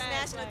know, it was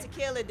National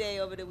Tequila Day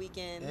over the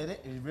weekend.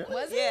 It really?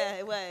 Was it? Yeah,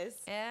 it was.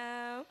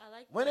 Yeah. I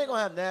like When they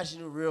gonna have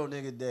National Real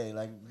Nigga Day?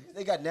 Like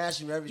they got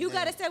National every You day.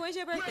 gotta say, when's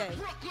your birthday?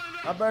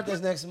 My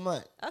birthday's next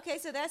month. Okay,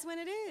 so that's when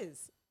it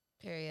is.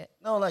 Period.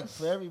 No, like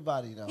for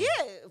everybody though. Yeah,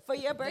 for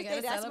your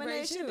birthday, gotta that's when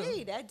it celebrate should you.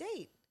 be, that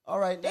date. All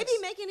right. They next- be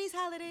making these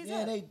holidays Yeah,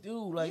 up. they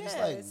do. Like it's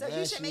Yeah, like so you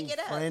National should make it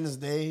up. Friends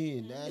Day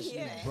and National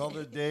Yeah.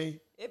 Brother Day.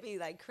 It'd be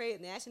like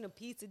crazy, National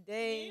Pizza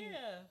Day. Yeah.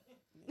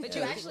 But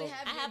Yeah. you actually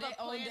have I your have a day-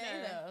 own day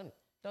planner. though.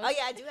 Don't Oh you?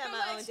 yeah, I do have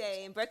my own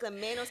day. In Brooklyn,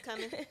 Maino's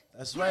coming.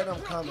 That's right.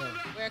 I'm coming.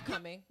 We're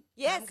coming.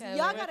 Yes, coming.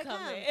 y'all We're gotta come.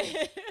 coming.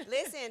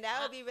 Listen, that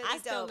would be really I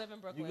still dope. live in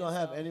Brooklyn. You gonna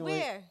have so anyone?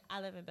 Where? I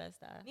live in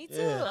Bed-Stuy. Me too.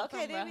 Yeah. I'm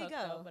Okay, from there Red we Hook,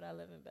 go. though, but I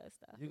live in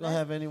Bed-Stuy. You gonna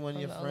have anyone of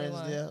I'm your the only friends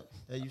one. there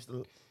that used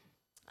to?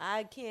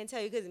 I can't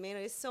tell you because man,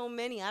 there's so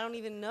many. I don't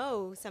even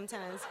know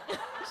sometimes.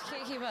 Just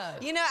can't keep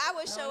up. You know, I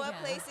would show one up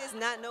can. places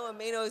not knowing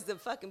Maino is the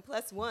fucking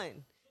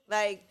 +1.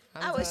 Like,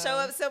 I'm I would show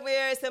done. up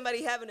somewhere,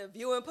 somebody having a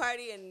viewing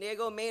party, and there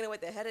go Maino at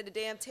the head of the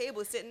damn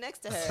table sitting next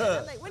to her. And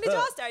I'm like, when did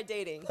y'all start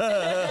dating?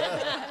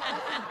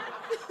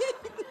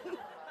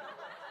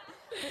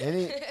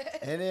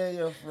 Any of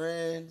your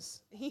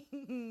friends?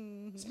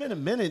 It's been a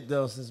minute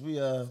though since we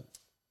It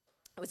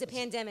was a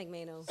pandemic,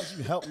 Maino.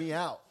 you helped me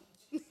out.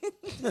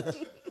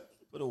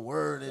 Put a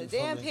word The in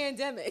damn for me.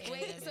 pandemic.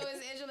 Wait, so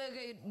is Angela a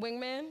good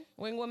wingman?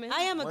 Wingwoman?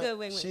 I am a What? good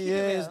wingman. She Keep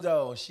it is real.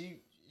 though. She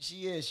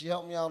is. She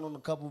helped me out on a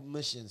couple of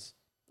missions.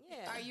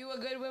 Yeah. Are you a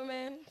good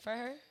wingman for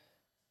her?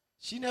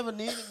 She never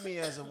needed me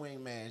as a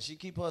wingman. She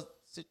keep her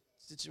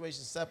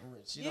situation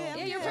separate. She Yeah, don't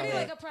Yeah, be you're out pretty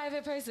here- like a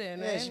private person, Yeah,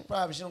 man. she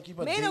don't keep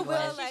her Maino date will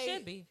life. like,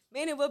 should be.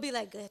 Maino will be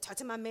like, good, talk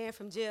to my man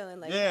from jail and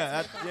like,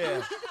 Yeah,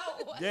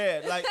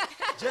 yeah, like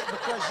just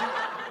because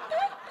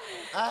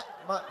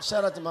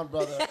shout out to my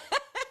brother.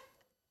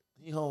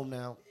 He home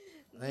now.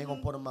 I ain't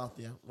gonna put him out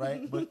there,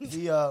 right? But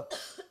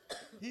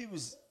he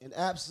was in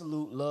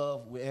absolute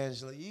love with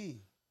Angela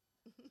Yee,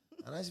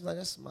 and I was like,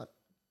 that's my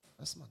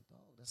dog.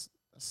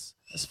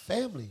 That's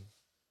family.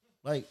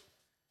 Like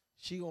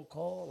she gonna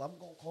call, I'm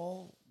gonna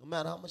call. No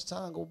matter how much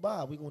time go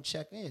by, we gonna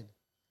check in.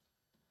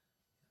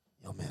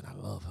 Yo, man, I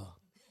love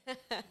her.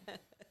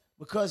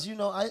 Because you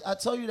know, I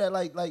told you that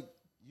like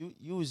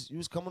you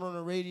was coming on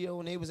the radio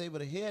and they was able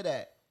to hear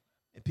that,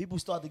 and people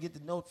start to get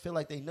to know, feel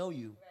like they know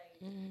you.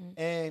 Right. Mm-hmm.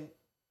 And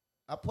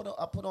I put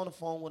on the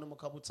phone with him a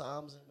couple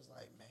times and was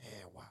like,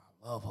 man, wow,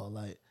 I love her.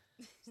 Like,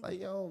 it's like,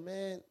 yo,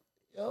 man,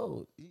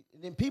 yo.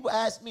 And then people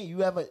ask me,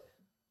 you ever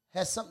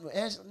had something with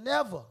Angela?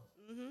 Never.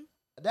 Mm-hmm.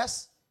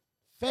 That's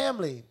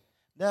family.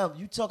 Now,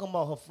 you talking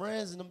about her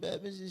friends and them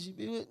bad bitches she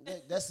be with,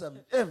 that's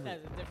something different.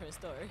 That's a different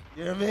story.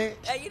 You know what I mean?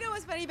 You know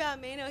what's funny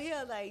about Maino?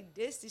 He'll like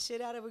diss the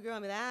shit out of a girl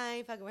and be like, I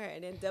ain't fucking with her,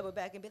 and then double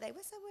back and be like,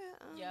 what's up with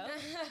her?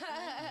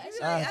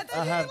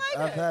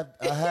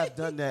 I have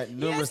done that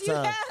numerous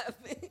times. Have.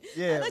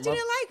 Yeah, I thought you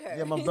didn't like her.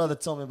 Yeah, my brother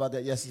told me about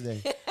that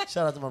yesterday.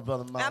 Shout out to my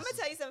brother Miles. I'm gonna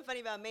tell you something funny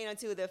about Maino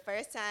too. The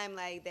first time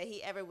like that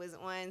he ever was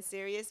on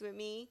serious with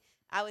me,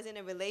 I was in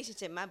a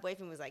relationship. My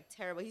boyfriend was like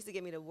terrible. He used to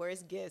give me the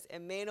worst gifts,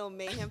 and Maino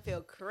made him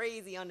feel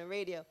crazy on the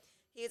radio.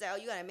 He was like, "Oh,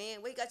 you got a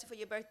man? What he got you for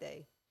your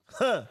birthday?"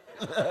 I was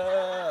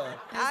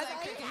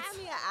like, "He got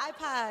me an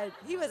iPod."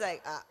 He was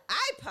like,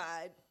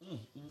 "iPod?"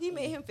 He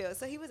made him feel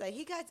so. He was like,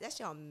 "That's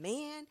your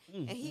man,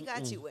 and he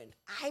got you an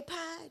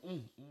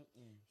iPod."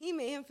 He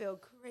made him feel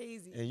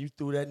crazy. And you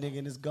threw that nigga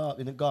in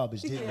the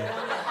garbage, didn't you?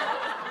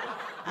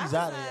 He's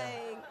out of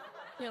there.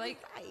 You're like,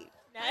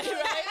 Right?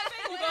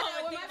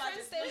 when my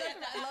friends say that,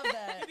 I love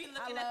that. You be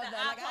looking I love at the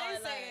that. Like, I iPod,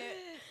 ain't say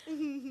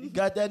it. You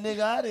got that nigga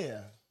out of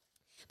there.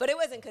 But it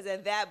wasn't because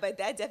of that, but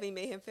that definitely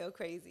made him feel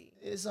crazy.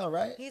 It's all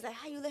right. He's like,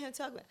 how you let him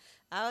talk about it?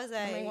 I was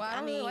like, I mean, well, I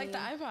don't really like the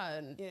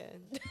iPod. Yeah.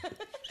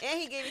 And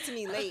he gave it to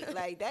me late.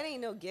 Like, that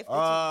ain't no gift.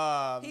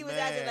 He was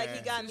acting like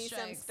he got me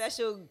some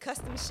special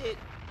custom shit.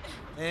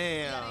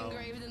 Damn. Got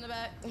engraved in the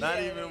back. Not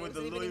even with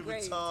the Louis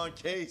Vuitton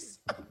case.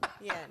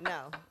 Yeah,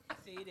 no.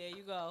 See, there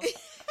you go.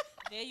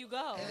 There you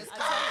go. I tell you,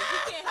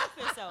 he can't help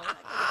himself.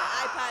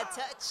 iPod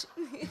Touch.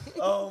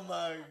 Oh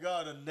my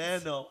God, a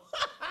nano.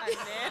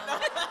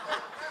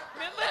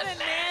 Remember the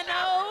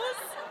nanos?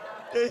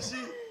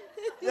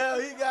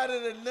 He got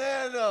it a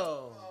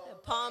nano. The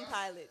Palm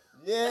Pilot.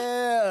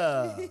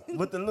 Yeah,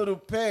 with the little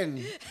pen.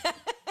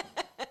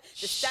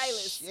 The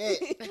stylus.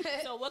 Shit.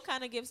 So what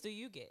kind of gifts do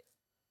you get?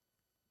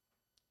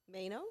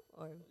 Maino?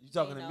 Or You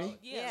talking to me?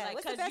 Yeah, like,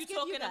 what's the because best you gift you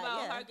talking got?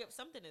 about her gift.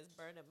 Something is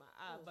burning my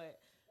eye, but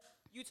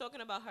you talking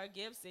about her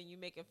gifts and you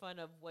making fun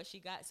of what she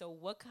got. So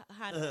what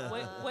kind of,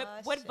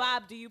 what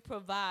vibe do you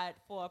provide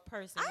for a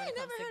person? I ain't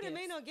never heard of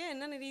Maino getting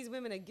none of these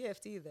women a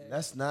gift either.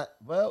 That's not,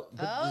 well,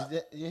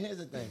 here's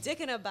the thing. Dick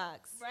in a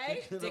box.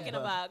 Right? Dick in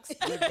a box.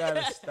 You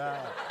gotta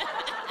stop.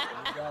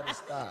 You gotta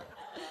stop.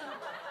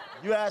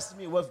 You asked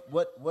me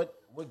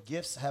what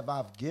gifts have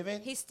I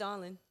given? He's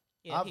stalling.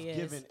 Yeah, I've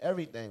given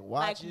everything.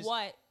 Watches. Like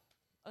what?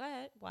 Go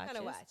ahead. Watches. What kind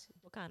of watch?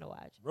 What kind of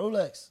watch?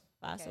 Rolex.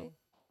 Fossil. Okay.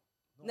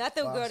 Not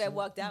the girl that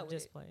walked out with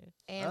Just it. playing.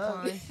 And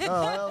No,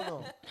 I don't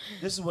know.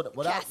 This is what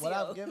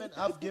I've given.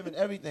 I've given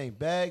everything.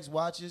 Bags,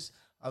 watches.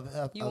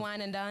 you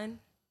wine and dine?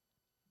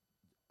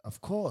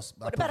 Of course.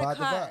 What about a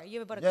car?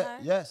 You ever bought a car?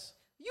 Yes.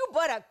 You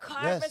bought a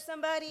car for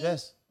somebody?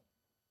 Yes.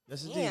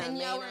 Yes, indeed. Yeah. And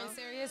y'all Maino. weren't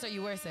serious, or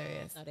you were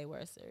serious? No, they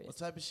were serious. What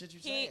type of shit you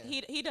saying?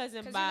 He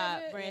doesn't 'Cause buy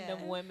you never-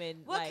 random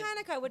women. What like, kind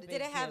of car? Did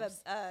big it have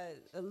gifts.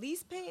 a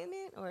lease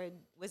payment, or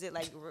was it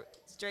like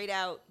straight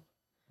out?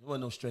 It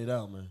wasn't no straight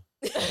out, man.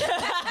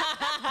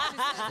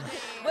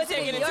 Was it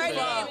in your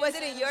name? Was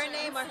it in your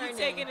name or her name?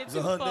 Taking it It too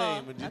was her far.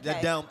 name. But Okay.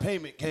 that down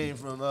payment came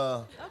from,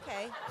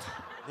 Okay. you know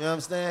what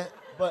I'm saying?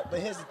 But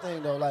here's the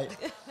thing, though. Like,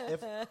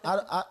 if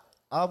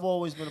I've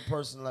always been a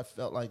person that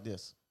felt like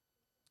this.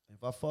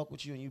 If I fuck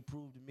with you and you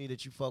prove to me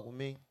that you fuck with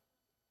me,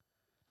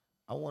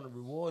 I want to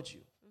reward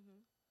you.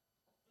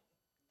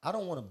 I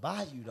don't want to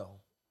buy you, though.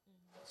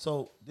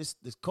 So this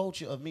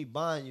culture of me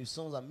buying you, as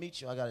soon as I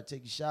meet you, I got to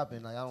take you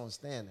shopping. Like, I don't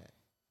understand that.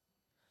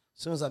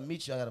 As soon as I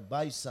meet you, I got to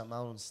buy you something. I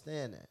don't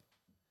understand that.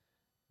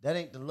 That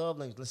ain't the love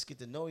language. Let's get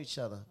to know each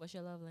other. What's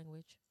your love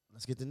language?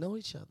 Let's get to know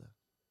each other.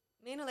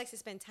 Maino likes to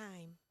spend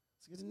time.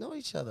 Let's get to know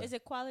each other. Is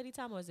it quality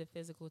time or is it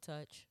physical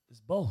touch? It's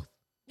both.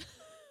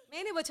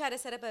 Maino will try to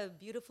set up a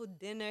beautiful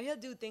dinner. He'll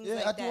do things Yeah,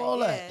 like I that. do all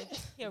that.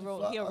 He'll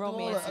I do all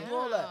romance that. I do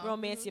all that.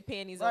 romance your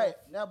panties Right. off.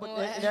 Now, but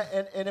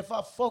and if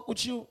I fuck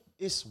with you,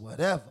 it's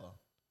whatever.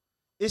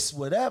 It's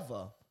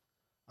whatever.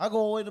 I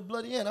go away to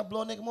bloody end. I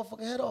blow a nigga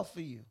motherfucking head off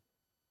for you.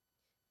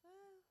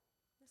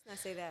 Let's not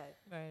say that.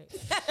 Right.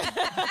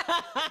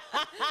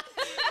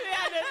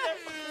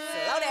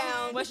 Slow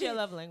down. What's your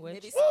love language?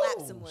 Maybe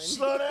slap someone.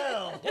 Slow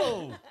down.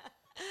 Whoa.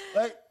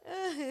 Like,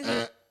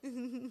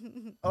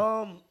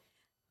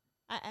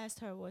 I asked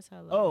her what's her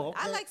love oh, language.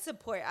 okay. I like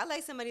support. I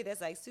like somebody that's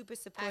like super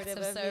supportive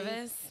Acts of me.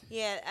 service.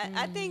 Yeah,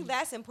 I think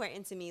that's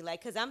important to me.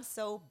 Like, cause I'm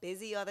so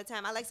busy all the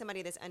time. I like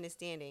somebody that's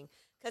understanding.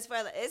 Cause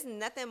it's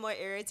nothing more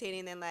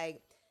irritating than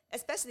like,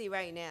 especially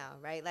right now,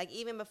 right? Like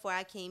even before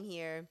I came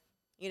here,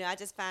 you know, I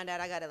just found out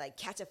I gotta like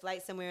catch a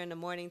flight somewhere in the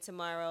morning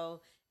tomorrow,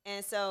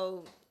 and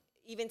so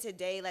even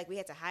today, like we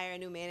had to hire a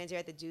new manager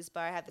at the juice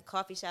bar. I have the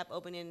coffee shop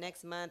opening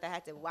next month. I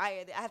have to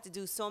I have to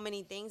do so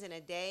many things in a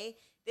day.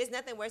 There's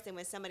nothing worse than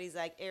when somebody's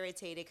like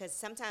irritated because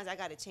sometimes I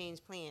got to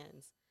change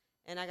plans.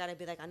 and I gotta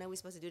be like, I know we're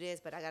supposed to do this,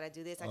 but I gotta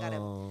do this. I gotta,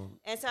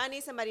 and so I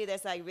need somebody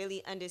that's like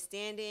really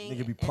understanding.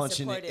 Nigga be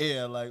punching the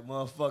air like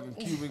motherfucking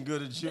Cuban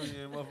Gooding Jr.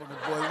 and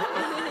motherfucking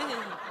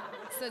boy.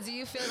 So do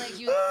you feel like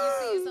you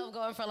see yourself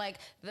going for like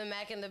the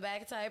Mac in the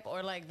back type,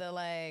 or like the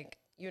like,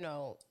 you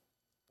know?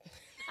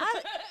 I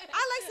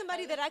like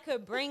somebody that I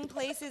could bring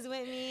places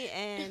with me,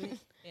 and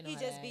he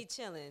just be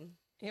chilling.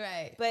 You're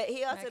right. But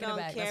he also Back in the don't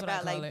back, care that's what I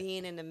about like call it.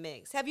 being in the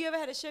mix. Have you ever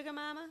had a sugar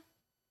mama?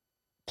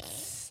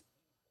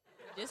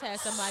 Just had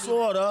somebody.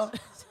 Sorta.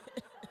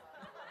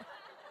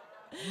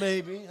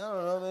 Maybe. I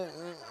don't know. Man.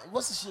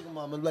 What's the sugar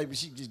mama like? But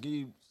she just give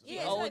you.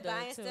 Yeah, it's like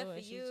buying stuff for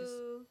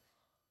you.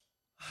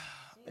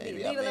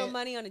 Maybe leave a little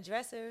money on the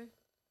dresser.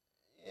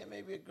 Yeah,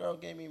 maybe a girl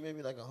gave me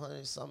maybe like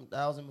 100-something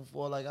thousand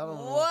before. Like, I don't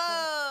know.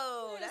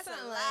 Whoa, that's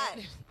a lot.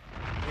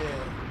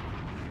 Yeah.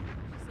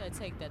 She said,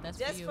 take that. That's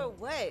Just for you. for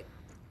what?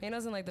 He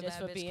doesn't like the Just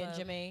bad for bitch being club.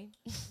 Jermaine,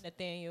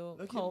 Nathaniel,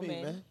 Look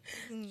Coleman,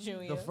 at me, man.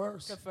 Jr. The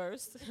first. The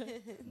first.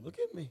 Look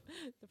at me.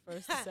 The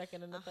first, the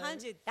second, and the third.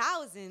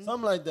 100,000.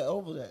 Something like that.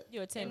 Over that.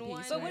 You're a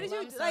 10-piece. But what did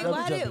you like?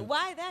 Double jumping.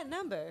 Why that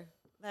number?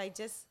 Like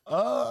just.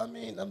 I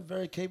mean, I'm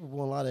very capable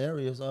in a lot of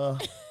areas.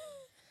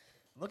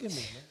 Look at me,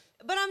 man.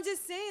 But I'm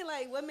just saying,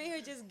 like, what made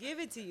her just give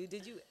it to you?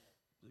 Did you?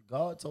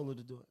 God told her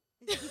to do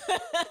it.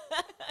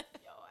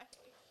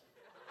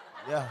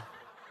 Yeah.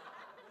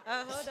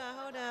 Hold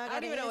on. I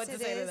don't even know what to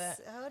say to that.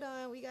 Hold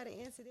on, we gotta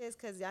answer this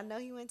because I know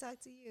he went to talk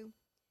to you.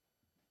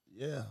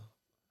 Yeah.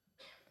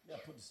 Yeah,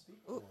 put the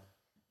speaker on.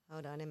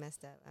 Hold on, it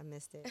messed up. I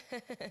missed it.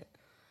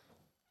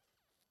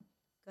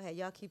 Go ahead,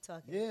 y'all keep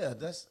talking. Yeah,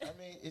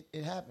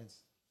 it happens.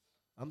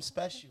 I'm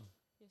special.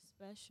 You're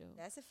special.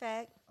 That's a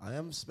fact. I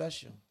am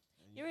special.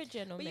 You're a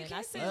gentleman. But you I've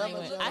can't seen say like you.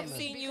 look I've like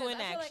seen me, you in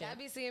because I feel action. like I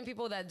be seeing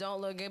people that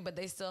don't look good, but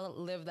they still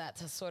live that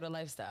sort of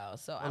lifestyle.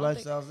 So I What don't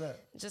lifestyle's that?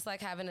 think just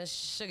like having a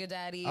sugar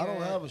daddy. I don't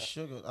or- have a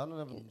sugar. I don't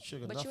have a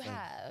sugar. But nothing. you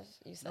have.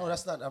 You said. No,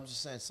 that's not. I'm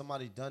just saying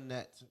somebody done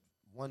that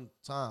one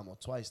time or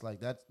twice.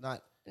 Like that's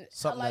not a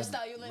something.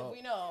 lifestyle that, you live.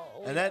 We know.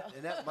 And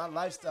that my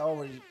lifestyle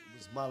already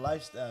was my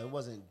lifestyle. It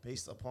wasn't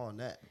based upon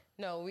that.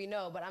 No, we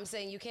know, but I'm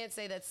saying you can't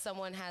say that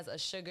someone has a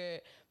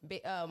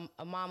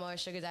mama or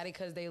sugar daddy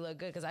because they look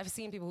good. Because I've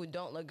seen people who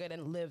don't look good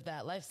and live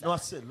that lifestyle. No, I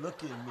said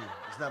look at me.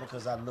 It's not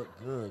because I look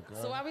good,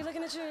 girl. So why are we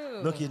looking at you?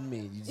 Look at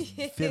me. You just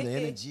feel the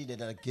energy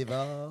that I give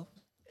off.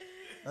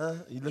 You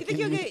You look think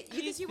at me.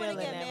 you want to feeling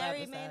get that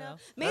married, lifestyle.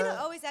 Maino? Maino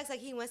always acts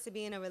like he wants to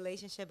be in a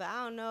relationship, but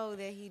I don't know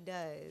that he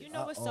does. You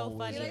know what's so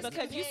always funny? do.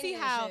 Because you see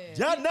how.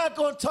 Y'all not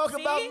gonna talk See?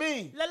 about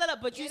me. No,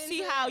 but you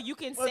see how you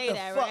can What say the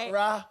that, fuck, right?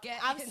 Ra?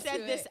 I've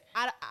said this.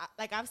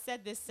 I've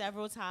said this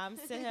several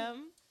times to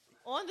him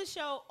on the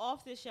show,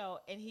 off the show,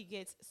 and he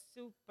gets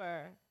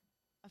super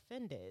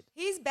offended.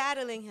 He's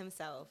battling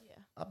himself. Yeah.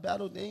 I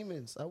battle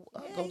demons. I Yeah,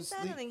 go to he's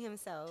sleep. battling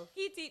himself.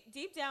 He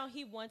deep down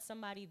he wants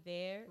somebody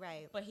there,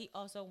 Right. But he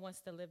also wants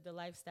to live the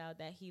lifestyle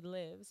that he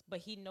lives. But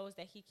he knows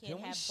that he can't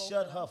Can we have both.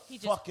 shut of her them. He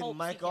just fucking hopes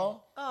he mic can.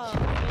 off? Oh,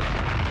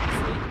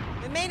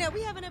 but Maino,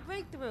 we having a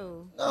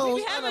breakthrough. No,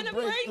 We it's not having a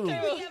breakthrough.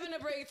 We having a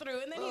breakthrough,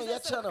 and then No, he y'all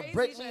said some trying to crazy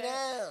break me shit.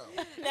 down.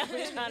 Now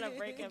we're trying to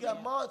break You him. got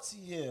down. Monty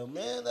here,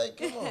 man. Like,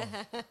 come on.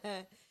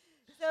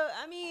 So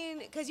I mean,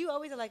 because you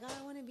always are like, oh,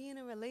 I want to be in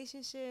a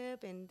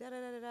relationship and da da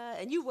da da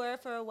da, and you were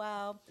for a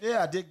while.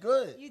 Yeah, I did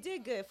good. You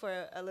did good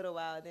for a little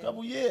while then.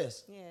 Couple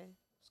years. Yeah.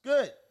 It's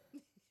good.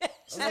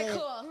 She's like,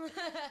 cool.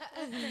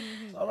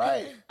 All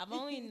right. I've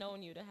only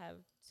known you to have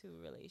 2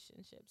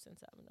 relationships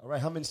since I've known. All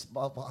right. How many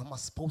am I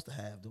supposed to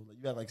have, though? Like,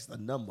 you have like a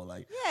number.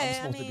 Like, Yeah, I'm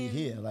supposed I to be mean-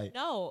 here. Like,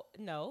 No.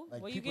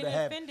 like What are you people getting that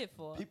have offended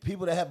for?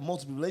 people that have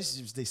multiple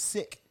relationships, they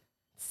sick.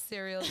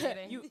 Serial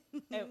dating.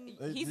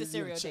 He's a You're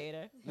serial chick-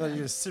 dater. No,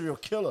 you're a serial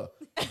killer.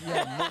 You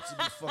have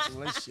multiple fucking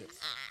relationships.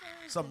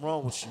 Something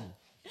wrong with you.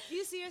 Do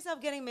you see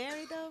yourself getting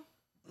married though?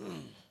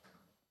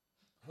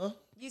 Huh?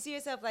 Do you see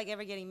yourself like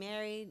ever getting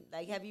married?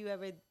 Like, have you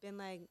ever been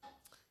like,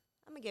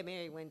 I'm gonna get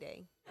married one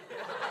day?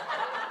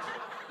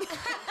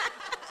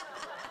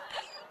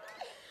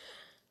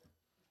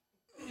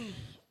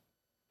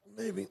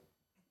 Maybe.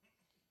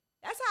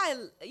 That's how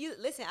you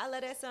listen. I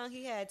love that song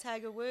he had,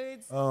 Tiger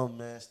Woods. Oh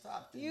man,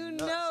 stop. This. You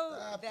Nuts. know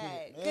Stop that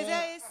it, because man.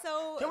 that is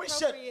so. Can we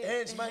shut appropriate.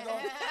 Ange's mic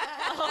off?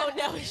 Oh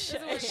no,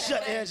 shut.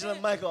 Shut Angela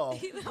mic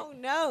off. You don't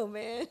know,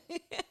 man.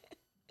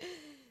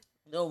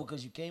 No,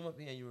 because you came up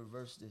here and you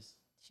reversed this.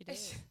 She did.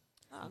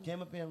 You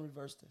came up here and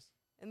reversed this.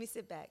 Let me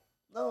sit back.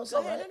 No, it's Go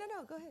all ahead. right.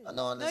 No, go ahead.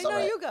 No, No, it's no, all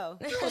right. you go.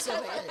 It's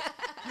all right.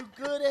 You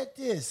good at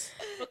this.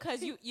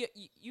 Because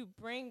you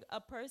bring a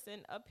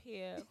person up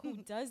here who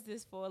does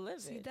this for a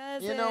living. She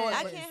does You it. know what?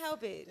 I But can't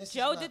help it. This is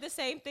Joe not- did the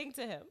same thing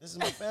to him. This is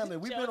my family.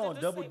 We've Joe been did on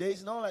the double same dates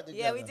and all that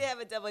together. Yeah, we did have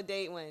a double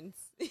date once.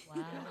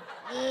 Wow.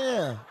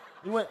 Yeah.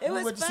 We went It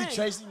was to see fun.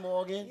 Tracy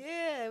Morgan.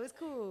 Yeah, it was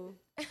cool.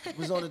 We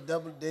was on a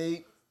double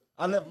date.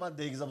 I left my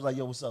date because I was like,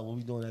 yo, what's up? What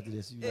we doing after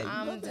this? You like,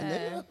 I'm nothing,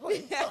 dead.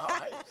 nigga. All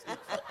right.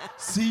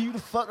 See you the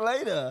fuck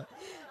later.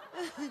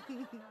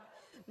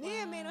 Me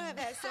and Maino have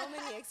had so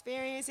many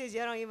experiences you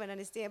don't even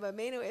understand. But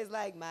Maino is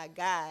like my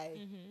guy.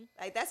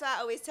 Like that's why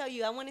I always tell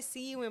you I want to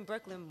see you in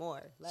Brooklyn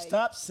more. Like,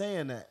 stop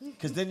saying that,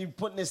 because then you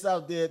putting this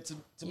out there to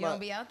You my don't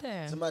be out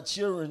there. to my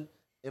children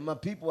and my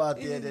people out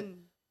there that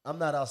I'm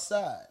not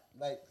outside.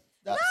 Like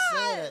stop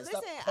saying that.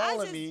 Stop listen,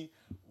 calling me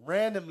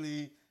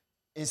randomly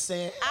and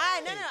saying,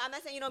 no, I'm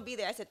not saying you don't be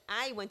there. I said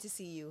I went to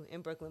see you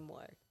in Brooklyn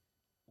more.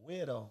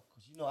 where though?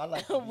 Because you know I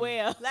like to be-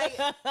 Where? Like,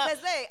 cause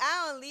like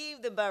I don't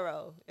leave the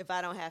borough if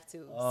I don't have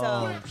to.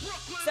 Oh.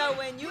 So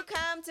when you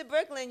come to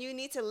Brooklyn, you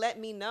need to let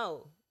me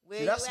know where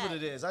See, you that's at. what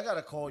it is. I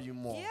gotta call you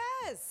more.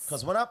 Yes.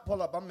 Because when I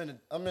pull up, I'm in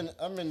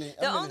the.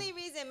 The only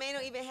reason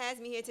Maino even has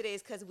me here today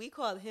is because we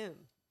called him.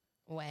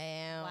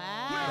 Wow.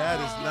 That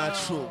is not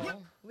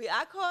true.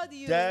 I called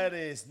you. That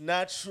is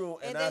not true.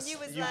 And I then s- you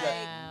was got-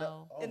 like-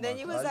 no- oh and then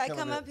my you God, was you like, killing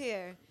come it. up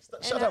here.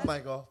 Shut up,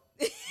 Michael.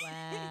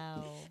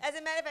 Wow. As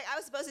a matter of fact, I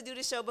was supposed to do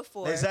the show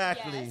before.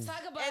 Exactly. Let's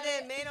talk about And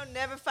then Maino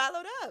never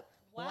followed up.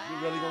 Wow.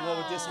 You really gonna go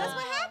with this That's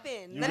one? what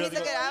happened. You Let me really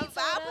look gonna- at it.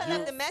 I'll put You-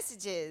 up the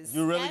messages.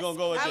 You really gonna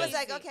go with I this? was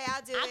like, okay,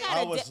 I'll do it.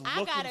 I was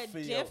I got looking a for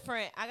you.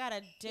 different. I got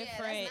a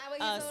different not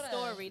what he told us.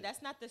 story.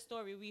 That's not the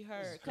story we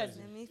heard. Because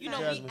Let me you know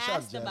find we Jasmine, shout out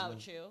asked Jasmine.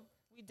 about you.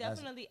 We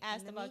definitely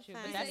asked Let about me you,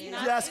 find but that's it. You What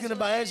not. you asking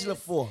about Angela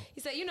for?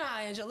 He said, you know how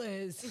Angela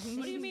is.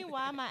 What do you mean?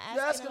 Why am I asking,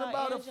 You asking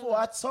about her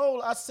Angela?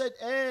 for? I said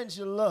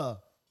Angela.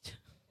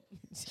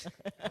 It's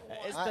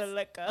the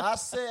liquor. I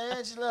said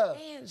Angela.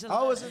 Angela.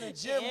 I was in the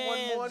gym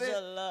one morning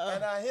Angela.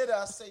 and I hit her.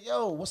 I said,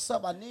 yo, what's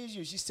up? I need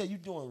you. She said, you're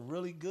doing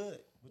really good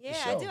with the Yeah,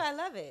 show. I do. I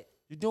love it.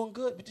 You're doing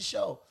good with the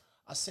show.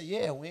 I said,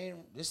 yeah, we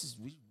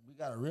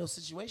got a real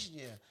situation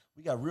here.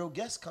 We got real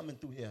guests coming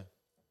through here.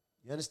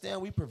 You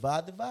understand? We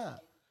provide the vibe.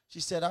 She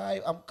said, all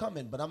right, I'm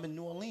coming, but I'm in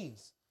New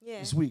Orleans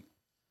this week.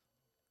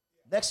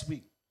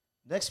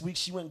 Next week,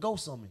 she went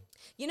ghost on me.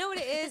 You know what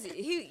it is?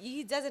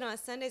 He does it on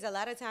Sundays. A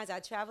lot of times I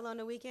travel on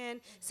the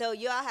weekend. So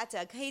y'all had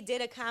to, he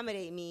did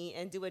accommodate me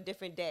and do a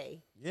different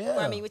day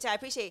for me, which I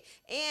appreciate.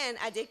 And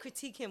I did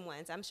critique him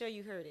once. I'm sure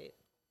you heard it.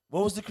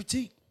 What was the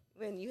critique?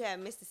 When you had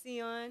Mr.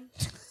 C on.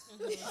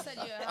 He said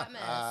you're a hot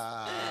mess.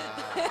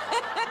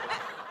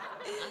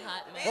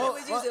 Man, it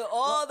was using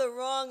all the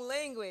wrong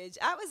language.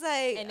 I was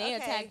like, And they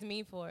okay. attacked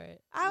me for it.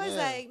 I was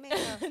like,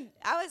 man,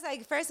 I was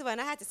like, first of all,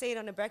 and I had to say it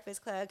on the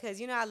Breakfast Club because,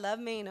 you know, I love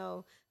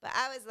Maino. But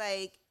I was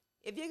like,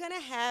 if you're going to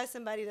have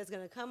somebody that's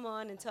going to come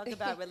on and talk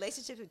about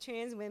relationships with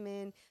trans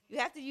women, you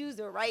have to use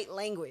the right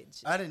language.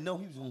 I didn't know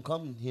he was going to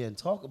come here and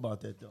talk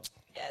about that, though.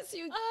 Yes,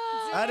 you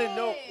I didn't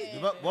know.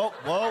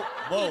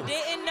 Whoa. He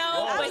didn't know,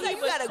 I but was like, he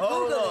you was. got to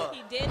Google it.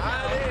 He did know.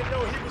 I didn't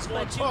know he was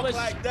going But to you talk was-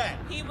 like that.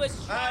 He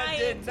was I trying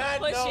did to not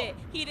push know. it.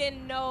 He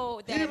didn't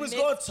know that He was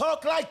going to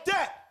talk like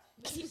that.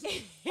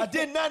 I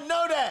did not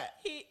know that.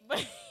 He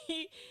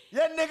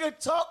That nigga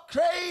talk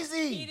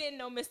crazy. he didn't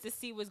know Mr.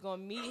 C was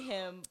gonna meet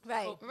him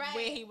Right.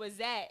 where he was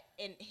at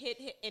and hit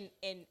him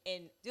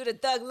and Do the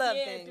thug love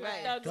yeah, thing, do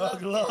right? Thug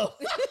Thug love. love.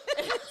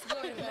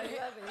 But it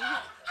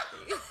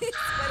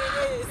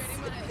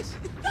is.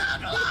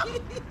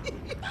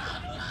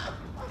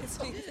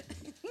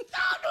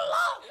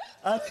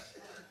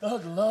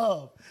 Thug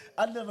love.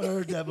 I never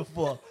heard that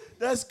before.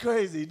 That's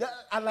crazy.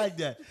 I like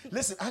that.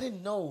 Listen, I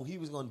didn't know he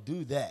was gonna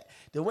do that.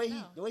 The way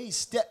he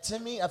stepped to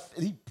me,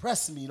 he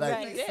pressed me like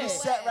Right. he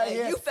sat right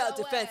here. You felt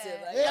defensive.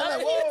 Like, Yeah, I'm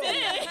like, whoa.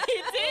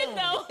 He did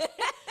though,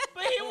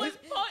 but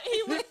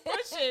he was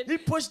pushing. He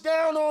pushed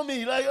down on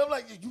me. Like I'm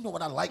like, you know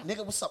what I like,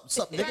 nigga. What's up,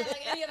 nigga? Right,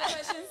 like any other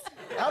questions?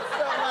 I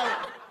felt like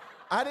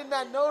I did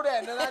not know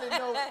that, and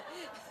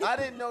I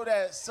didn't know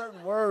that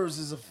certain words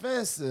is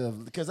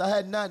offensive because I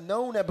had not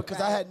known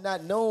that I had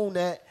not known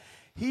that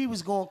he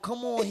was gonna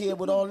come on here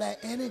with all that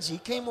energy. He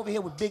came over here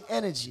with big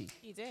energy,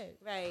 He did.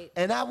 right.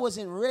 and I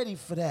wasn't ready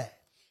for that.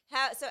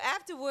 So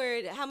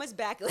afterward, how much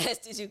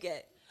backlash did you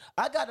get?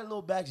 I got a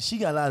little back. She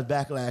got a lot of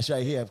backlash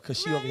right here because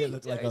she over here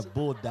looked like a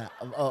bulldog.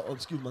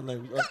 Excuse my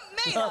language.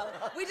 Maino,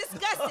 we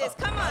discussed this.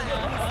 Come on,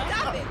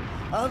 stop it.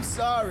 I'm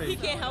sorry. He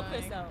can't help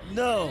himself.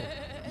 No,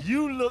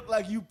 you look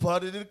like you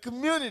part of the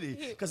community.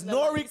 Because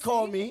Nori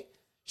called me.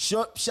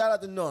 Shout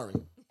out to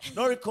Nori.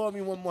 Nori called me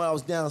one morning. I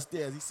was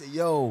downstairs. He said,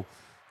 yo,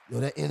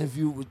 that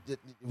interview it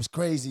was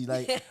crazy.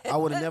 Like I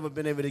would have never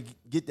been able to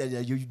get that.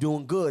 You're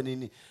doing good,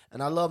 and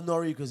I love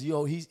Nori because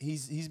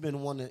he's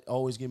been one that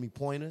always give me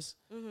pointers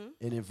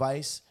and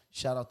advice.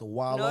 Shout out to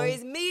Wallow.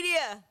 Nori's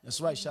media. That's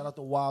right. Shout out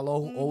to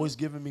Wallow, always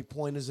giving me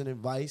pointers and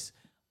advice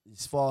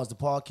as far as the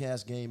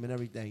podcast game and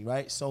everything.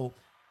 Right. So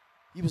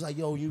he was like,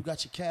 yo, you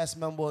got your cast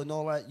member and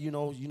all that. You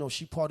know,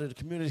 she part of the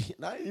community.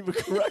 And I didn't even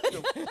correct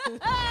him.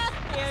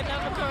 Yeah,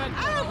 never correct.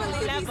 I don't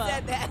believe never. he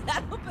said that. I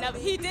don't Never.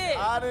 believe He did.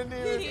 I didn't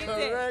even He did.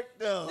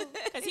 correct him.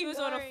 Cause he was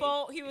on the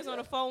phone. He was on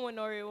the phone with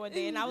Nori one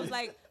day, and I was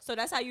like, "So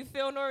that's how you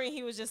feel, Nori?" And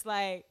he was just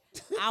like,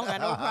 "I don't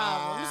got no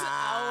problems.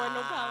 I don't want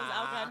no problems.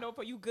 I don't got no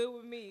problem. You good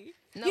with me?"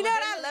 No, You know but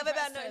what they I really love about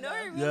pressed her, Nori?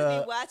 Nori though. really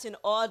Yeah. be watching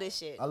all this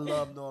shit. I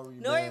love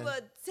Nori, Nori man. will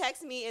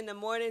text me in the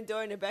morning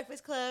during the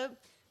Breakfast Club,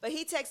 but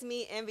he texts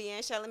me Envy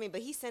and Charlamagne,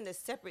 but he send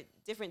us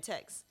different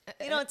texts.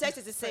 He don't text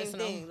us the same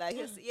Personal. thing. Like,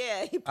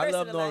 he I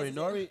love personalizes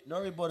Nori. it.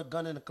 Nori bought a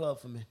gun in the club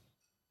for me.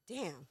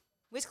 Damn.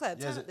 Which club?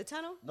 Yeah, The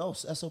Tunnel? No,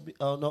 SOB.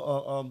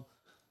 No,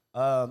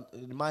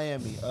 in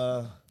Miami.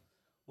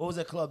 What was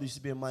that club that used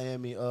to be in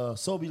Miami?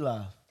 Sobe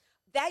Live.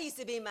 That used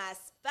to be my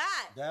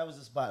spot. That was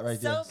the spot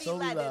right there. Sobe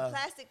Live, the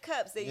plastic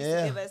cups they used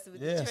to give us with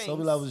the drinks.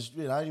 Sobe Live was the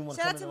street. I didn't even want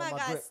to Shout come out to in my on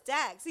guy grip.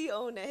 Stacks. He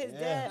owned that. His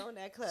dad owned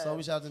that club. So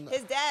shout out to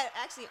his dad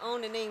actually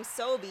owned the name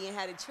Sobe and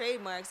had a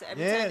trademark. So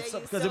every time they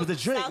used because it was the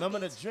drink. South Remember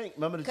Beach. the drink?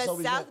 Remember the Because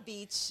Sobe South drink?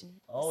 Beach,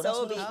 Oh, that's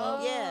what Sobe, it's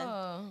called?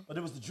 yeah. But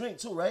it was the drink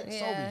too, right?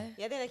 Yeah. Sobe.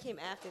 Yeah, then it came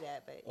after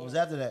that. But What was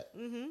after that?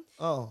 Mm-hmm.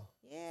 Oh.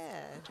 Yeah,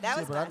 that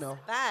was but my I know.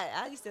 spot.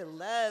 I used to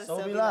love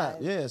Sobe Sobe Live.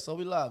 Live. Yeah,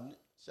 Sobe Live.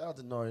 Shout out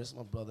to Nori. That's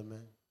my brother,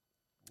 man.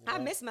 I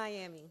miss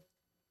Miami.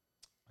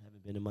 I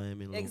haven't been in Miami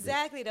in a little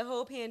Exactly, the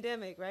whole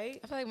pandemic, right?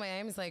 I feel like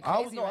Miami's like I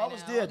crazy was- right I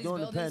was now. there All these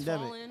during the buildings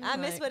pandemic. falling, I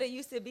miss like- what it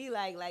used to be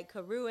like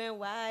Carew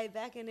NY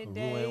back in the Peru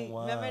day. and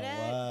Wow. Remember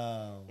that?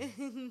 Wow.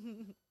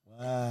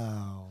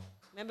 Wow.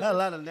 Remember Had a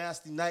lot of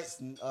nasty nights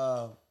and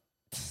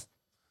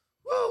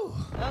woo.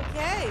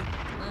 Okay.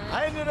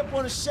 I ended up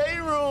on the Shade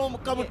Room a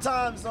couple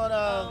times on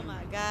Oh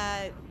my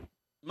God.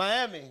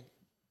 Miami.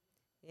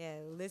 Yeah,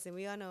 listen,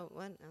 we all know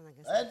one. I'm not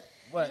gonna say.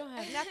 What?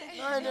 Nothing.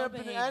 I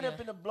ended up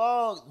in the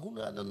blog. Who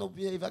got no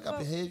behavior? I got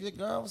behavior,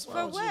 girl. What's For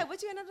wrong with you? what?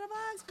 What you ended up in the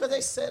box? Because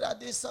they said I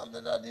did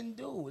something that I didn't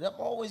do. I'm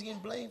always getting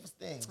blamed for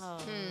things. Oh,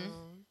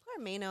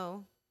 poor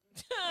Maino.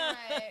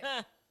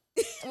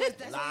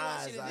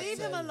 Lies, I Leave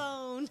tell him you.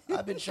 alone.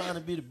 I've been trying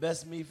to be the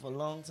best me for a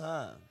long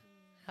time.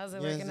 How's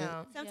it Yes, working it-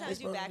 out? Sometimes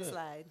It's you really good.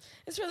 backslide.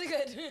 It's really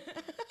good.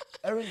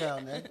 Every now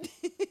and then.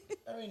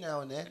 Every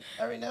now and then.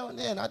 Every now and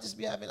then. I just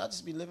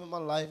be living my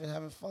life and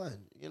having fun.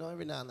 You know,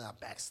 every now and then I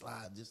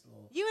backslide just a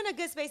little. You in a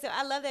good space. So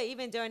I love that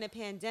even during the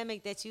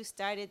pandemic that you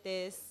started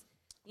this.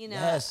 You know,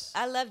 Yes.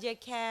 I loved your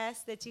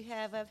cast that you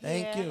have up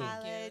Thank here. you.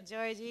 Hala,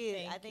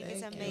 Georgie. I think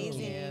it's Thank you.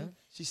 amazing.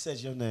 She said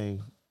your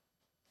name.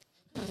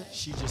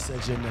 She just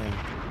said your name.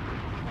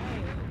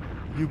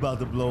 You about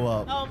to blow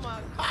up. Oh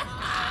my God.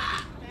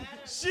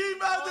 She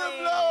about to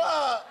blow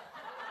up.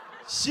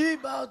 She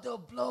about to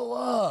blow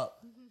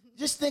up.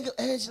 Just think of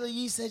Angela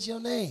Yee said your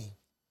name.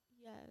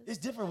 Yes. It's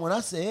different when I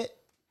say it.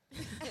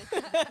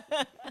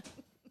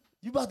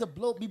 You about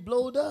to be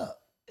blowed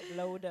up.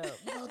 Blowed up.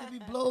 You about to be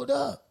blowed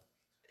up.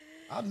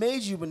 I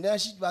made you, but now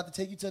she's about to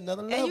take you to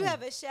another level. And you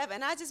have a chef,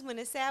 and I just want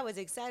to say I was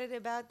excited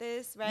about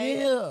this, right?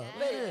 Yeah.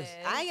 But Yes.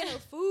 I ain't got no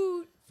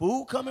food.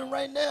 Food coming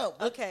right now.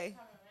 Okay.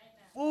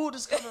 Food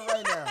is coming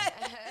right now.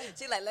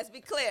 She like, let's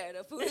be clear.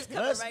 The food is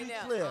coming Let's right be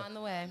now. clear. On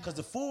the way. Because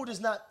the food is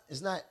not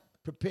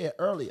prepared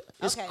earlier.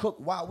 It's Okay.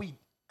 cooked while we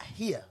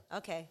here.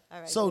 Okay.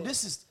 All right. So good.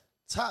 this is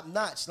top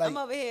notch. Like I'm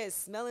over here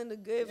smelling the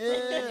good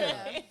food.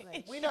 yeah.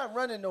 Like, We not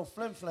running no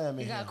flim flam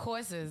You in got here.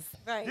 courses.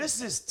 right. This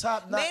is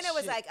top notch. Maina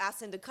was shit. like, I'll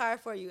send a car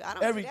for you. I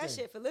don't Everything. do that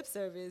shit for lip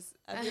service.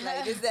 I'd be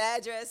like, this is the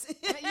address.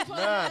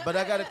 Nah, but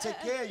I gotta take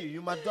care of you.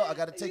 You my dog. I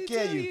gotta take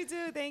care of you. You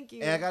do. Thank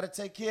you. And I gotta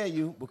take care of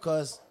you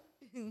because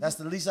that's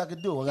the least I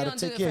could do. I gotta don't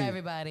take do it care for of you.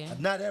 everybody.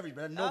 Not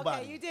everybody.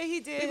 Nobody. Okay, you did. He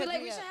did. He'd be hook like,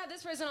 me we should up. have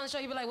this person on the show.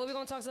 You'd be like, what we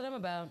gonna talk to them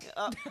about?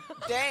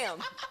 Damn.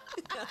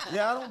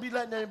 Yeah, I don't be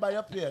letting anybody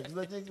up here. Cause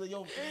they think,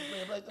 yo,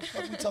 man, like the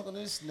fuck we talking to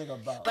this nigga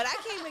about? But I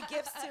came with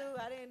gifts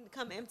too. I didn't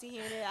come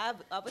empty-handed.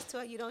 I was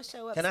taught you don't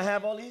show up. Can I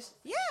have all these?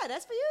 Yeah,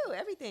 that's for you.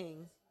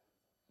 Everything.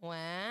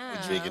 Wow.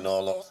 We drinking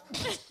all those.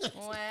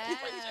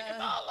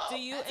 Wow. Do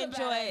you That's a bad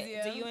enjoy?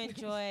 idea. Do you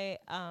enjoy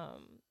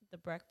the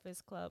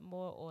Breakfast Club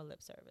more or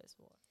lip service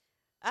more?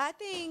 I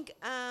think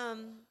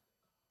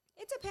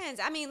it depends.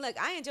 I mean, look,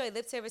 I enjoy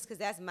lip service because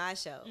that's my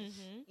show.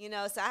 You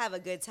know, so I have a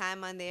good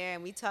time on there,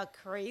 and we talk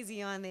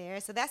crazy on there.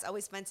 So that's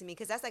always fun to me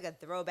because that's like a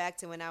throwback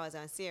to when I was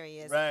on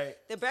Sirius. Right.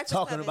 The Breakfast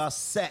Talking Club about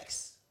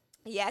sex.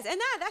 yes, and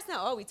that's not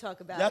all we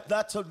talk about.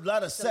 That's a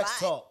lot of It's a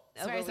sex lot talk.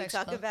 of very what we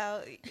sexual. talk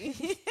about.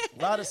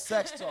 A lot of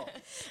sex talk.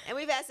 And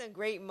we've had some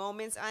great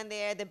moments on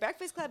there. The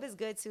Breakfast Club is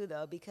good too,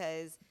 though,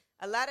 because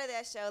a lot of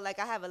that show, like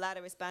I have a lot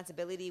of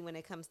responsibility when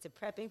it comes to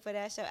prepping for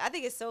that show. I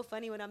think it's so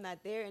funny when I'm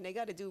not there and they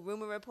got to do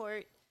rumor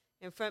report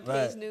and front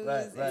page Right, news.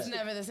 right, and right. It's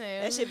never the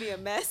same. that should be a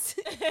mess.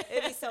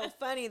 It'd be so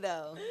funny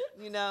though,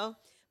 you know.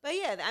 But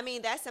yeah, I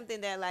mean that's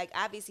something that like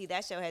obviously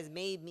that show has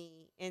made me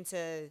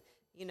into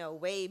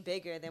way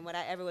bigger than what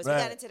I ever was. Right.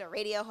 We got into the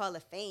Radio Hall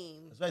of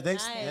Fame. That's right.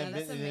 Thanks. Nice. And,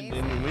 That's and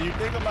amazing. when you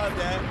think about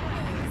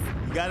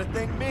that, you gotta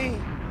thank me.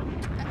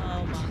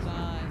 Oh my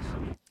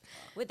gosh!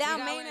 Without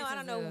We got Maino, I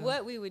don't know into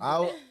what we would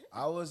do.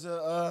 I was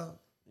a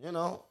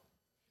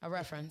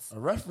reference. a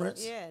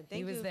reference. Yeah,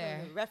 thank was you there.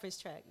 for the reference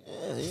track.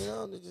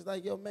 Yeah, they're just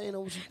like, yo, man,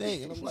 what you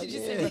think? And I'm like, Did you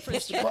say yeah,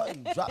 reference push the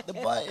button, drop the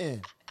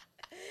button,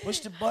 push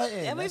the button.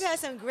 And we've That's-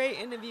 had some great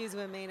interviews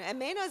with Maino.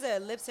 And Maino's a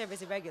lip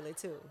service regular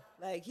too.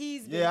 Like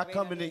he's been yeah, I great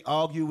come on in it. and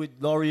argue with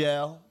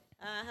L'Oreal,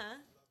 Uh-huh.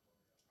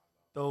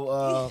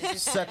 throw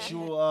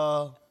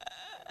sexual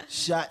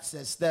shots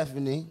at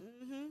Stephanie.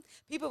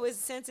 People was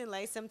sensing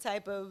like some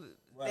type of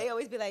Right. they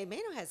always be like,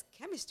 Maino has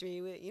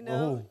chemistry with, Who?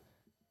 I'm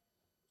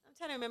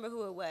trying to remember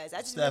who it was. I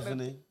just remember.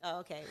 Stephanie. Oh,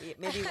 okay. Yeah,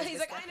 maybe it was He's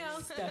with like, I know.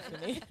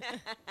 Stephanie.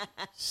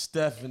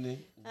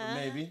 Stephanie,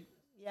 maybe.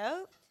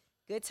 Yo,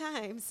 good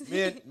times.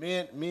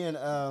 Me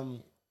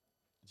and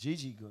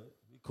Gigi good.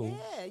 We cool.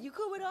 Yeah, you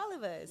cool with all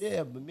of us.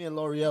 Yeah, but me and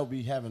L'Oreal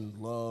be having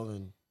love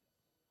and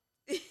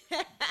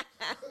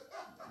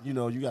you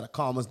know, you gotta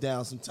calm us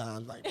down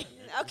sometimes. Like,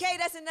 okay,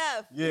 that's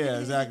enough. yeah,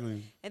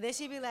 exactly. And then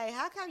she'd be like,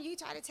 how come you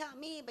try to tell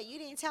me, but you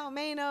didn't tell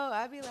Maino?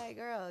 I'd be like,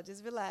 girl,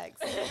 just relax.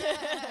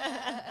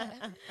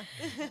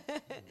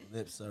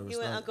 Lip service.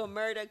 You and Uncle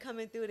Murder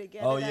coming through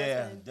together. Oh,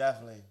 yeah,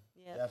 definitely.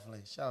 Yep.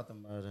 Definitely. Shout out to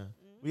Murder.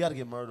 We gotta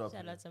get Murder up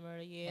Shout here. out to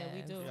Murder. Yeah,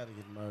 we do. We gotta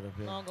get Murder up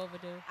here. Long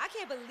overdue. I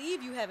can't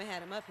believe you haven't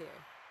had him up here.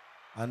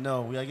 I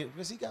know. We gotta get,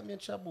 because he got me in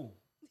trouble.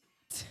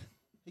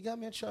 He got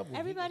me in trouble.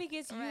 Everybody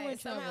gets you in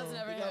trouble.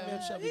 He got me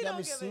in trouble. He got don't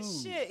me give sued.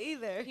 a shit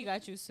either. He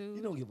got you sued.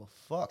 He don't give a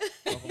fuck.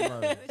 Uncle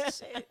Murder.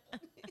 Shit.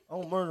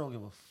 Uncle Murder don't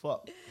give a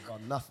fuck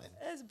about nothing.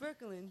 That's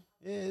Brooklyn.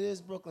 Yeah, it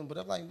is Brooklyn, but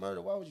I'm like,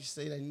 Murder, why would you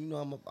say that? You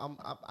know,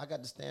 I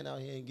got to stand out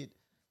here and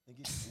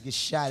get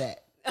shot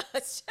at.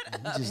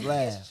 Shut up. He just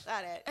laughed.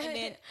 Shot at. And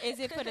then, is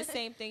it for the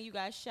same thing you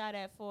got shot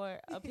at for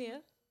up here?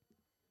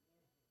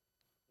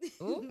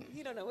 Ooh.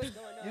 You don't know what's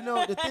going on. You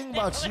know, the thing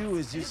about you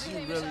is you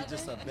really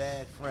just a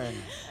bad friend.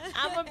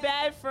 I'm a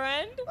bad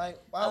friend. Like,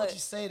 why would you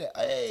say that?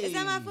 Hey. Is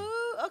that my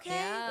food? Okay.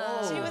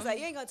 Yeah. She was like,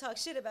 you ain't gonna talk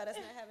shit about us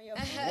not having your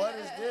food. What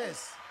is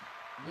this?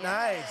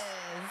 Nice.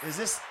 Is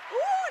this Ooh,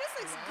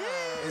 this looks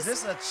good. is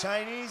this a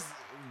Chinese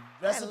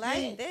recipe? I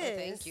like this.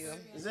 Thank you.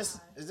 Is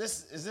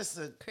this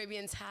a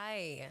Caribbean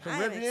Thai.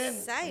 Caribbean? I'm here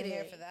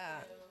Excited. for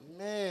that.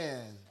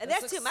 Man? And This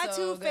that's looks my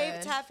so two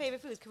good. top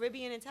favorite foods,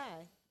 Caribbean and Thai.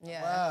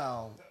 Yeah.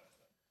 Wow.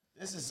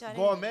 This is So I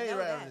didn't gourmet even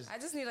know around that. this. I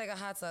just need like a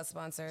hot sauce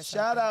sponsor. Or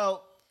Shout something.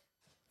 out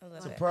A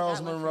little to bit. Pearls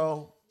That one.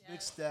 Monroe,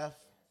 Big Steph,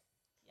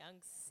 Young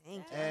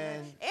Thank you.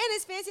 and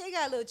it's fancy. It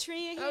got a little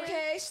tree in here.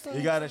 Okay.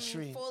 you got a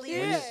tree.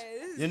 Yes.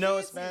 You know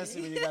it's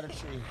fancy when you got a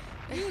tree.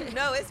 You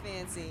know it's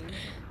fancy.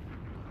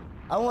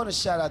 I want to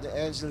shout out to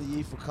Angela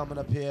Yee for coming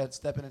up here,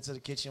 stepping into the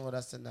kitchen with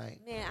us tonight.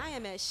 Man, I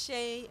am at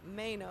Shea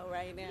Maino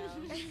right now.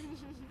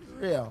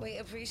 Real. We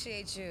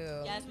appreciate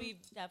you. Yes, we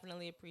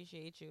definitely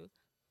appreciate you.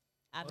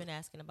 I've been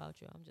asking about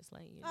you. I'm just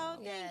letting you know.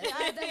 Oh, Yes, thank you.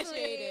 I it's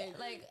appreciate definitely it.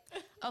 like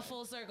a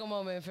full circle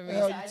moment for me. The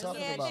hell so you I just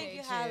talking Yeah, about? thank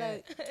you, Hala.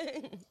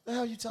 The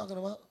hell you talking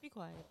about? Be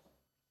quiet.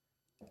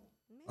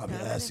 I've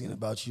been asking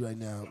about you right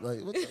now.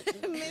 Like, what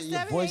the, Miss your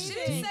Debbie, voice she was She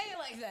didn't deep. say it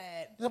like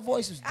that. Her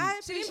voice was deep.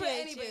 I She didn't put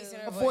appreciate any bass in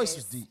you. her Her voice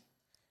was deep.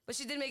 But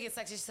she did make it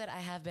sexy. She said, I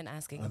have been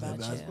asking I about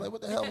was you. like,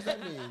 what the hell does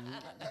that mean?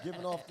 You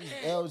giving off these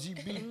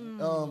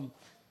LGBT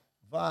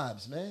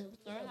vibes, man.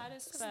 Learn how to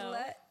spell.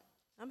 Slut.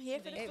 I'm here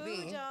for the It food,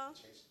 be. y'all.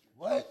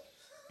 What?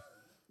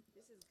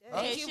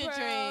 Chase you, your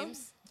Pearl.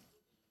 dreams.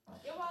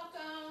 You're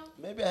welcome.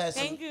 Maybe I had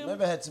some. Thank you.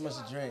 Maybe I had too much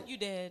to drink. You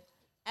did.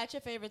 At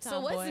your favorite time, So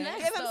what's boy. next?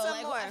 Give him though? some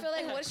Like, more. I feel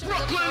like what should we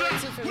look forward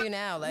to from you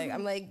now? Like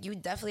I'm like you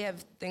definitely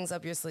have things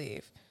up your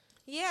sleeve.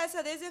 Yeah,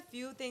 so there's a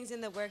few things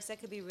in the works that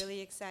could be really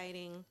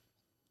exciting.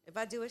 If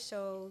I do a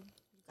show,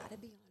 you gotta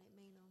be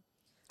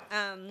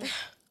on it, Maino.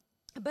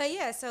 But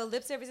yeah, so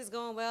lip service is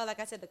going well. Like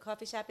I said, the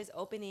coffee shop is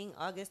opening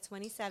August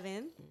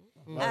 27th.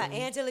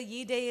 Angela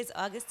Yee Day is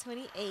August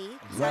 28th.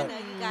 So I Right. know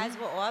you guys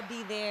will all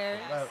be there.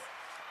 Right.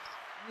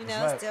 You That's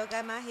know, right. still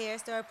got my hair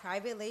store,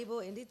 private label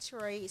in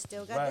Detroit.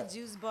 Still got Right. the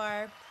juice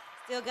bar.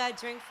 Still got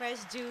Drink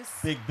Fresh Juice.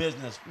 Big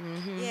business.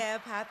 Yeah,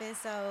 popping.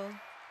 So,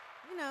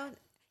 you know,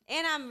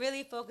 and I'm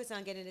really focused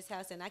on getting this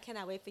house, and I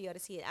cannot wait for y'all to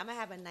see it. I'm gonna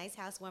have a nice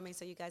housewarming,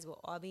 so you guys will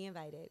all be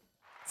invited.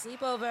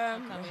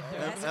 Sleepover.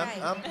 That's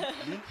right.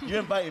 You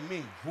inviting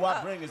me. Who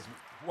I bring is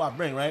who I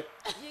bring, right?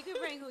 You can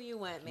bring who you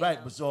want, man. Right.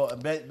 But so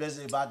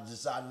basically, if I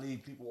decide to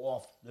leave people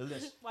off the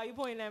list. Why you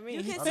pointing at me?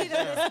 You can see the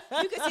list.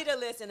 You can see the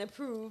list and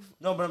approve.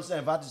 No, but I'm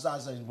saying if I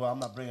decide to say, well, I'm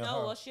not bringing No,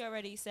 her. well, she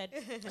already said. I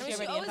mean, She she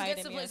already always invited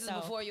gets to me places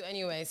herself. before you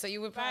anyway, so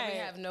you would probably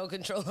Right. have no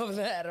control over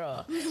that at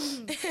all.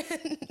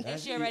 And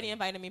she already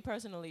invited me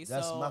personally,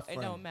 That's so my it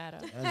friend. don't matter.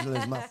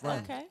 Angela's my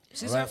friend. Okay.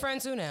 She's All our right.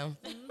 friend too now.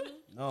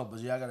 No,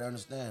 but yeah, I gotta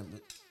understand.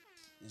 But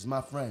it's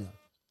my friend,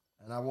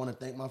 and I want to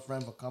thank my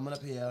friend for coming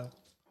up here,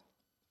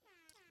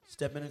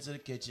 stepping into the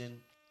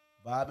kitchen,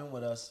 vibing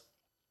with us,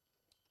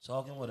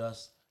 talking with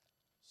us,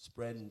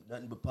 spreading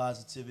nothing but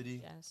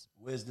positivity, Yes.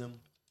 wisdom.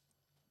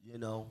 You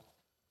know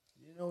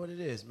what it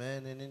is,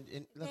 man.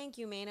 And look, Thank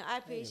you, Maino. I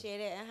appreciate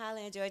it. And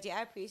Hala and Georgie,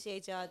 I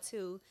appreciate y'all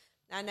too.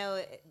 I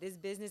know this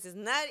business is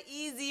not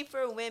easy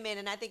for women,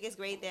 and I think it's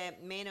great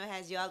that Maino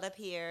has y'all up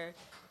here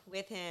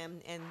with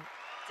him and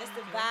just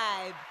the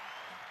vibe.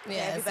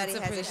 Yeah, everybody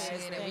it's has a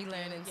appreciated. Thank We you.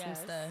 learning some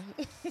Yes. stuff.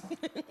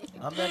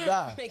 I'm that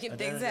guy. Making At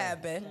the end things of the day.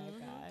 happen.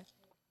 God.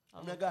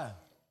 I'm that guy.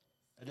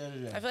 At the end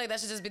of the I day. feel like that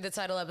should just be the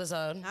title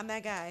episode. I'm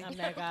that guy. I'm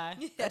that guy.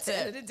 At the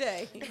end of the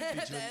day.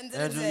 At the end of the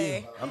Angela day.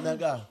 Yee, I'm that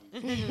guy.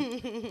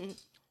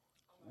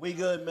 We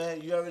good,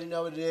 man. You already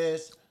know what it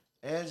is.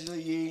 Angela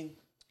Yee,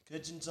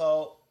 Kitchen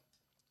Talk.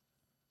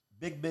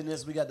 Big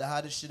business. We got the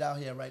hottest shit out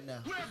here right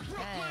now.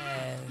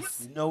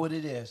 Yes. You know what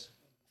it is.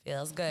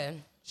 Feels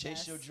good.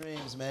 Chase your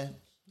dreams, man.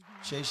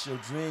 Chase your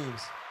dreams.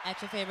 At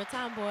your favorite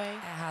time, boy. At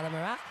Hala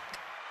Marak.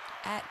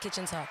 At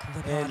Kitchen Talk,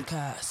 the And-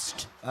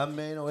 podcast. I'm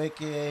Maino,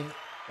 a.k.a.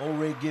 O.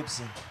 Ray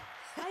Gibson.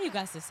 How you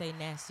got to say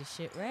nasty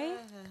shit, right?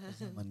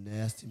 I'm a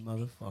nasty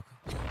motherfucker.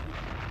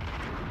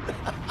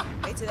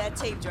 Wait till that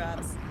tape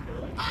drops.